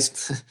should.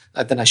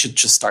 Then I should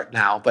just start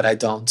now, but I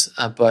don't.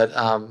 But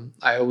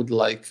I would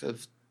like.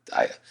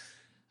 I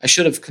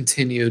should have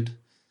continued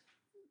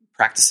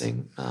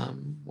practicing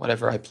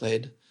whatever I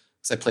played,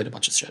 because I played a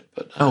bunch of shit.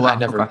 But I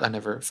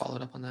never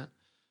followed up on that.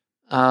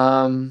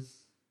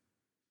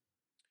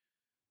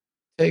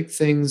 Take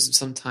things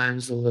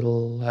sometimes a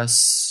little less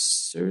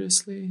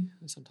seriously.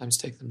 I sometimes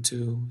take them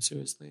too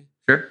seriously.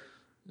 Sure.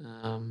 I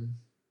don't know.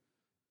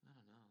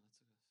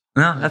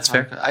 No, that's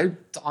fair. I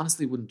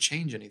honestly wouldn't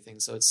change anything.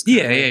 So it's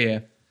yeah.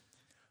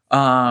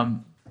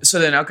 So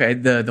then, okay,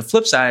 the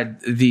flip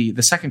side, the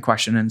second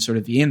question, and sort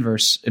of the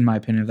inverse, in my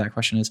opinion, of that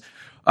question is,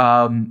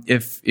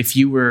 If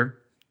you were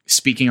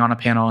speaking on a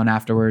panel and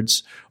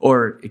afterwards,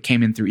 or it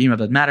came in through email,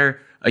 doesn't matter,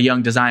 a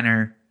young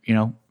designer,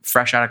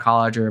 fresh out of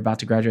college or about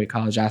to graduate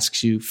college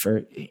asks you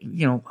for,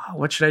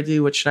 what should I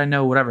do? What should I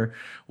know? Whatever.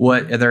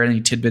 Are there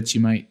any tidbits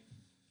you might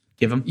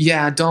give them?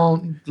 Yeah.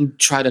 Don't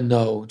try to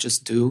know,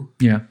 just do.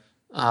 Yeah.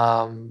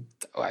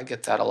 I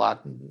get that a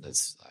lot.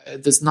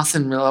 There's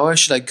nothing real. Where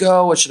should I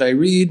go? What should I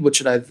read? What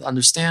should I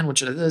understand? What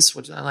should I this?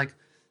 What should I like?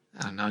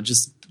 I don't know.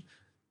 Just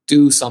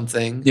do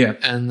something. Yeah.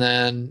 And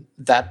then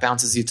that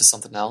bounces you to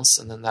something else.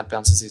 And then that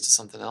bounces you to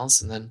something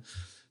else. And then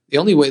the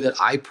only way that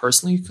I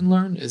personally can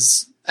learn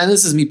is, and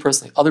this is me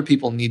personally, other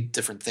people need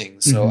different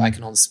things. So I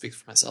can only speak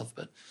for myself,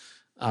 but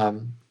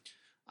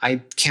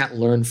I can't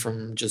learn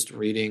from just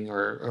reading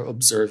or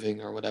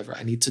observing or whatever.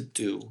 I need to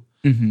do.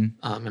 And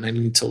I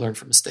need to learn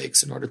from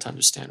mistakes in order to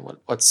understand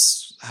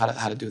how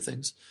to do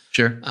things.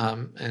 Sure.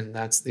 And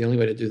that's the only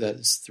way to do that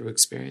is through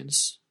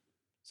experience.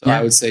 So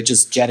I would say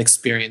just get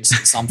experience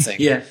in something.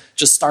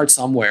 Just start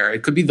somewhere.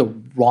 It could be the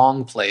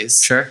wrong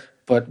place. Sure.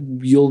 But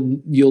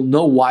you'll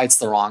know why it's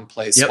the wrong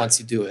place once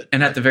you do it.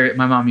 And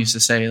my mom used to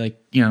say,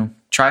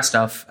 try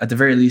stuff. At the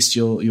very least,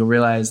 you'll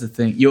realize the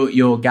thing.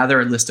 You'll gather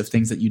a list of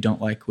things that you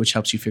don't like, which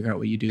helps you figure out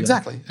what you do.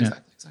 Exactly.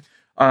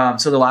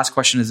 So the last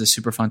question is a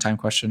super fun time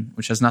question,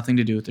 which has nothing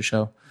to do with the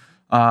show.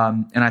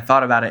 And I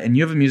thought about it, and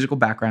you have a musical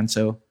background,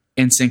 so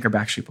NSYNC or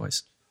Backstreet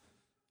Boys?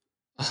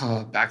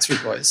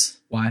 Backstreet Boys.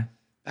 Why?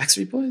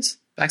 Backstreet Boys?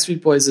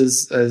 Backstreet Boys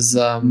is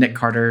Nick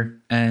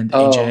Carter and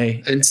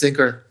AJ. NSYNC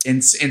or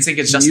NSYNC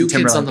is Justin New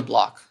Timberlake. Kids on the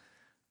Block.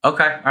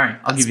 Okay, all right,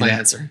 I'll give you that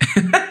answer.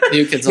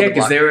 New Kids on the Block.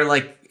 Because they were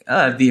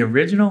the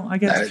original, I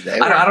guess.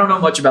 I don't know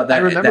much about that. I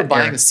remember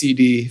buying era. a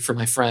CD for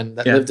my friend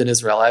that lived in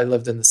Israel. I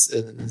lived in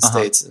the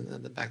States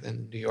and back then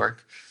in New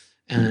York.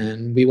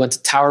 And we went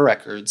to Tower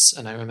Records.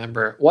 And I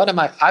remember,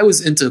 I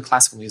was into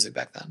classical music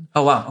back then.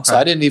 Oh, wow. Okay. So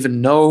I didn't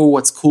even know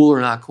what's cool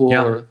or not cool.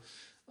 Yeah.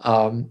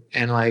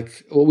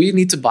 We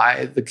need to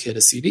buy the kid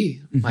a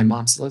CD. My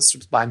mom said, let's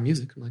just buy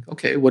music. I'm like,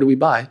 okay, what do we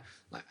buy?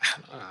 I'm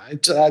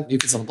like, New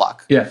Kids on the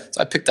Block. Yeah.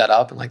 So I picked that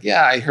up and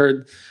I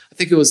heard, I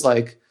think it was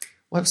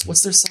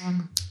what's their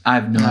song? I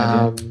have no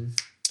idea.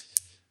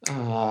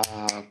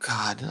 Oh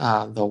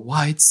God, the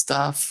white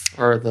stuff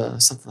or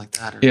something like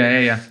that. Or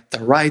Yeah. The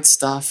right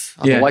stuff.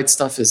 The white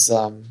stuff is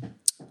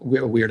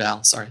Weird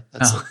Al. Sorry,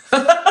 that's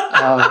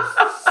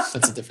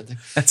that's a different thing.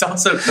 That's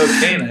also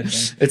cocaine, I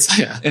think. It's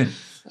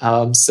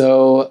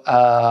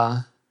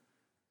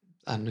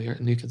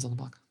New Kids on the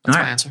Block. That's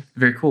my answer.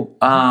 Very cool.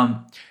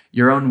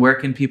 Yaron, where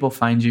can people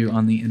find you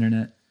on the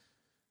internet?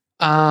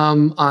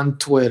 On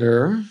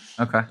Twitter.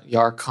 Okay.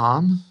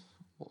 Yarcom.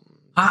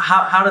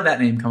 How did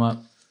that name come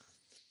up?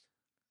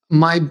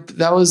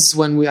 That was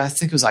when I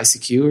think it was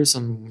ICQ or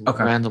some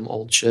random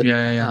old shit.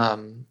 Yeah.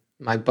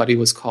 My buddy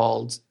was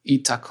called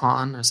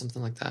Itakon or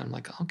something like that. I'm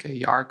like, okay,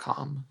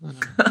 Yarcom.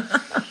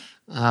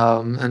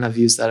 And I've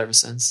used that ever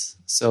since.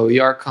 So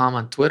Yarcom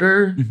on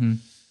Twitter.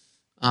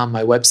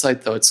 My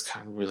website, though, it's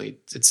kind of really,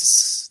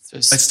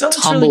 there's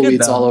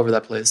tumbleweeds all over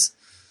that place.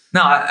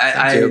 No,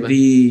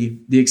 the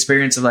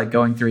experience of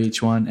going through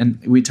each one, and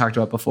we talked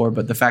about before,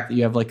 but the fact that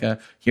you have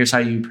here's how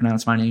you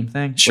pronounce my name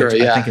thing. Sure,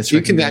 yeah. I think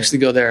you can actually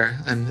go there,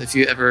 and if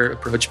you ever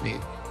approach me,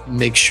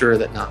 make sure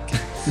that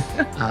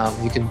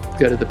you can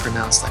go to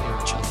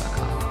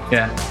thepronounce.yaronchild.com.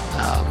 Yeah.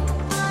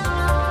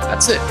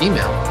 That's it.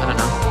 Email. I don't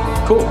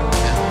know. Cool.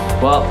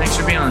 Yeah. Well, thanks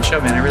for being on the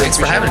show, man. Thanks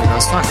for having me. That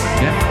was fun.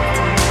 Yeah.